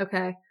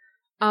 Okay.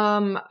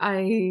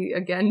 I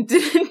again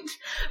didn't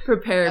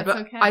prepare, That's but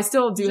okay. I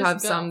still do Just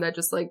have go. some that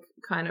just like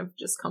kind of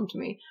just come to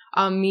me.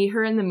 Me,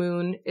 Her, and the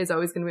Moon is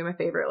always gonna be my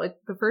favorite. Like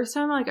the first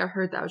time like I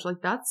heard that, I was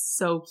like, that's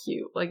so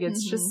cute. Like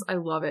it's just I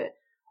love it.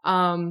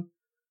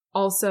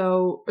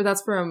 Also, or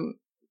that's from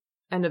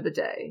End of the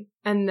Day.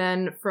 And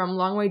then from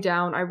Long Way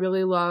Down, I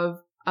really love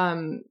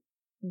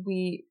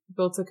We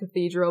Built a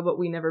Cathedral, but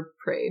We Never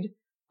Prayed.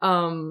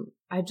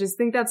 I just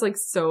think that's like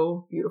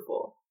so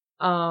beautiful.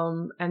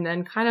 And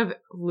then kind of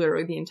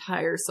literally the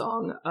entire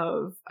song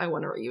of I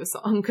Want to Write You a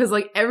Song, because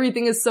like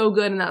everything is so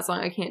good in that song,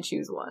 I can't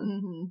choose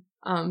one.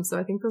 So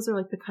I think those are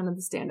like the kind of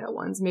the standout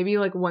ones. Maybe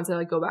like once I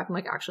like go back and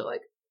like actually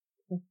like,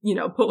 you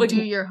know, put like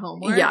do your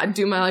homework. yeah,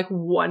 do my like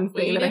one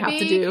thing that I have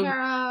to do.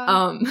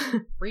 Kara.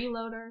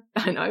 Freeloader.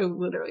 I know I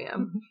literally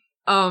am.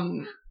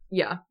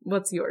 Yeah,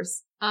 what's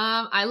yours?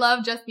 I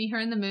love Just Me, Her,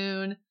 and the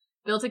Moon.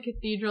 Built a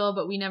Cathedral,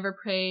 but We Never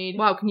Prayed.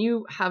 Wow, can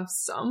you have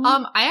some?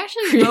 I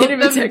actually Creative wrote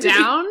them integrity.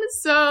 down,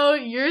 so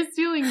you're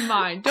stealing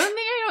mine. Don't think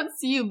I don't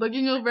see you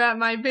looking over at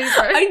my paper.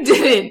 I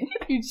didn't.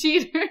 You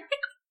cheater.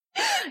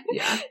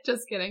 Yeah.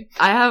 Just kidding.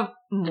 I have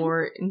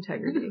more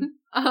integrity.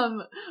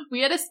 We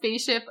had a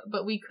spaceship,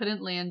 but we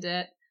couldn't land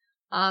it.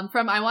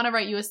 From I Want to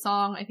Write You a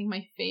Song, I think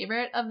my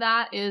favorite of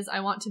that is I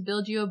Want to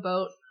Build You a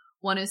Boat,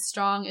 One as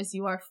Strong as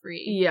You Are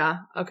Free. Yeah.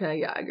 Okay.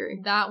 Yeah, I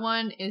agree. That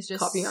one is just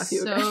Copying off you,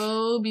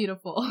 so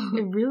beautiful.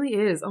 It really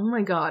is. Oh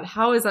my god.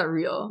 How is that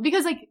real?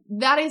 Because like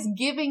that is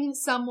giving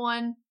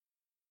someone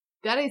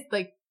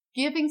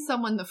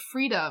the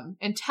freedom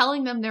and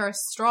telling them they're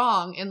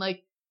strong and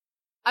like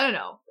I don't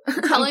know,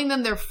 telling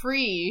them they're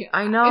free.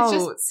 I know. It's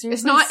just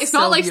Seriously, it's so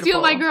not like beautiful.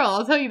 Steal My Girl,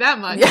 I'll tell you that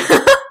much.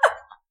 Yeah.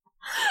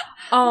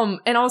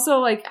 And also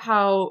like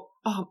how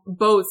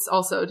boats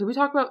also. Did we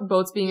talk about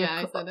boats being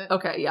Yeah, I said it.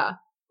 Okay, yeah.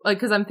 Like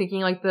cuz I'm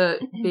thinking like the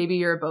Baby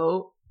You're a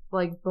Boat,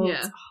 like boats.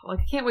 Yeah. Like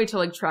I can't wait to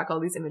like track all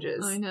these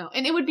images. I know.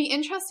 And it would be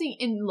interesting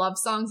in love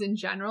songs in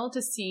general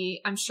to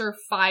see, I'm sure,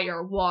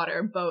 fire,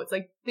 water, boats,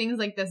 like things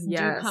like this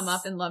Yes. do come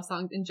up in love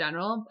songs in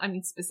general. I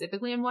mean,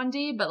 specifically in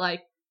 1D, but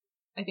like,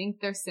 I think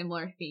they're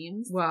similar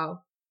themes.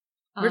 Wow.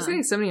 We're just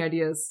getting so many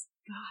ideas.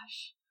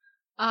 Gosh.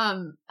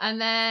 And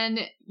then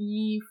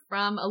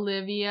from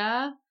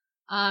Olivia,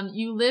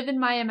 You Live in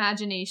My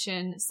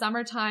Imagination,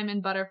 Summertime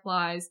and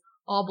Butterflies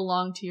all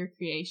belong to your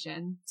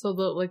creation. So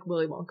the like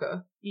Willy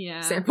Wonka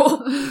Yeah.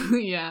 sample.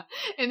 Yeah.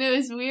 And it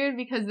was weird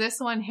because this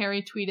one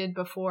Harry tweeted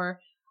before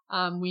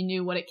we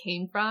knew what it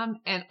came from,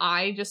 and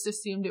I just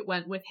assumed it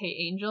went with Hey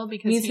Angel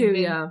because Me too,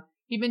 yeah.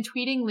 he'd been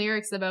tweeting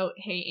lyrics about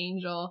Hey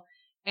Angel,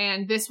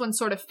 and this one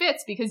sort of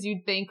fits because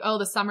you'd think, oh,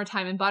 the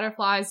Summertime and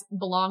Butterflies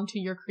belong to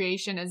your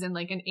creation, as in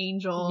like an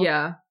angel.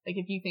 Yeah. Like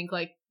if you think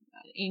like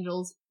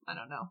angels, I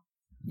don't know.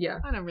 Yeah.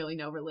 I don't really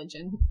know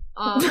religion.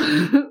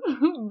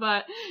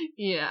 But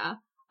yeah,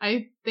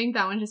 I think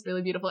that one's just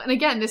really beautiful. And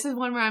again, this is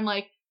one where I'm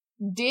like,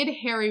 did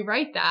Harry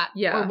write that?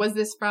 Yeah. Or was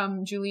this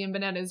from Julian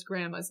Bonetta's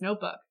grandma's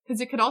notebook? Because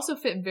it could also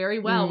fit very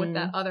well with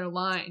that other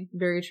line.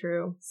 Very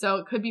true. So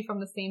it could be from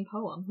the same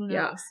poem. Who knows?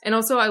 Yeah. And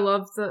also I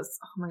love this.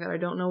 Oh my god, I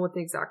don't know what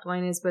the exact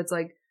line is, but it's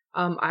like,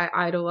 I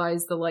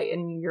idolize the light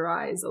in your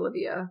eyes,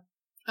 Olivia.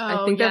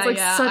 I think that's like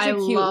such a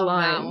cute love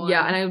line. that one.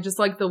 Yeah, and I just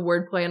like the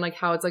wordplay and like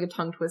how it's like a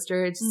tongue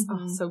twister. It's just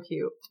so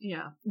cute.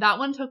 Yeah. That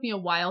one took me a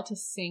while to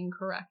sing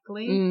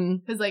correctly.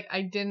 Because like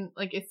I didn't,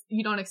 like if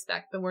you don't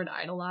expect the word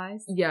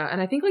idolize. Yeah,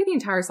 and I think like the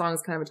entire song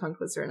is kind of a tongue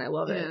twister and I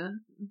love it. Yeah.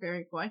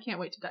 Very cool. I can't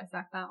wait to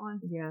dissect that one.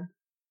 Yeah.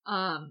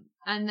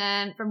 And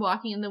then from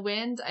Walking in the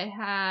Wind, I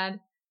had,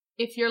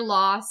 if you're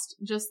lost,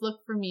 just look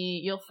for me.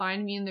 You'll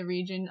find me in the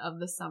region of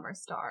the summer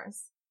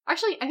stars.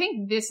 Actually, I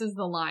think this is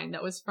the line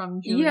that was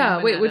from Julian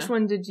Yeah, wait, Bonetta. which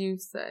one did you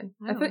say?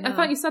 I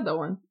thought you said that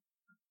one.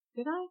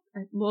 Did I?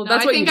 Well, No,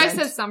 that's what I think you I meant.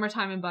 said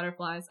Summertime and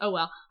Butterflies. Oh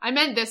well. I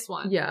meant this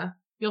one. Yeah.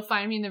 You'll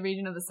find me in the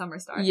region of the summer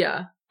stars.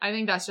 Yeah. I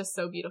think that's just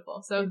so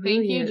beautiful. So It thank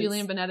really you, is.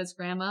 Julian Bonetta's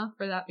grandma,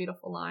 for that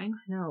beautiful line.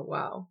 No,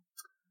 wow.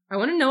 I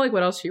want to know like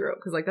what else she wrote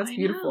because like that's I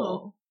beautiful.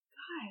 know.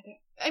 God.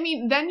 I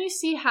mean, then you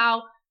see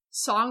how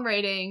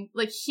songwriting,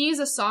 like he's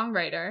a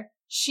songwriter.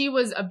 She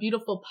was a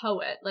beautiful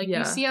poet. Like Yeah.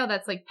 you see how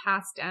that's like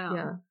passed down.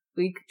 Yeah.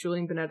 Leak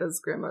Julian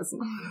Bonetta's grandma's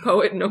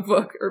poet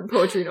notebook or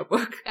poetry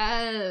notebook.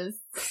 Yes.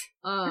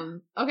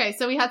 Okay,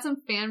 so we had some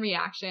fan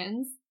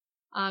reactions.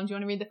 Do you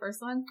want to read the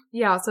first one?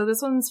 Yeah, so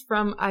this one's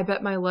from I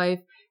Bet My Life,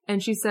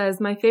 and she says,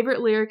 my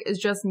favorite lyric is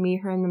just Me,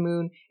 Her, and the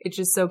Moon. It's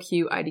just so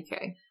cute,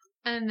 IDK.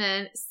 And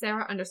then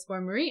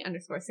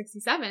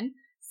Sarah_Marie_67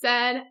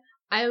 said,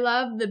 I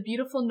love the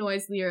beautiful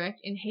noise lyric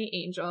in Hey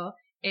Angel.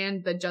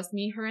 and the Just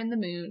Me, Her, and the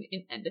Moon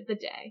in End of the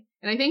Day.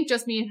 And I think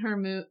Just Me and Her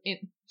Moon,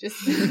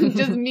 just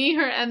Me,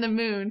 Her, and the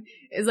Moon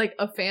is like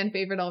a fan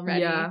favorite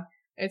already. Yeah.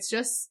 It's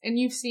just, and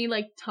you've seen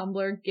like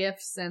Tumblr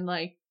GIFs and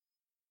like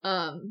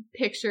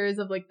pictures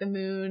of like the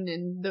moon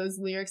and those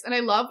lyrics. And I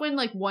love when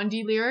like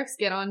 1D lyrics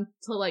get on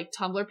to like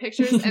Tumblr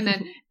pictures and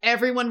then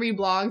everyone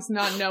reblogs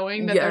not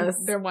knowing that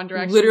they're One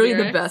Direction literally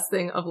lyrics. The best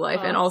thing of life.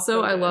 And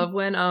also so I love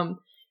when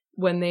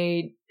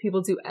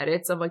people do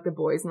edits of like the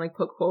boys and like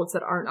put quotes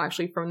that aren't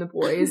actually from the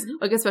boys.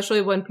 Like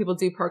especially when people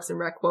do Parks and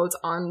Rec quotes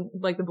on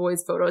like the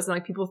boys' photos and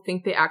like people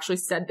think they actually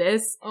said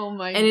this. Oh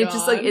my god. And it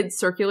just like it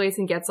circulates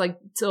and gets like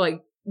to like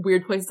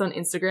weird places on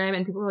Instagram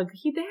and people are like,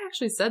 they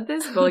actually said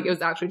this? But like it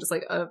was actually just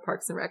like a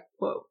Parks and Rec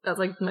quote. That's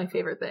like my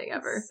favorite thing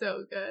ever.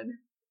 So good.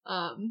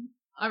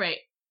 All right.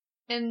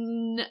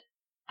 And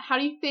how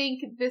do you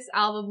think this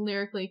album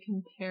lyrically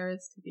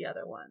compares to the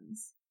other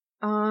ones?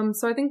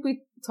 So I think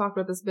we talked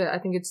about this a bit. I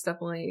think it's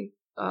definitely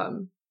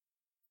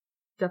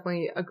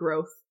a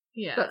growth.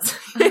 Yeah. That's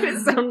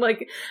it sound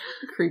like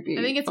creepy.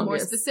 I think it's more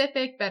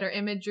specific, better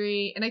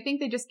imagery, and I think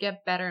they just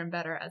get better and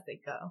better as they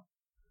go.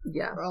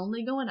 Yeah. We're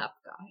only going up,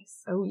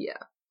 guys. Oh, yeah.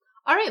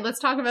 All right, let's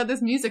talk about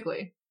this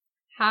musically.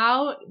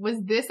 How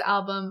was this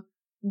album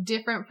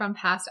different from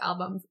past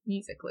albums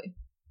musically?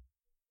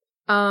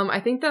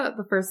 I think that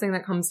the first thing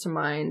that comes to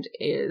mind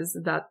is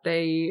that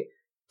they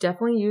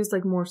definitely used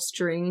like more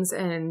strings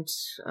and,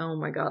 oh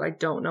my god, I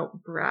don't know,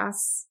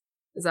 brass?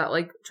 Is that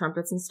like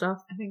trumpets and stuff?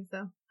 I think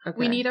so. Okay.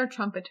 We need our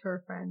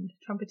trumpeter friend.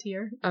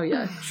 Trumpeter. Oh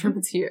yeah,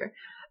 trumpeter.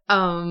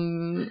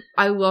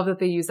 I love that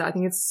they use that. I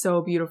think it's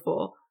so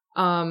beautiful.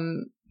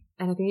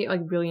 And I think it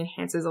like really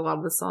enhances a lot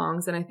of the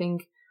songs. And I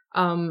think,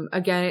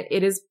 again,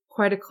 it is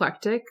quite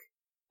eclectic.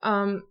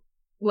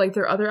 Like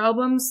their other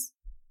albums,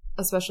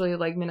 especially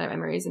like Midnight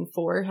Memories and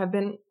 4 have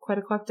been quite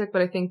eclectic,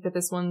 but I think that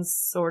this one's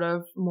sort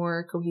of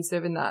more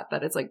cohesive in that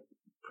it's like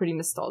pretty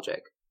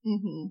nostalgic.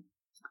 Mm-hmm.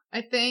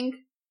 I think,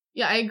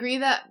 yeah, I agree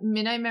that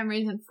Midnight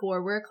Memories and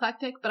 4 were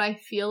eclectic, but I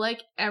feel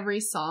like every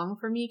song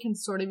for me can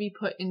sort of be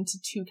put into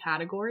 2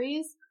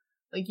 categories.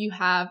 Like you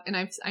have, and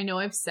I know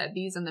I've said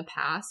these in the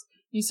past,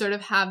 you sort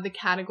of have the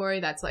category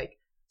that's like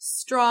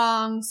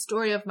strong,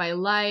 story of my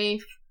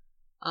life,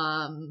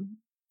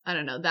 I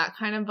don't know, that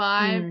kind of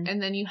vibe. Mm.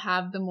 And then you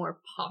have the more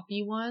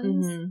poppy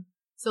ones. Mm-hmm.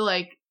 So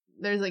like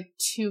there's like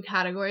 2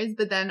 categories,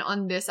 but then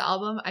on this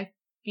album, I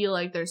feel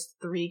like there's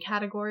 3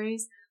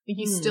 categories. Like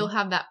you still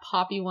have that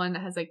poppy one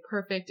that has like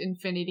Perfect,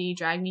 Infinity,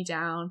 Drag Me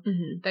Down.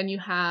 Mm-hmm. Then you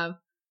have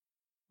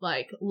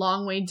like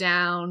Long Way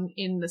Down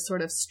in the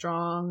sort of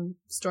strong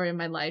story of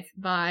my life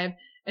vibe.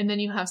 And then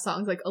you have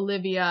songs like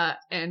Olivia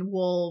and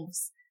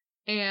Wolves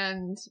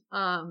and,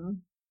 I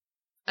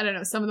don't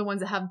know, some of the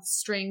ones that have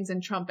strings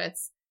and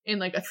trumpets in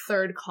like a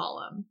 3rd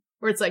column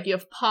where it's like you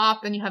have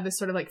pop, then you have this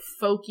sort of like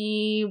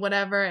folky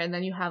whatever, and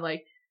then you have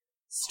like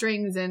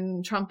strings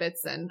and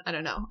trumpets and I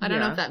don't know. I don't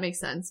know if that makes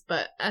sense,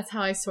 but that's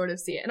how I sort of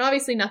see it. And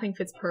obviously nothing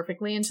fits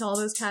perfectly into all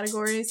those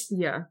categories.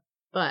 Yeah.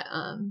 But,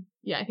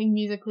 yeah, I think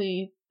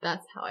musically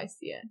that's how I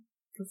see it.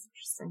 That's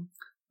interesting.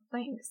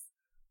 Thanks.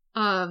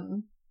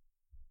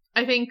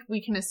 I think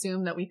we can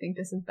assume that we think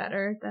this is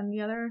better than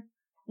the other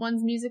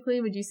ones musically.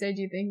 Would you say,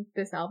 do you think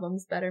this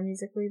album's better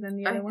musically than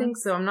the other ones? I think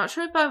so. I'm not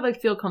sure if I like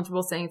feel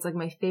comfortable saying it's like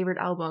my favorite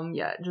album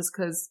yet, just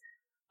because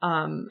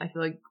I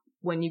feel like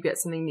when you get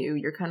something new,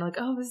 you're kind of like,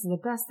 oh, this is the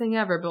best thing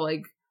ever. But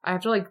like, I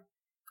have to like,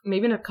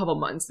 maybe in a couple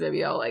months,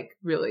 maybe I'll like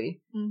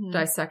really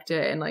dissect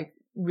it and like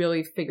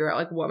really figure out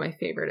like what my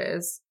favorite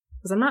is.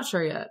 Because I'm not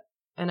sure yet.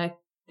 And I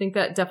think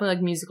that definitely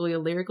like musically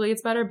and lyrically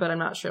it's better, but I'm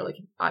not sure like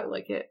if I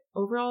like it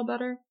overall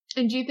better.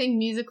 And do you think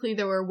musically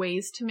there were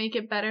ways to make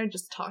it better?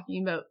 Just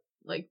talking about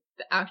like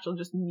the actual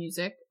just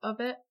music of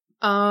it?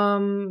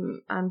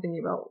 I'm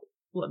thinking about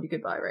Love You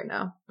Goodbye right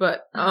now.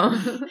 But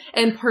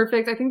and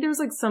Perfect, I think there was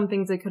like some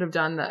things they could have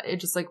done that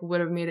it just like would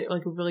have made it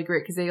like really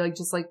great because they like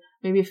just like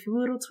maybe a few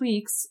little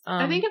tweaks.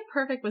 I think if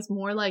Perfect was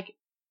more like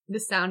the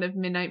sound of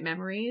Midnight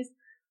Memories,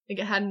 like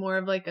it had more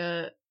of like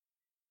a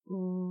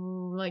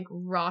like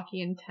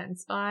rocky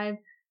intense vibe,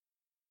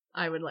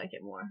 I would like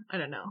it more. I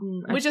don't know.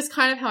 Which is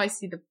kind of how I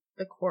see the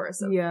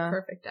chorus of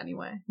Perfect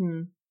anyway.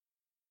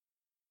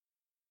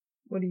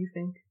 What do you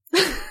think?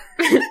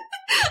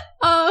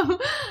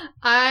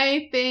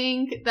 I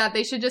think that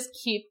they should just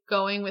keep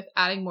going with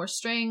adding more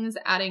strings,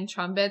 adding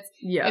trumpets.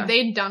 Yeah. If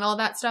they'd done all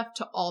that stuff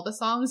to all the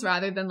songs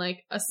rather than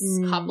like a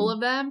couple of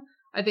them,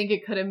 I think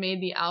it could have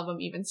made the album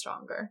even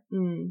stronger.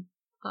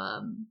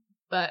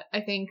 But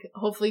I think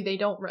hopefully they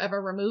don't ever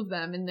remove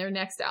them in their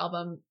next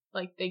album.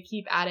 Like they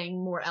keep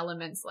adding more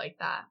elements like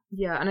that.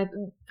 Yeah. And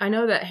I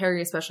know that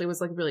Harry especially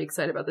was like really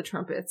excited about the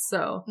trumpets.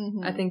 So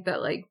I think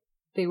that like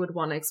they would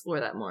want to explore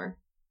that more.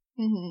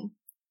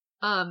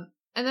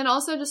 And then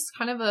also just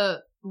kind of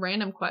a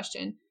random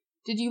question.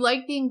 Did you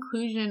like the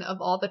inclusion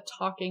of all the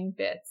talking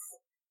bits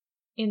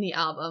in the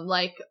album?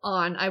 Like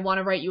on I Want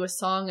to Write You a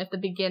Song at the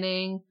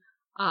beginning,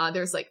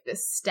 there's like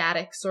this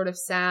static sort of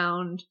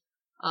sound.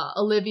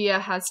 Olivia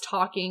has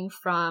talking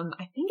from,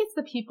 I think it's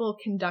the people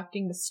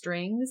conducting the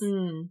strings.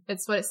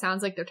 It's what it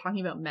sounds like. They're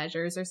talking about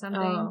measures or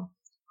something.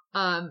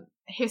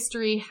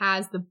 History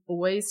has the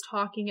boys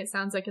talking, it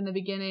sounds like, in the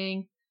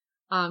beginning.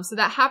 So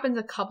that happens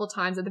a couple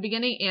times at the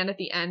beginning and at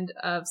the end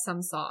of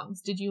some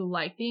songs. Did you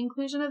like the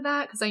inclusion of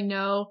that? Because I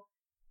know,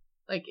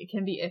 like, it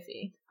can be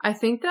iffy. I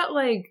think that,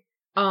 like,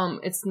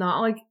 it's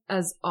not, like,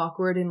 as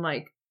awkward and,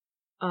 like,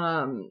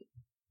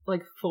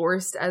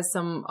 forced as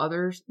some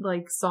other,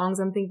 like, songs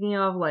I'm thinking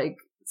of, like,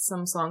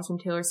 some songs from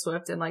Taylor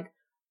Swift, and, like,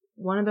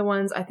 one of the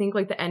ones, I think,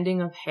 like, the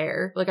ending of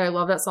Hair. Like, I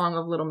love that song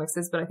of Little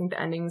Mixes, but I think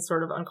the ending is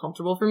sort of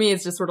uncomfortable for me.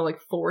 It's just sort of, like,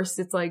 forced.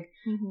 It's, like,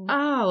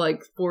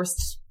 like,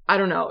 forced. I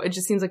don't know. It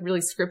just seems, like, really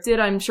scripted.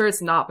 I'm sure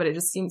it's not, but it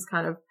just seems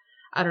kind of,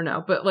 I don't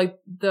know. But, like,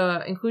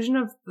 the inclusion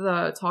of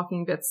the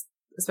talking bits,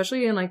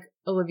 especially in, like,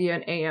 Olivia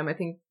and AM, I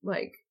think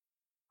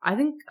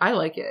I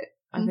like it.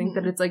 I think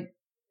that it's, like,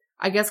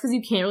 I guess because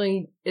you can't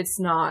really, it's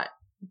not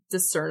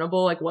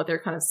discernible, like, what they're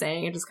kind of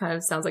saying. It just kind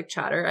of sounds like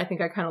chatter. I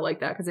think I kind of like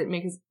that because it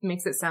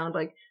makes it sound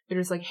like they're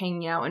just, like,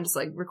 hanging out and just,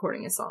 like,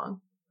 recording a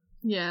song.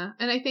 Yeah.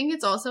 And I think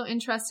it's also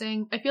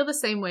interesting. I feel the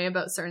same way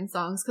about certain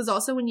songs because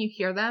also when you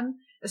hear them,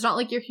 it's not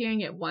like you're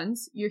hearing it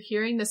once. You're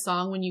hearing the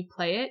song when you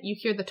play it. You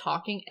hear the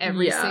talking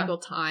every single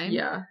time.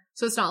 Yeah.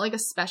 So it's not like a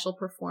special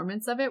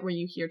performance of it where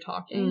you hear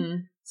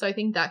talking. So I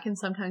think that can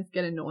sometimes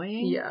get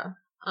annoying. Yeah.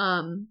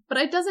 But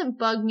it doesn't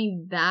bug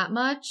me that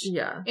much.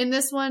 Yeah. In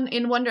this one,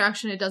 in One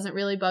Direction, it doesn't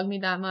really bug me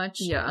that much.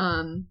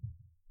 Yeah.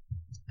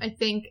 I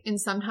think in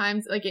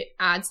sometimes, like, it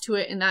adds to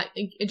it in that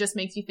it just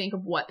makes you think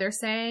of what they're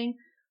saying.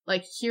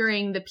 Like,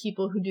 hearing the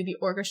people who do the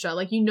orchestra,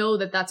 like, you know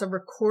that that's a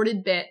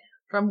recorded bit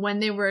from when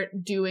they were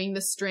doing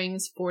the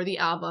strings for the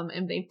album,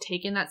 and they've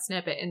taken that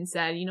snippet and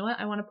said, you know what,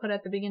 I want to put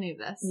at the beginning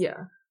of this.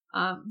 Yeah.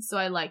 So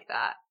I like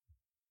that.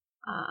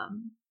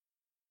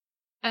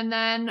 And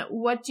then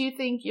what do you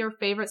think your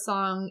favorite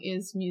song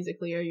is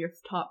musically, or your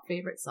top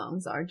favorite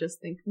songs are,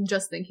 just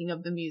thinking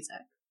of the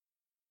music?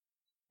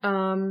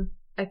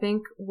 I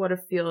think What a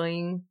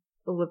Feeling,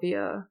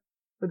 Olivia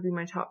would be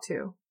my top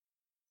 2.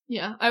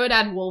 Yeah, I would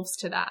add Wolves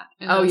to that.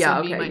 And those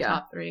would be my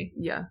top 3.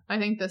 Yeah. I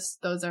think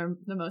those are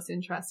the most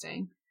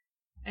interesting.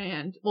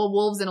 And, well,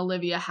 Wolves and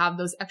Olivia have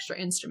those extra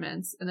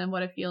instruments. And then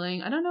What a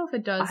Feeling, I don't know if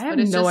it does. I have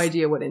no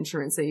idea what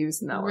instruments they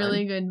use in that really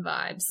one. Good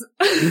vibes.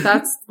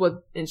 That's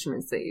what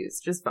instruments they use.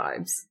 Just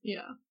vibes.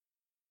 Yeah.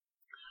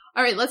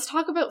 All right, let's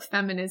talk about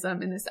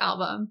feminism in this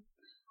album.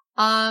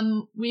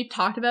 We've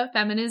talked about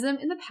feminism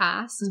in the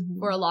past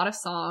for a lot of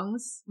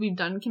songs. We've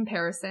done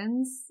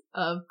comparisons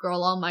of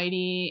Girl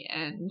Almighty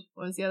and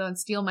what was the other one?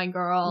 Steal My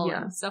Girl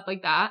and stuff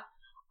like that.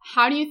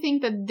 How do you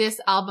think that this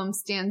album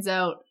stands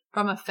out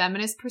from a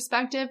feminist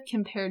perspective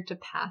compared to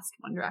past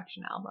One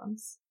Direction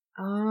albums?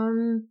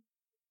 I'm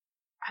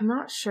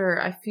not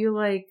sure. I feel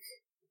like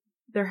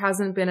there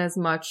hasn't been as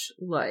much,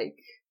 like,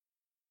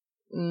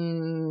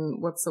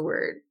 what's the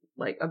word?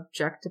 Like,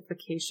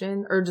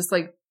 objectification, or just,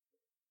 like,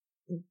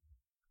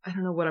 I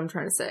don't know what I'm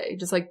trying to say.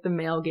 Just, like, the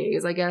male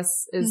gaze, I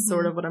guess, is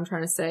sort of what I'm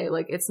trying to say.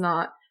 Like, it's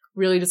not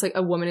really just, like,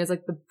 a woman is,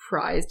 like, the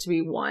prize to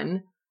be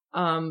won.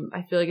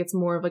 I feel like it's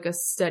more of, like, a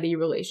steady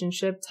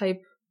relationship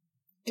type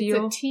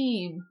deal. It's a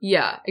team.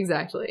 Yeah,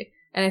 exactly.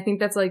 And I think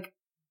that's, like,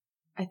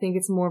 I think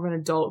it's more of an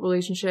adult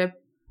relationship.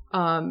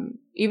 Even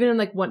in,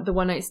 like, the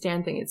one night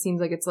stand thing, it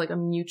seems like it's, like, a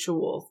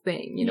mutual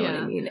thing. You know what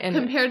I mean? And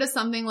compared to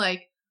something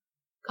like,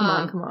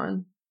 Come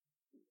on.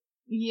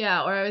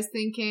 Yeah, or I was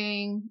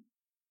thinking,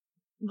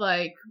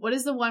 like, what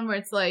is the one where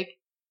it's like,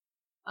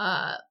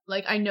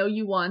 I know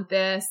you want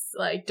this,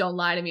 like, don't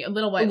lie to me.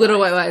 Little White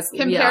Lies.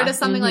 Compared to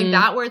something like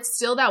that, where it's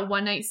still that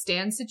one night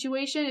stand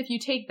situation. If you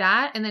take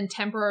that and then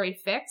Temporary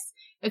Fix,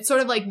 it's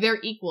sort of like they're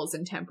equals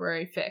in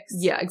Temporary Fix.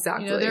 Yeah,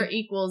 exactly. You know, they're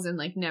equals in,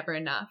 like, Never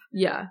Enough.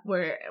 Yeah.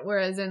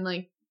 Whereas in,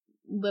 like,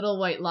 Little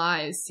White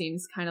Lies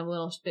seems kind of a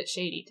little bit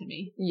shady to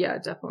me. Yeah,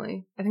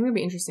 definitely. I think it'd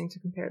be interesting to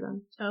compare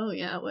them. Oh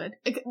yeah, it would.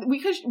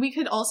 We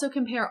could also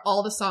compare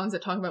all the songs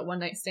that talk about one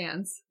night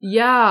stands.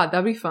 Yeah,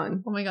 that'd be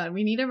fun. Oh my god,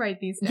 we need to write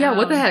these down. Yeah,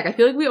 what the heck? I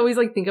feel like we always,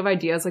 like, think of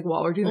ideas, like,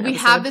 while we're doing. Well, we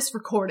episode. have this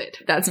recorded.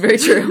 That's very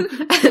true.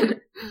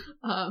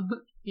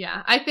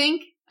 Yeah, I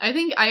think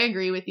I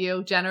agree with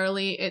you.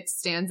 Generally, it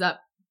stands up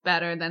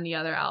better than the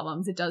other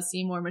albums. It does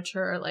seem more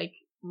mature, like,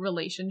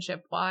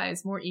 relationship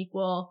wise, more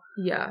equal.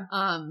 Yeah.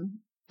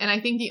 And I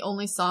think the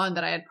only song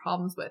that I had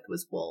problems with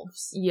was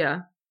Wolves. Yeah.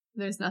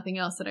 There's nothing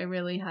else that I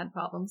really had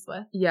problems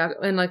with. Yeah,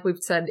 and like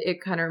we've said,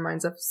 it kind of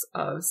reminds us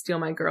of Steal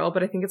My Girl,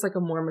 but I think it's, like, a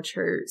more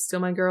mature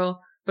Steal My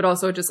Girl, but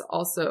also just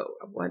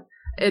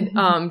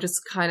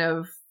just kind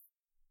of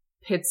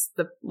pits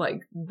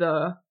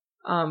the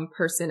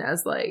person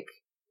as, like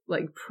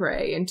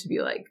prey, and to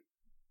be, like,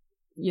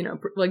 you know,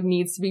 like,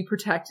 needs to be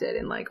protected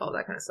and, like, all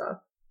that kind of stuff.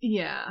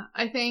 Yeah,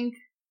 I think...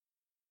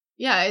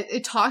 Yeah,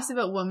 it talks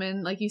about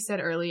women, like you said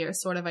earlier,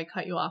 sort of, I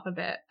cut you off a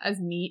bit, as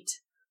meat,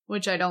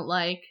 which I don't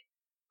like.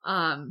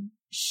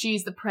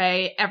 She's the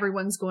prey,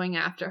 everyone's going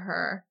after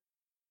her.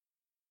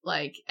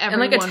 Like,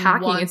 everyone and, like,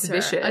 attacking, wants it's her.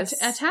 vicious.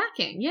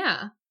 Attacking,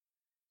 yeah.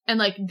 And,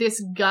 like,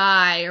 this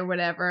guy or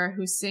whatever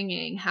who's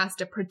singing has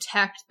to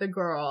protect the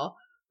girl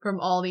from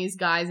all these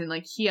guys, and,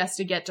 like, he has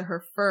to get to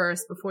her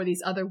first before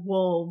these other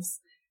wolves.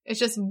 It's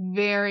just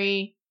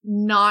very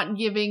not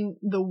giving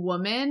the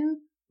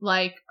woman,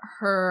 like,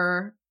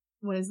 her,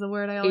 what is the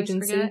word I always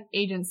forget?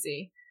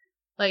 Agency.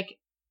 Like,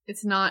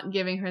 it's not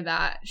giving her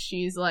that.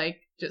 She's, like,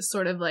 just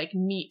sort of, like,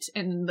 meat,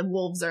 and the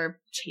wolves are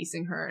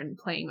chasing her and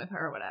playing with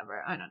her or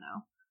whatever. I don't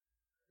know.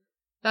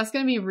 That's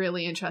going to be a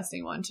really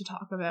interesting one to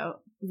talk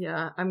about.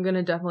 Yeah, I'm going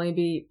to definitely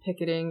be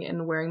picketing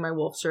and wearing my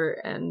wolf shirt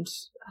and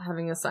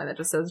having a sign that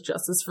just says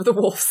justice for the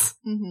wolves.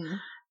 Mm-hmm.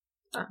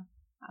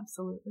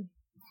 Absolutely.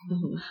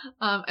 Mm-hmm.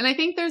 And I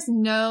think there's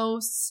no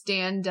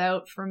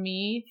standout for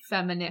me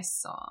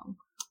feminist song.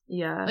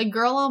 Yeah. Like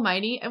Girl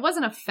Almighty, it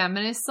wasn't a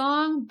feminist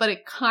song, but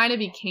it kind of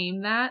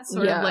became that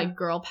sort of like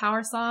girl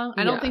power song.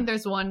 I don't think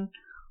there's one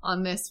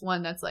on this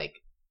one that's like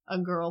a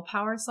girl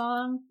power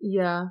song.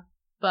 Yeah.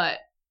 But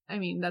I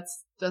mean, that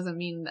doesn't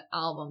mean the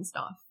album's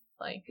not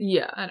like,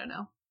 I don't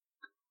know.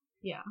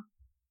 Yeah.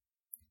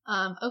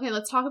 Okay,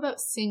 let's talk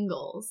about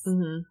singles.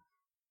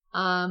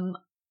 Mm-hmm.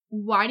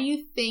 Why do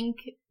you think,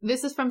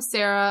 this is from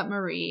Sarah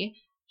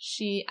Marie.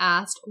 She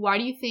asked, why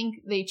do you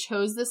think they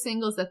chose the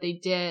singles that they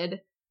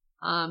did?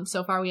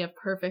 So far we have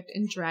Perfect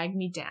and Drag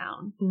Me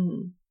Down.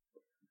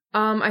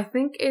 Mm-hmm. I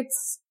think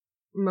it's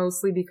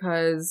mostly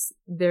because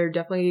they're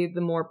definitely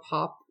the more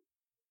pop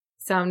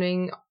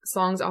sounding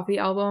songs off the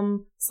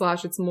album, /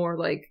 it's more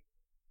like,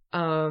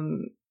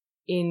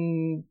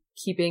 in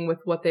keeping with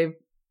what they've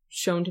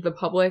shown to the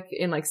public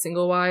in like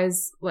single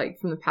wise, like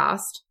from the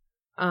past.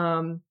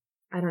 I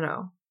don't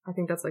know. I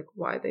think that's like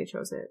why they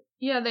chose it.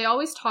 Yeah, they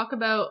always talk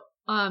about,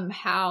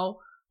 how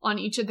on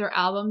each of their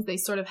albums, they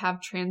sort of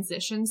have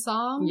transition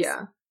songs.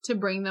 Yeah. To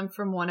bring them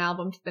from one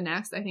album to the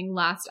next. I think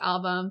last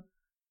album,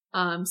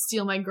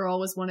 Steal My Girl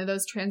was one of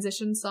those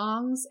transition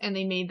songs, and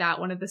they made that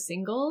one of the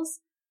singles.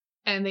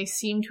 And they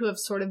seem to have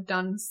sort of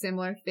done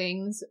similar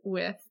things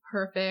with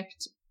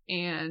Perfect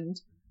and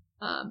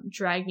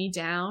Drag Me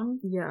Down.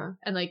 Yeah.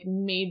 And like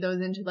made those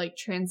into like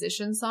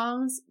transition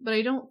songs. But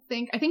I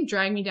think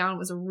Drag Me Down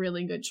was a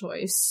really good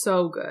choice.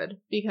 So good.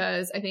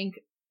 Because I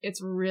think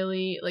it's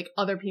really like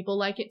other people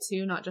like it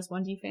too, not just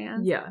 1D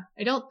fans. Yeah.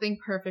 I don't think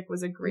Perfect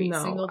was a great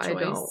single choice.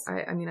 I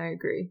don't. I mean, I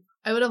agree.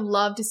 I would have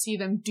loved to see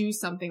them do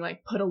something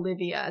like put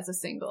Olivia as a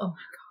single. Oh my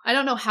God. I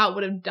don't know how it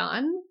would have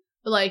done,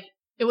 but like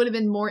it would have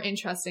been more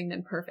interesting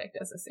than Perfect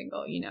as a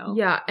single, you know?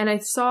 Yeah. And I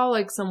saw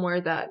like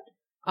somewhere that,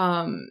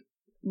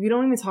 we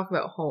don't even talk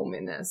about Home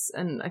in this.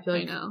 And I feel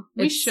like I know.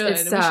 We should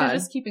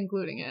just keep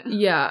including it.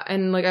 Yeah.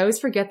 And like I always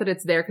forget that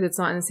it's there because it's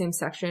not in the same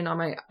section on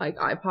my like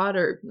iPod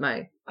or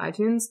my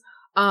iTunes.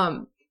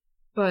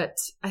 But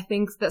I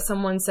think that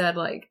someone said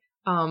like,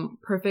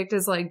 Perfect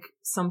is like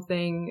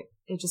something,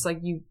 it's just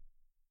like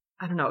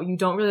I don't know, you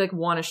don't really like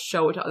want to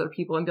show it to other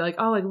people and be like,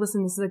 oh, like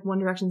listen, this is like One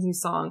Direction's new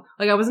song.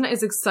 Like I wasn't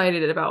as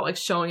excited about like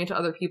showing it to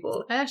other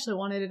people. I actually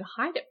wanted to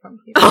hide it from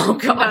people. Oh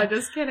God. No,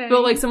 just kidding.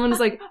 But like someone's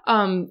like,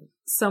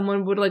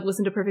 someone would like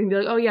listen to Perfect and be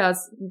like, oh yeah,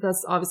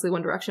 that's obviously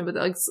One Direction, but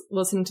like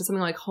listening to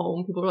something like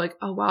Home, people were like,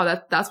 oh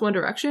wow, that's One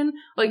Direction.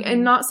 Like,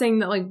 and not saying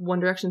that like One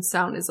Direction's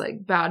sound is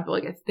like bad, but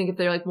like I think if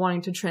they're like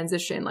wanting to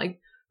transition,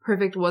 like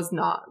Perfect was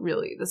not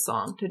really the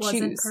song to choose.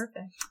 Wasn't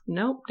Perfect.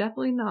 Nope,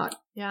 definitely not.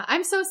 Yeah,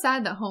 I'm so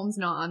sad that Home's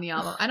not on the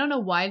album. I don't know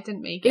why it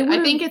didn't make it.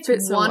 I think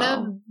it's one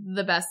of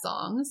the best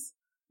songs.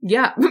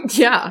 Yeah,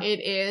 yeah. It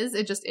is.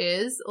 It just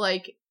is.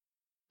 Like,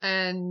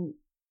 and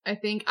I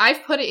think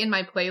I've put it in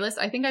my playlist.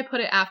 I think I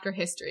put it after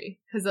History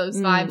because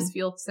those vibes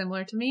feel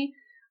similar to me.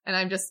 And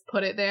I've just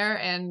put it there,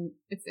 and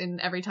it's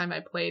in every time I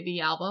play the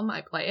album,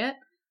 I play it.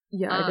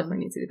 Yeah, I definitely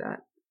need to do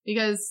that.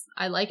 Because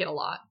I like it a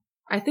lot.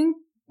 I think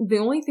the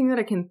only thing that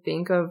I can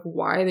think of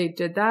why they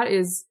did that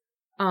is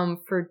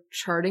for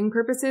charting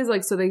purposes.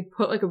 Like, so they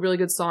put like a really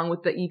good song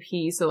with the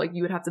EP, so like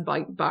you would have to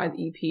buy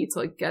the EP to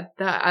like get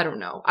that. I don't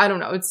know.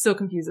 It still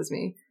confuses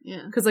me.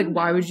 Yeah. Because like,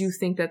 why would you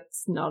think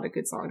that's not a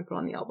good song to put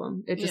on the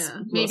album? It just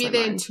maybe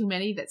they had too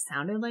many that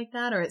sounded like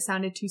that, or it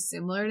sounded too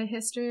similar to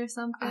History or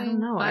something. I don't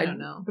know. I don't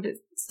know. But it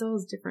still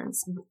is different.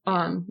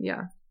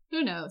 Yeah.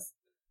 Who knows?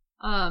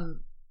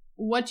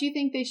 What do you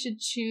think they should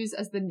choose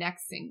as the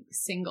next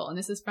single? And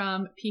this is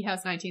from P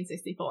House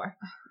 1964.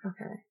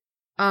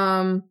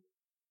 Okay.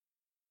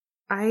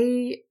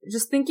 I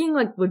just thinking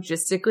like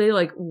logistically,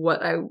 like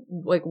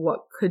what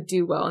could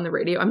do well on the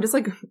radio. I'm just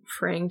like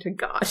praying to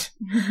God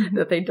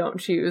that they don't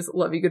choose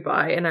Love You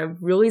Goodbye. And I'm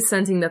really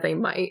sensing that they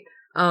might.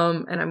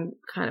 And I'm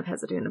kind of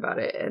hesitant about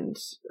it. And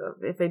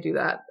if they do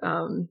that,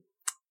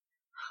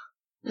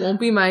 won't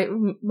be my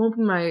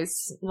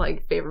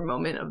like favorite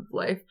moment of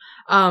life.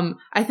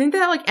 I think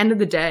that like End of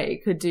the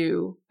Day could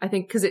do, I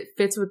think cause it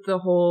fits with the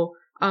whole,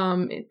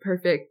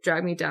 Perfect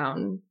Drag Me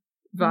Down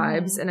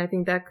vibes. And I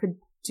think that could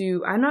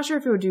I'm not sure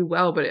if it would do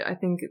well, but I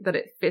think that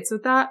it fits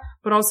with that.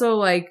 But also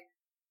like,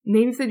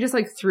 maybe if they just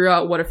like threw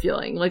out What a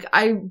Feeling, like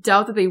I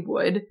doubt that they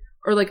would,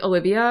 or like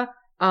Olivia.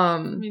 I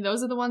mean,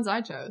 those are the ones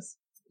I chose.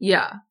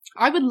 Yeah.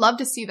 I would love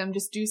to see them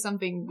just do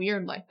something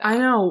weird like that. I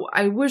know.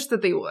 I wish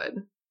that they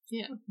would.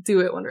 Yeah. Do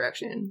it, One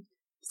Direction.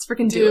 Just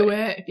freaking do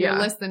it. If you're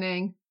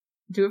listening.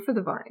 Do it for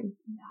the Vine.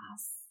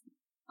 Yes.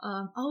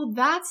 Oh,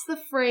 that's the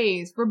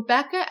phrase.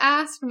 Rebecca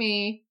asked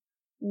me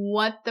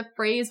what the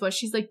phrase was.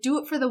 She's like, do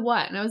it for the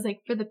what? And I was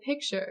like, for the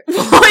picture.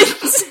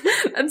 What?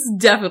 That's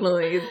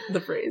definitely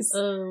the phrase.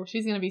 Oh,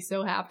 she's gonna be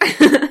so happy.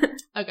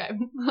 Okay.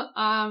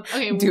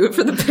 Okay. Do it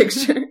for the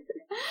picture.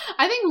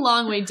 I think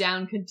Long Way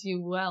Down could do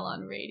well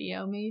on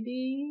radio,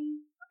 maybe.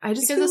 I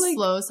just because feel a like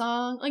slow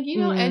song, like, you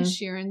know, Ed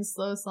Sheeran's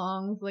slow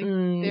songs, like,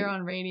 they're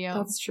on radio.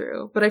 That's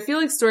true. But I feel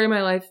like Story of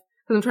My Life,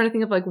 because I'm trying to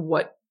think of like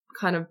what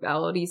kind of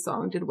ballady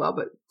song did well,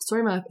 but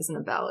Story of My Life isn't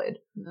a ballad.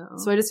 No.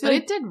 So I just feel but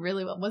like it did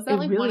really well. Was that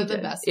like really one of the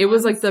did. best It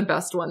was ones? like the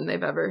best one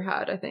they've ever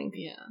had, I think.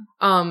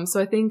 Yeah.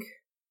 So I think,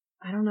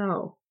 I don't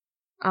know.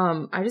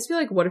 I just feel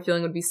like What a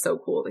Feeling would be so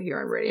cool to hear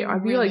on radio.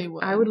 I'd be really like,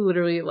 would. I would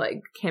literally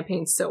like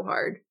campaign so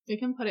hard. You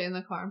can put it in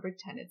the car and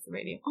pretend it's the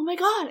radio. Oh my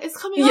god, it's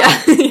coming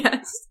Yeah. on!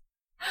 Yes.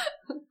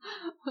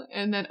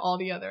 And then all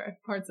the other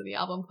parts of the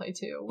album play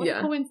too. What Yeah.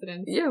 a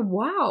coincidence. Yeah,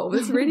 wow.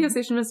 This radio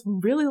station must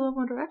really love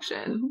One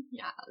Direction.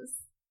 Yes.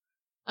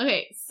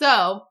 Okay,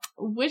 so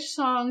which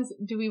songs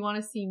do we want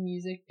to see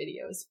music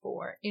videos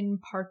for in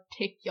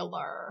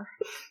particular?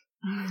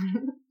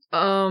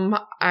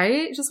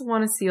 I just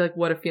want to see like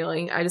What a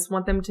Feeling. I just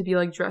want them to be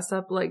like dressed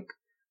up like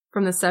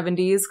from the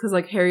 70s because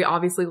like Harry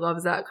obviously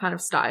loves that kind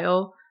of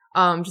style.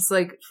 Just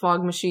like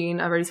Fog Machine.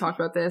 I've already talked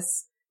about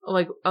this.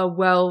 Like a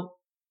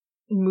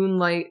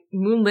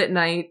moonlit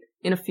night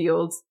in a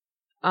field.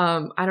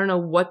 I don't know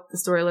what the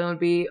storyline would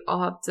be.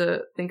 I'll have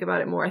to think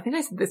about it more. I think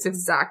I said this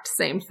exact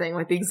same thing,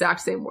 like the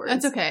exact same words.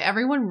 That's okay.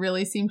 Everyone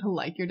really seemed to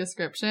like your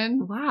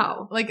description.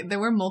 Wow. Like, there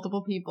were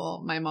multiple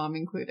people, my mom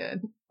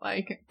included.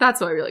 Like,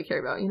 That's what I really care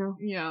about, you know?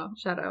 yeah.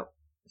 Shout out.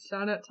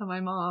 Shout out to my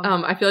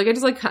mom. I feel like I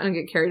just like kind of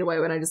get carried away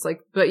when I just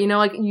like, but you know,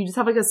 like you just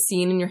have like a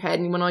scene in your head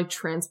and you want to like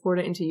transport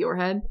it into your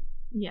head.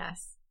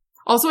 Yes.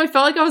 Also, I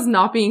felt like I was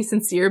not being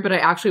sincere, but I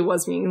actually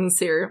was being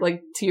sincere,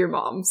 like, to your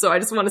mom. So I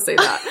just want to say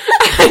that.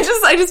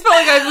 I just felt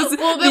like I was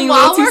Well, then being a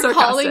while little too we're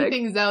sarcastic. calling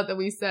things out that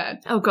we said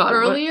Oh god.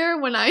 earlier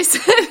when I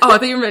said, Oh, I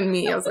thought you meant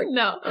me. I was like,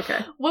 no.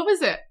 okay. What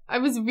was it? I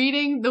was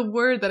reading the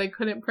word that I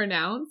couldn't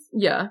pronounce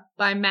Yeah.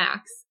 by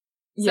Max.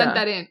 Yeah. Sent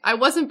that in. I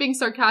wasn't being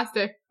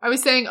sarcastic. I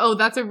was saying, oh,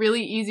 that's a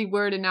really easy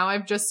word and now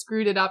I've just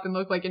screwed it up and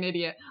looked like an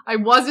idiot. I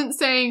wasn't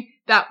saying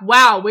that,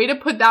 wow, way to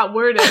put that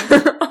word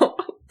in.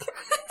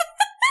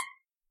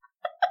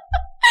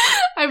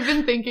 I've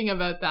been thinking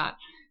about that.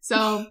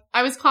 So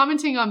I was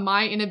commenting on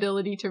my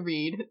inability to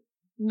read,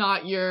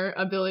 not your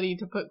ability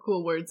to put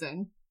cool words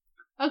in.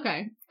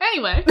 Okay.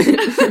 Anyway.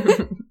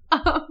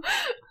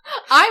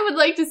 I would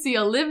like to see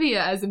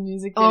Olivia as a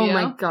music video. Oh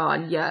my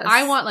god, yes.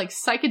 I want like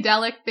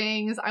psychedelic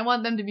things. I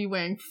want them to be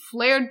wearing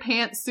flared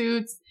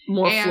pantsuits.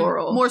 more and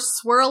floral. More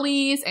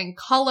swirlies and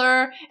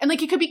color. And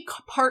like it could be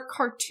part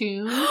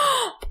cartoon.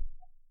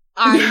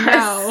 I Yes.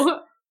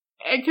 know.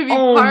 It could be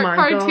Oh part my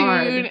cartoon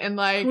God. and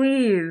like,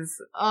 Please.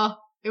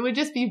 it would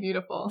just be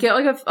beautiful. Get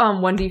like a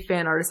 1D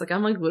fan artist. Like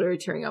I'm like literally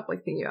tearing up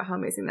like thinking about how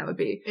amazing that would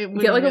be. It would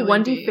Get like really a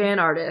 1D be. fan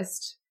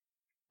artist.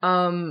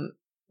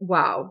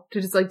 Wow.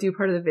 To just like do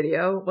part of the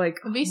video. Like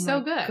It'd be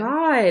so good.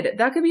 God,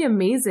 that could be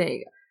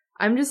amazing.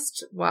 I'm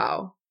just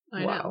wow.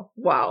 I know.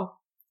 Wow.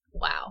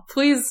 Wow.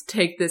 Please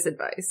take this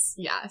advice.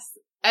 Yes.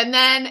 And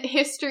then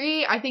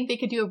History, I think they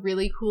could do a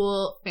really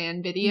cool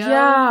fan video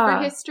Yeah.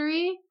 for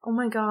History. Oh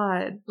my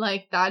god.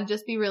 Like, that'd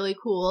just be really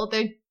cool.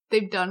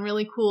 They've done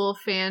really cool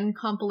fan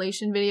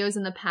compilation videos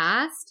in the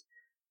past.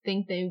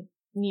 Think they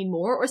need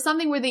more. Or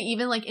something where they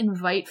even, like,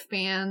 invite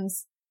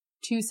fans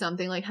to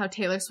something, like how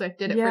Taylor Swift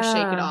did it for Shake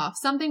It Yeah. Off.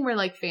 Something where,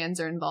 like, fans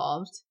are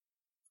involved.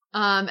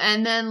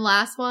 And then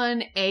last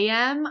one,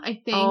 AM, I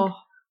think. Oh,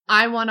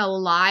 I want a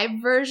live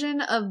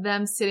version of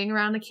them sitting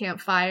around the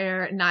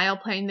campfire, Niall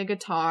playing the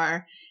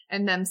guitar,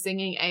 and them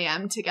singing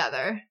AM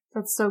together.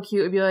 that's so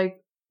cute. It'd be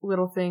like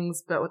Little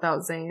Things, but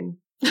without Zayn.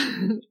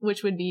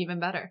 Which would be even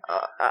better.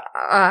 No.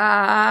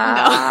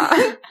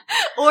 No.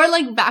 Or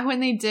like back when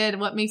they did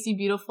What Makes You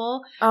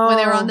Beautiful, when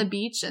they were on the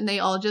beach and they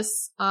all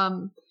just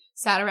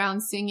sat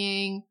around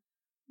singing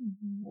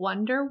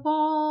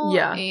Wonderwall.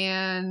 Yeah.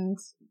 And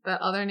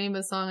that other name of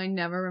the song I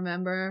never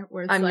remember,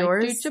 where it's I'm like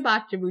Yours?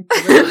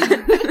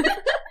 "Doo-cha-ba-cha-boo-cha-boo."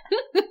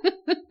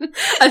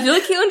 I feel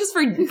like Caitlin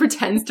just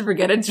pretends to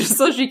forget it just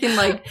so she can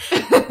like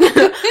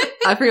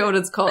I forget what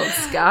it's called.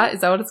 Scat?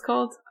 Is that what it's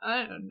called?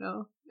 I don't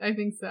know. I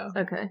think so.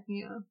 Okay.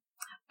 Yeah.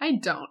 I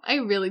don't.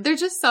 There's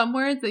just some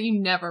words that you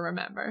never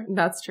remember.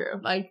 That's true.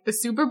 Like the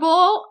Super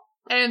Bowl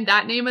and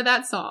that name of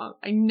that song.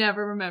 I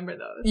never remember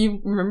those. You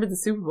remember the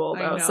Super Bowl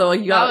I though, know. so like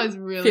you got that was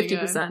really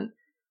 50%.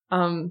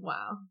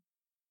 Wow.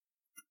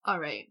 All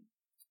right.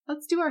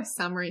 Let's do our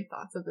summary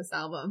thoughts of this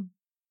album.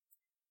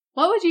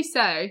 What would you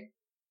say?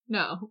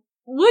 No.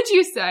 Would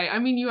you say, I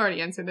mean, you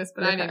already answered this,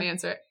 but I Okay. didn't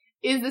answer it.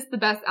 Is this the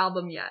best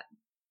album yet?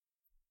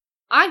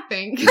 I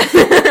think.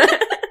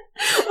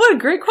 What a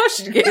great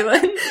question,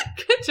 Caitlin.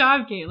 Good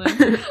job,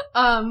 Caitlin.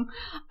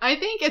 I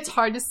think it's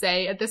hard to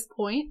say at this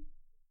point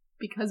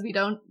because we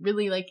don't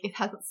really it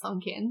hasn't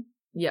sunk in.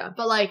 Yeah.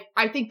 But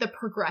I think the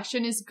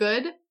progression is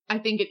good. I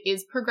think it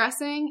is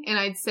progressing, and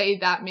I'd say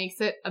that makes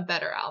it a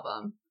better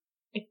album.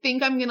 I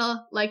think I'm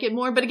gonna like it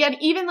more. But again,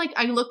 even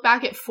I look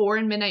back at 4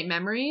 and Midnight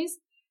Memories,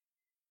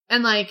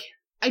 and I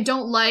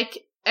don't like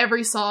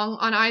every song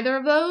on either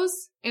of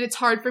those. And it's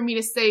hard for me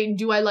to say,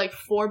 do I like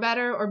 4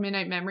 better or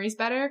Midnight Memories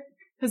better?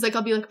 Because, like,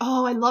 I'll be like,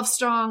 oh, I love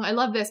Strong. I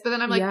love this. But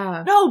then I'm like,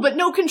 no, but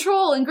No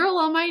Control and Girl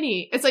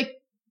Almighty. It's like,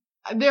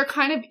 they're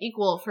kind of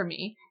equal for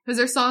me. Because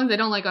there's songs I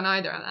don't like on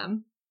either of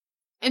them.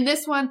 And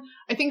this one,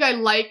 I think I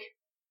like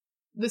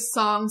the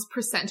songs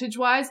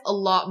percentage-wise a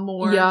lot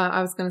more. Yeah,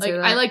 I was going to say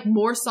that. I like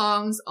more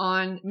songs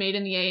on Made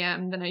in the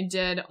AM than I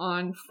did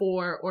on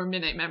 4 or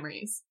Midnight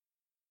Memories.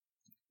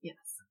 Yes.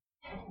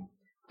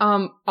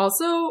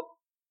 Also,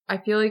 I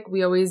feel like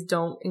we always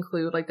don't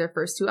include, like, their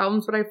first 2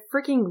 albums, but I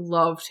freaking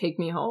love Take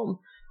Me Home.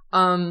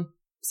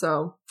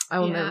 So I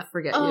will never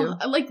forget you.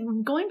 Like,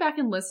 going back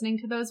and listening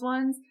to those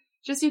ones,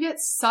 just you get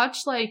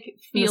such, like,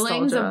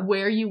 feelings nostalgia of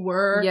where you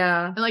were.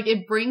 Yeah. And, like,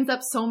 it brings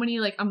up so many,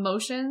 like,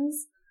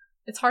 emotions.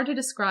 It's hard to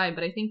describe,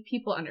 but I think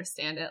people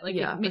understand it. Like,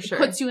 it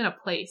puts you in a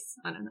place.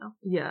 I don't know.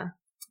 Yeah.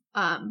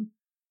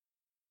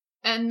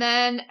 And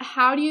then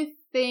how do you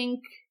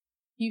think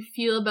you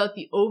feel about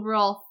the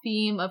overall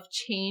theme of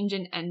change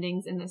and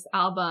endings in this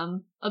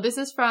album? Oh, this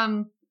is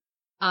from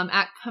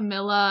at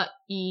Camilla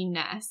E.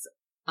 Ness.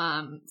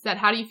 Said,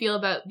 how do you feel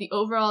about the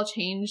overall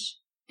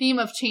theme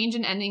of change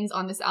and endings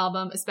on this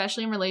album,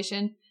 especially in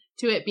relation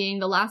to it being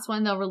the last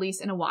one they'll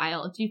release in a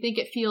while? Do you think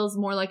it feels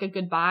more like a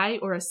goodbye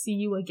or a see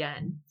you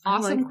again?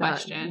 Awesome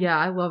question. Yeah,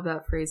 I love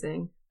that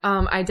phrasing.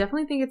 I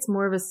definitely think it's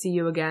more of a see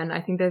you again.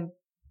 I think they've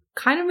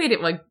kind of made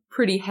it like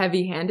pretty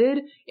heavy-handed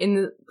in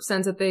the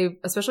sense that they've,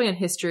 especially in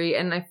History,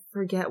 and I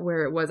forget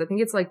where it was. I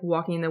think it's like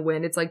Walking in the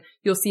Wind. It's like,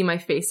 you'll see my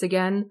face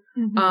again,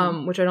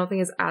 which I don't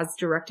think is as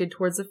directed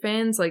towards the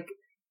fans, like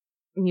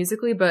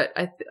musically, but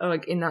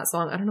like in that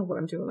song, I don't know what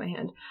I'm doing with my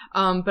hand.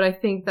 But I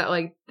think that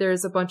like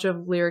there's a bunch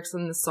of lyrics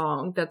in the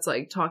song that's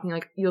like talking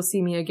like, you'll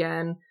see me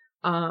again.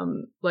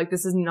 Like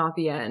this is not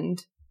the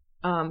end.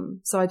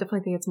 So I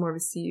definitely think it's more of a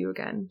see you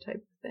again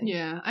type thing.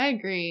 Yeah, I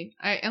agree.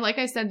 And like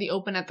I said, the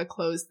open at the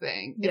close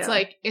thing. It's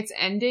like, it's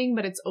ending,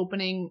 but it's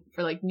opening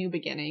for like new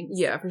beginnings.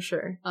 Yeah, for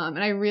sure.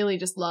 And I really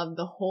just love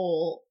the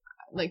whole,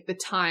 like the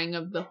tying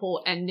of the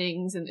whole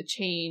endings and the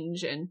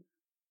change and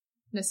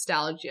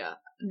nostalgia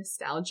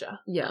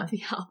of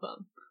the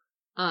album.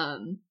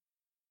 And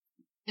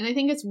I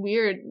think it's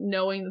weird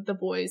knowing that the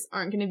boys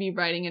aren't going to be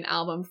writing an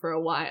album for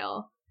a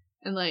while.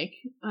 And like,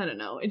 I don't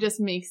know, it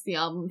just makes the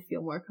album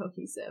feel more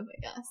cohesive,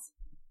 I guess.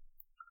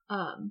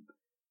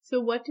 So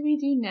what do we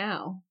do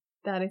now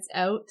that it's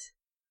out?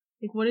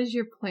 Like, what is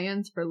your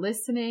plans for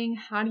listening?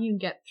 How do you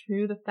get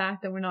through the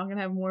fact that we're not going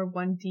to have more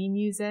 1D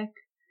music?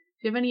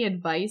 Do you have any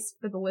advice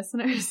for the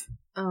listeners?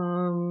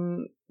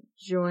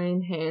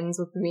 Join hands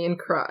with me and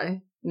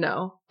cry.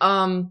 No.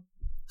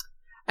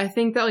 I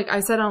think that, like I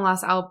said on why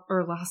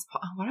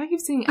do I keep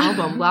saying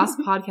album? Last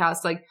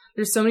podcast, like,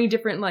 there's so many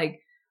different, like,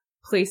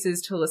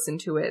 places to listen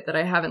to it that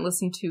I haven't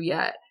listened to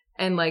yet.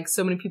 And, like,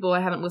 so many people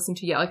I haven't listened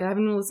to yet. Like, I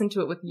haven't even listened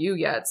to it with you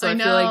yet. So I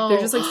feel like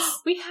there's just,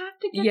 like... we have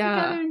to get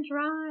together and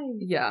drive.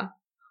 Yeah.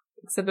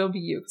 Except it'll be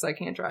you, because I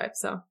can't drive,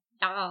 so...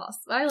 Yes,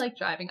 I like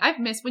driving. I've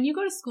missed when you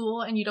go to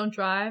school and you don't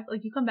drive,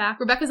 like you come back.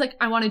 Rebecca's like,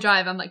 I want to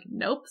drive. I'm like,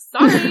 nope,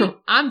 sorry,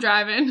 I'm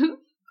driving.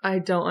 I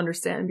don't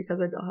understand because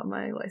I don't have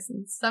my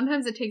license.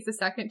 Sometimes it takes a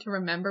second to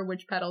remember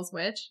which pedal's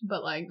which,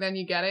 but like then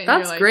you get it. And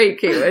that's you're like, great,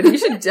 Caitlin. You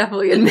should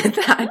definitely admit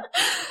that.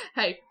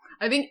 Hey,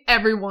 I think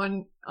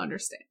everyone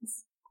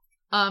understands.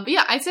 But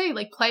yeah, I'd say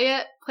like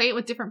play it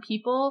with different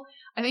people.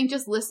 I think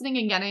just listening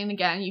again and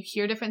again, you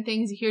hear different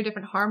things, you hear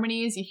different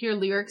harmonies, you hear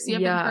lyrics you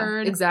haven't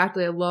heard.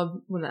 Exactly. I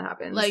love when that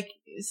happens. Like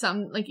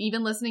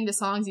even listening to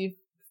songs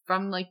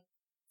from like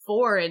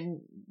 4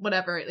 and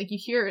whatever, like you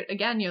hear it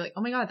again, you're like,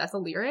 oh my god, that's a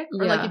lyric.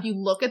 Or like if you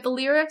look at the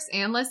lyrics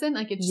and listen,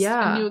 like it's just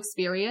a new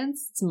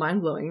experience. It's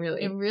mind blowing,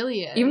 really. It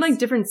really is. Even like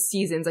different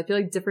seasons. I feel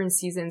like different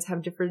seasons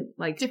have different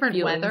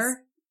feelings.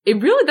 Weather.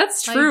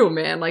 That's true,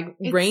 man. Like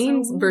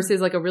rain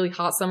versus like a really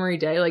hot summery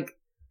day. Like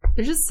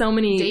there's just so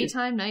many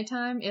daytime,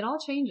 nighttime. It all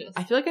changes.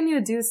 I feel like I need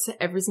to do this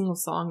to every single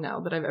song now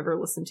that I've ever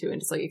listened to and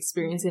just like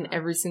experience in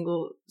every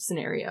single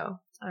scenario.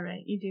 All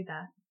right, you do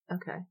that.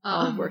 Okay,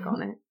 I'll work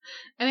on it.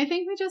 And I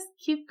think we just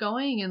keep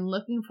going and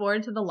looking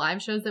forward to the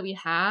live shows that we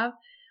have.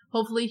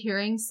 Hopefully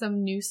hearing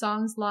some new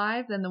songs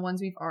live than the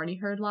ones we've already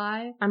heard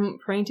live. I'm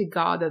praying to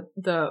God that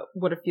the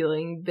What a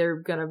Feeling, they're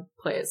gonna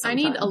play it sometime.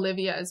 I need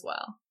Olivia as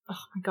well.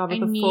 Oh my god, with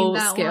the full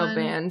scale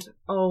band.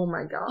 Oh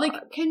my god.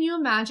 Like, can you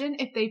imagine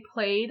if they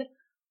played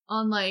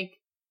on like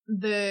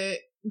the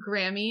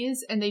Grammys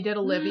and they did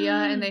Olivia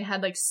and they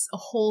had like a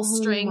whole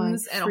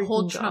strings and a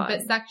whole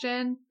trumpet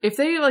section? If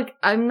they like,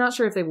 I'm not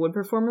sure if they would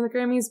perform in the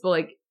Grammys, but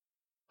like,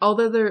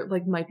 although they're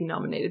like might be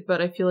nominated,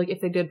 but I feel like if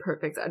they did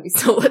Perfect, I'd be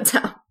so let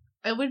down.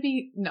 It would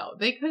be, no,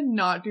 they could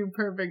not do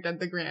Perfect at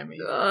the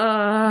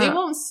Grammys. They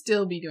won't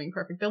still be doing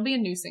Perfect. There'll be a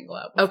new single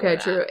out. Okay,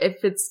 true.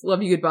 If it's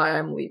Love You Goodbye,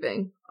 I'm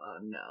leaving. Oh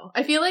no.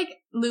 I feel like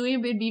Louis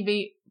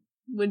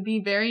would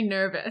be very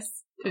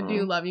nervous to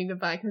do Love You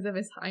Goodbye because of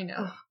his high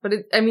note. But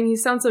he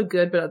sounds so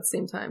good, but at the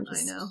same time,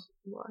 I know.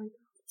 Why?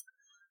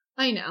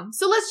 I know.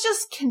 So let's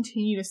just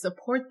continue to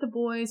support the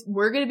boys.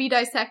 We're going to be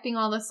dissecting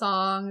all the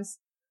songs.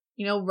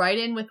 Write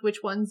in with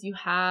which ones you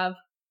have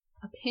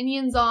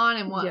opinions on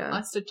and want Yeah.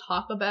 us to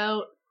talk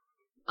about.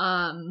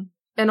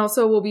 And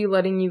also we'll be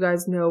letting you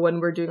guys know when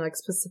we're doing like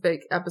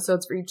specific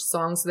episodes for each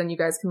song, so then you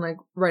guys can like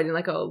write in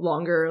like a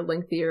longer,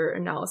 lengthier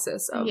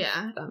analysis of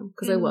them,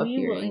 because I love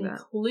hearing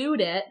that.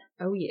 Include it.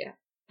 Oh yeah.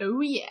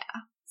 Oh yeah.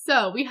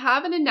 So we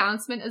have an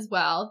announcement as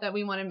well that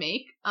we want to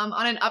make.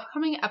 On an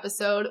upcoming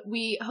episode,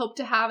 we hope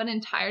to have an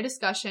entire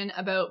discussion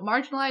about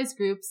marginalized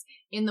groups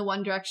in the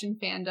One Direction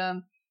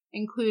fandom,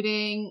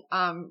 including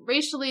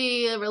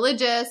racially,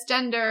 religious,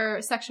 gender,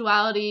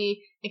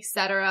 sexuality,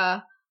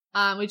 etc.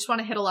 We just want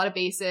to hit a lot of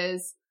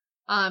bases.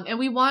 And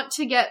we want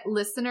to get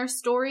listener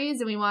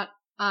stories, and we want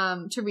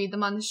to read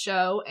them on the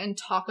show and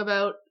talk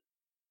about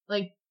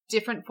like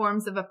different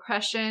forms of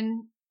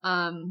oppression.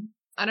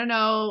 I don't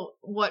know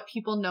what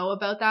people know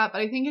about that,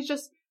 but I think it's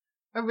just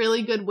a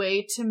really good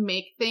way to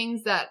make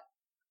things that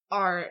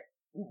are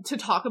to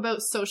talk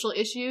about social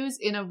issues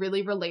in a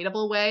really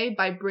relatable way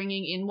by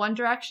bringing in One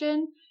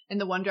Direction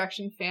and the One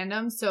Direction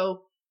fandom,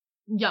 so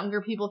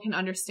younger people can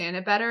understand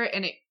it better,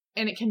 and it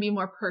can be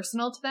more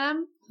personal to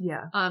them.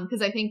 Yeah.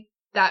 Because I think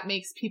that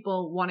makes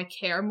people want to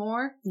care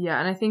more. Yeah,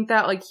 and I think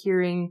that like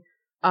hearing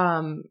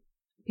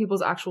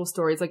people's actual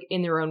stories like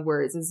in their own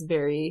words is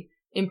very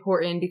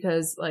important,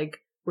 because like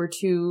we're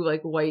two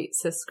like white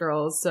cis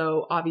girls,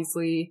 so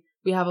obviously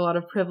we have a lot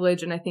of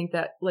privilege, and I think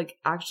that like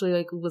actually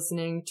like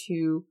listening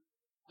to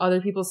other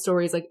people's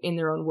stories like in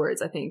their own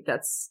words, I think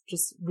that's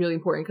just really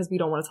important, because we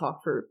don't want to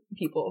talk for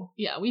people.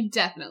 Yeah, we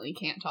definitely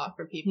can't talk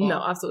for people.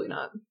 No, absolutely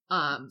not.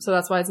 So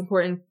that's why it's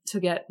important to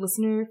get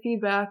listener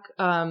feedback.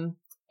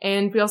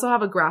 And we also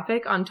have a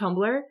graphic on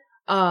Tumblr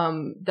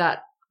that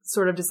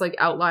sort of just like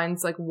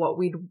outlines like what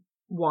we'd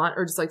want,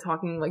 or just like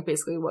talking like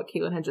basically what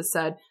Caitlin had just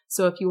said.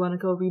 So if you want to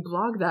go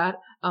reblog that,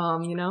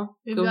 you know,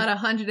 we've got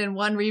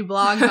 101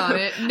 reblogs on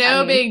it.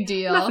 No big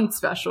deal. Nothing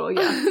special.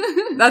 Yeah.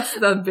 That's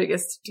the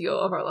biggest deal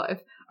of our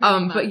life.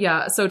 But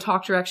yeah, so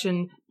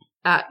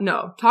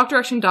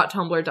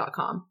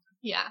talkdirection.tumblr.com.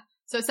 Yeah.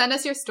 So send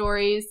us your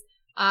stories.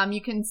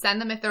 You can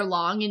send them if they're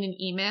long in an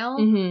email.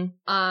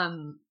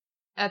 Mm-hmm.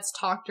 That's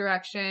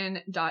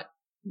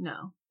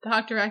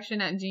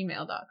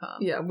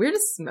talkdirection@gmail.com. Yeah, we're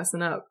just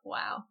messing up.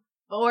 Wow.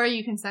 Or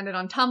you can send it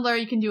on Tumblr.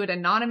 You can do it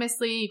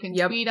anonymously. You can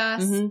tweet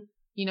us. Mm-hmm.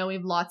 You know, we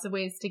have lots of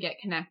ways to get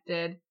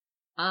connected.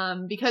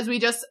 Because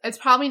it's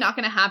probably not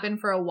going to happen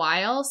for a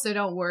while, so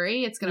don't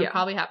worry. It's going to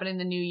probably happen in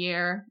the new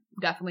year.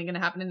 Definitely going to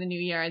happen in the new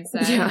year, I'd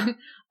say. Yeah.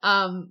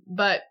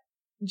 But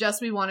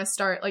just we want to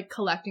start like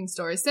collecting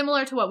stories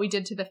similar to what we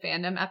did to the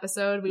fandom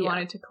episode. We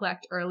wanted to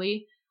collect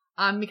early,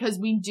 because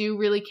we do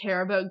really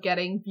care about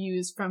getting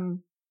views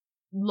from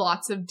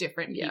lots of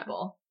different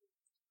people.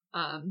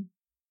 All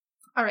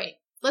right,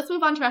 let's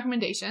move on to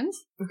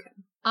recommendations. Okay.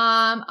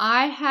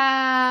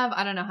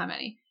 I don't know how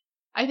many.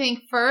 I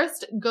think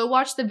first, go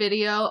watch the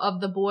video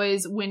of the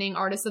boys winning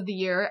Artist of the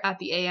Year at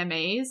the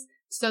AMAs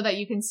so that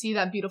you can see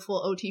that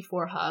beautiful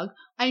OT4 hug.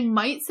 I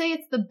might say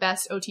it's the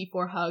best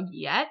OT4 hug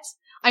yet.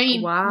 I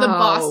mean, the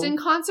Boston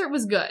concert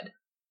was good.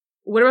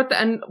 What about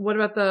the end? What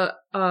about the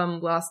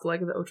last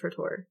leg of the Ultra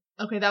tour?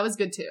 Okay, that was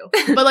good too.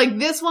 But like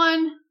this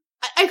one,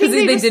 I think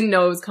they didn't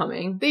know it was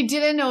coming. They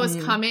didn't know it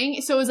was coming,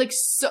 so it was like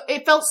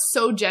it felt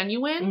so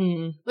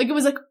genuine. Like it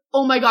was like,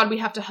 oh my god, we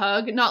have to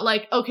hug. Not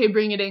like, okay,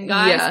 bring it in,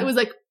 guys. Yeah. It was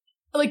like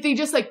they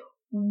just like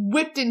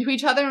whipped into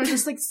each other, and it was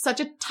just like such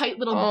a tight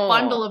little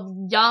bundle of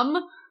yum.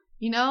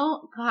 You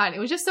know, God, it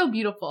was just so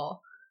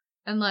beautiful,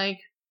 and like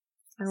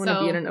I want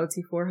to be in an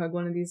OT4 hug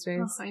one of these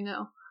days. Oh, I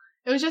know.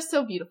 It was just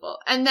so beautiful.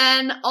 And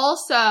then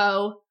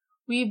also,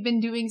 we've been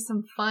doing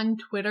some fun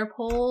Twitter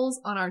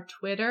polls on our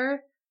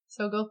Twitter.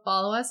 So go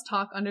follow us,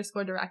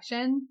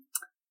 talk_direction.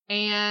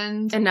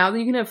 And now that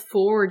you can have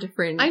 4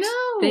 different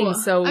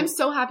things. So I'm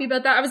so happy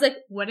about that. I was like,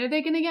 when are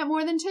they going to get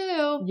more than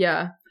 2?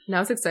 Yeah.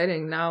 Now it's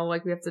exciting. Now,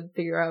 like, we have to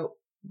figure out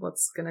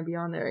what's going to be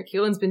on there.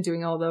 Keelan's been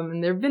doing all of them,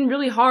 and they've been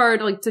really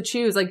hard, like, to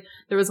choose. Like,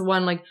 there was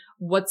one, like,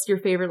 what's your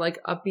favorite,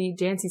 like, upbeat,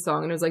 dancey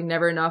song? And it was, like,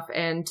 Never Enough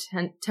and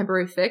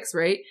Temporary Fix,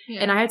 right?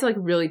 Yeah. And I had to, like,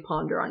 really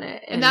ponder on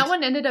it. And that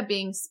one ended up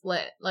being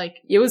split. Like,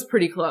 it was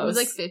pretty close. It was,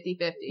 like,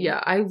 50-50. Yeah,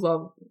 I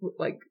love,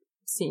 like,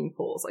 seeing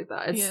polls like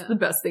that. It's the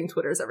best thing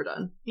Twitter's ever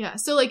done. Yeah,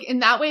 so, like, in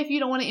that way, if you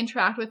don't want to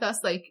interact with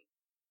us, like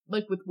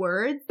with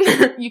words,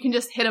 you can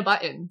just hit a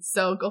button.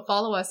 So go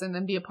follow us and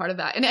then be a part of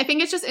that. And I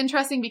think it's just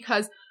interesting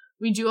because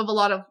we have a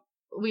lot of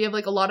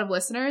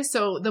listeners.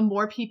 So the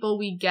more people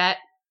we get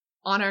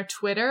on our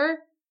Twitter,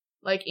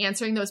 like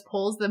answering those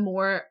polls, the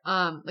more,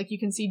 like you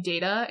can see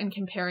data and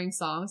comparing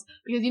songs,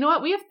 because you know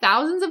what? We have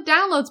thousands of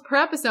downloads per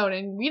episode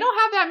and we don't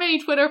have that many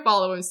Twitter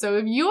followers. So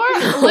if you're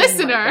a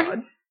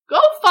listener,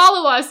 go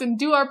follow us and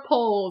do our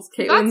polls.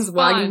 Caitlin's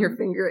wagging her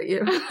finger at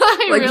you.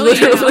 I like really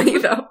literally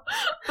am. Though.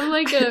 I'm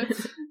like a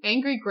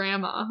angry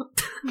grandma.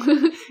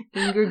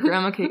 Angry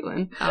grandma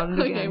Caitlin. Out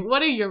and again. Okay,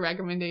 what are your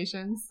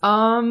recommendations?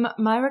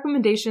 My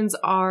recommendations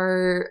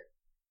are,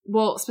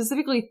 well,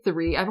 specifically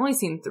 3. I've only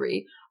seen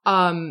 3.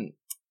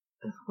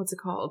 What's it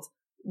called?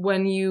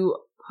 When you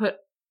put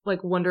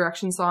like One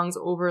Direction songs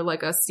over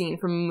like a scene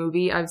from a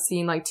movie. I've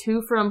seen like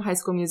 2 from High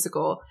School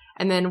Musical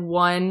and then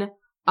 1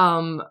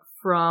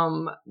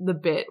 from the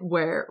bit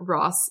where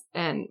Ross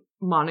and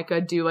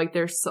Monica do like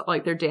their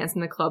dance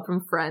in the club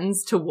from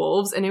Friends to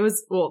Wolves, and it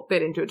was, well, they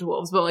didn't do it to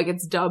Wolves, but like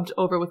it's dubbed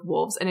over with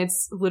Wolves, and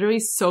it's literally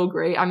so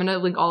great. I'm gonna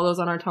link all those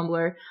on our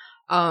Tumblr.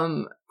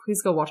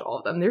 Please go watch all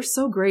of them. They're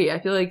so great. I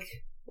feel like,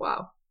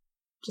 wow.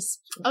 Just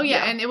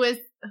and it was,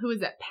 who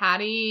was it?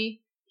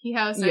 Patty Key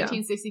House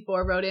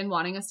 1964 wrote in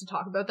wanting us to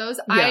talk about those.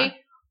 I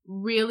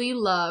really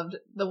loved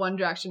the One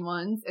Direction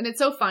ones, and it's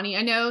so funny.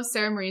 I know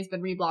Sarah Marie's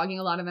been reblogging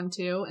a lot of them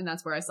too, and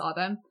that's where I saw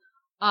them.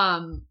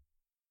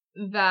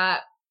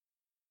 That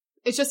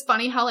it's just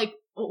funny how like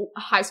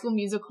High School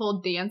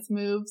Musical dance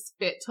moves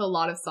fit to a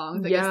lot of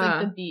songs. I guess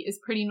like the beat is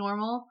pretty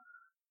normal.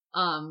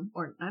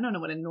 Or I don't know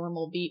what a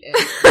normal beat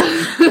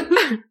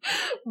is,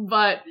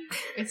 but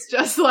it's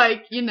just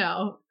like, you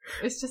know,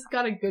 it's just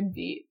got a good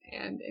beat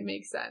and it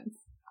makes sense.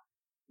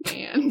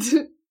 And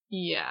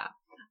yeah.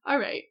 All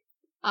right.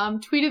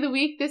 Tweet of the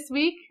week this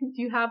week. Do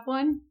you have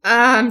one?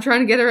 I'm trying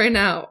to get it right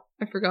now.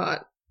 I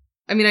forgot.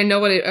 I mean, I know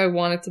what I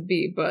want it to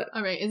be, but.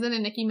 All right. Is it a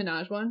Nicki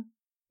Minaj one?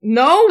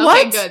 No,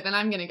 what? Okay, good. Then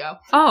I'm gonna go.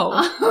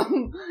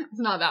 Oh. It's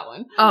not that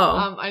one.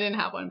 Oh. I didn't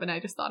have one, but I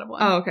just thought of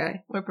one. Oh,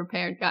 okay. We're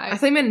prepared, guys. I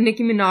thought you meant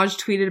Nicki Minaj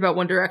tweeted about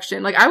One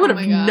Direction. Like, I would have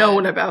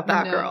known about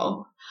that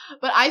girl.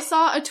 But I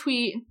saw a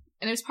tweet,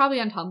 and it was probably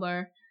on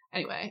Tumblr.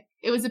 Anyway,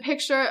 it was a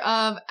picture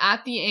of,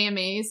 at the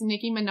AMAs,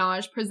 Nicki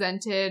Minaj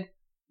presented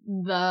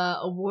the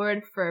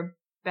award for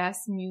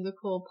Best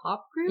Musical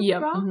Pop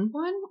Group rock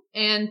one.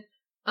 And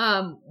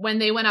when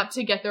they went up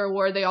to get their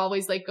award, they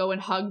always like go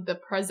and hug the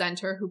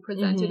presenter who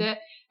presented it.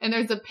 And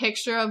there's a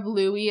picture of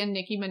Louis and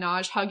Nicki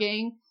Minaj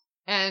hugging,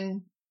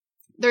 and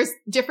there's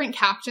different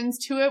captions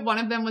to it. One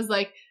of them was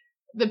like,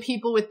 the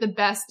people with the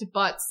best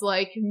butts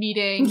like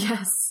meeting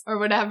or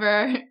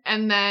whatever.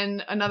 And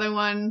then another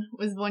one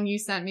was one you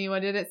sent me.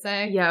 What did it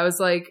say? Yeah, it was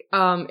like,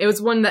 it was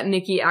one that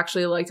Nicki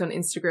actually liked on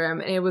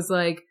Instagram, and it was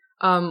like,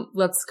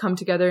 let's come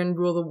together and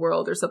rule the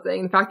world or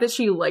something. The fact that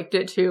she liked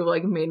it too,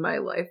 like, made my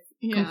life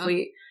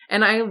complete.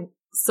 And I'm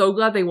so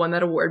glad they won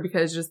that award,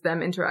 because just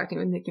them interacting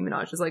with Nicki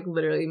Minaj is like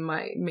literally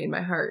made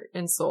my heart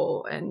and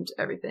soul and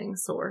everything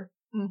soar.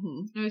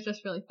 It was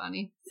just really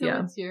funny. So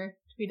what's your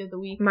tweet of the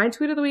week? My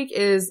tweet of the week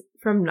is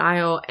from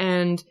Niall,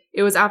 and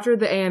it was after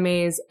the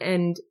AMAs,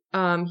 and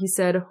he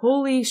said,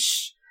 holy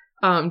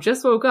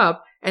just woke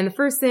up, and the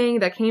first thing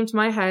that came to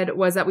my head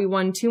was that we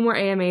won 2 more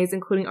AMAs,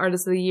 including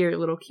Artist of the Year,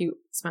 little cute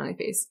smiley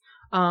face.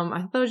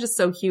 I thought that was just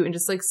so cute and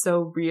just like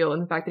so real,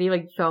 and the fact that he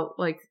like felt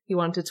like he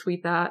wanted to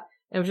tweet that.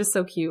 It was just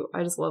so cute.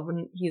 I just love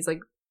when he's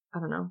like, I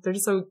don't know. They're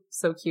just so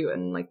cute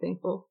and like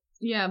thankful.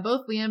 Yeah,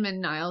 both Liam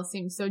and Niall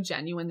seem so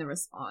genuine, the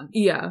response.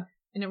 Yeah.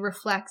 And it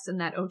reflects in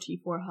that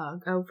OT4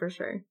 hug. Oh, for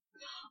sure.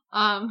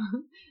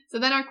 So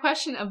then our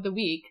question of the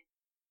week,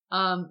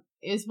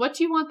 is what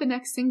do you want the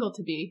next single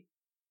to be?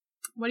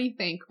 What do you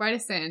think? Write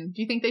us in.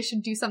 Do you think they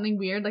should do something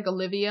weird like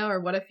Olivia or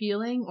What a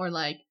Feeling? Or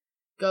like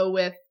go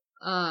with,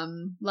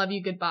 Love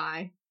You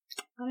Goodbye?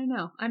 I don't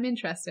know. I'm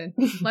interested.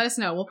 Let us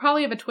know. We'll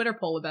probably have a Twitter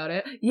poll about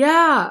it.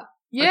 Yeah.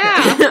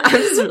 Yeah. Okay.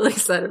 I'm just really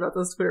excited about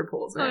those Twitter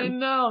polls, man. I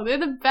know. They're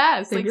the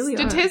best. They like, really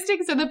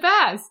statistics are the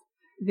best.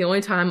 The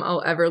only time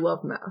I'll ever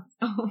love math.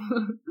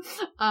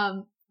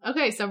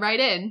 Okay, so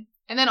write in.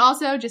 And then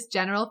also just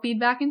general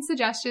feedback and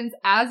suggestions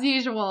as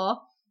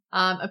usual.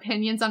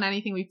 Opinions on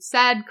anything we've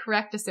said.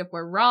 Correct us if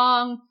we're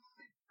wrong.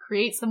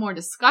 Create some more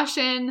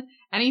discussion.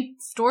 Any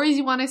stories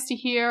you want us to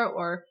hear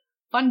or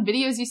fun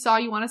videos you saw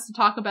you want us to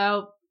talk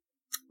about.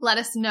 Let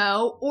us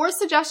know, or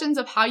suggestions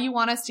of how you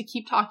want us to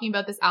keep talking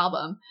about this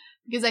album,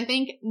 because I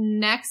think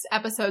next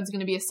episode is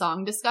going to be a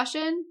song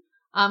discussion,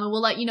 and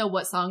we'll let you know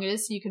what song it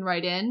is so you can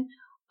write in.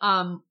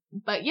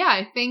 But yeah,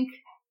 I think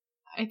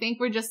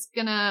we're just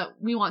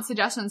we want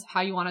suggestions of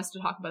how you want us to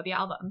talk about the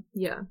album.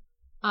 Yeah.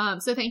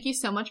 So thank you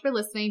so much for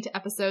listening to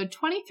episode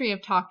 23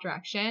 of Talk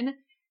Direction.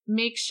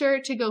 Make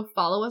sure to go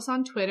follow us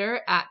on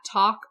Twitter at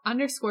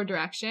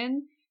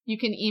talk_direction. You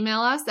can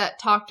email us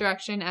at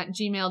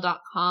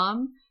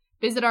talkdirection@gmail.com.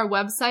 Visit our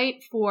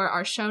website for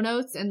our show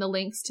notes and the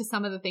links to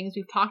some of the things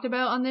we've talked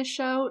about on this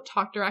show,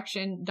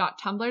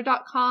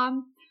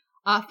 talkdirection.tumblr.com.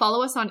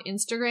 Follow us on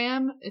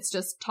Instagram. It's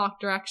just Talk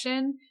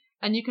Direction.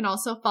 And you can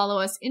also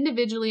follow us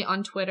individually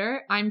on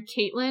Twitter. I'm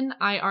Caitlin,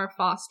 IR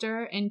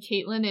Foster, and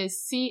Caitlin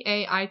is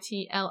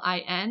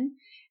CAITLIN.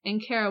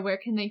 And Kara, where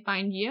can they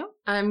find you?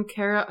 I'm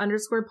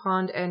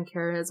Kara_Pond, and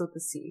Kara is with a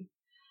C.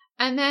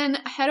 And then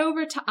head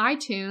over to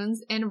iTunes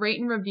and rate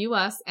and review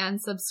us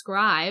and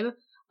subscribe.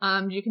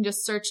 You can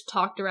just search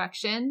Talk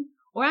Direction,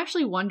 or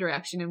actually One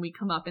Direction, and we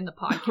come up in the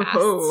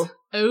podcast.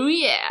 Oh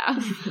yeah.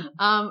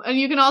 And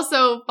you can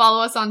also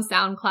follow us on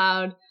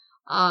SoundCloud,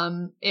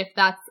 if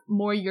that's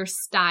more your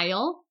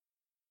style.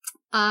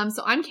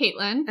 So I'm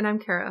Caitlin. And I'm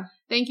Kara.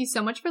 Thank you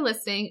so much for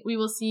listening. We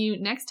will see you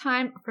next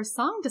time for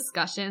song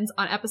discussions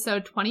on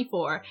episode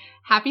 24.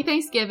 Happy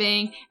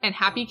Thanksgiving and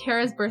happy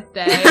Kara's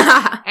birthday.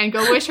 And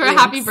go wish her a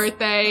happy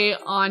birthday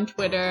on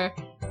Twitter.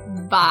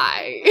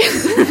 Bye.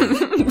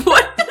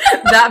 What?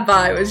 That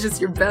bye was just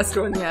your best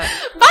one yet.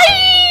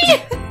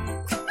 Bye!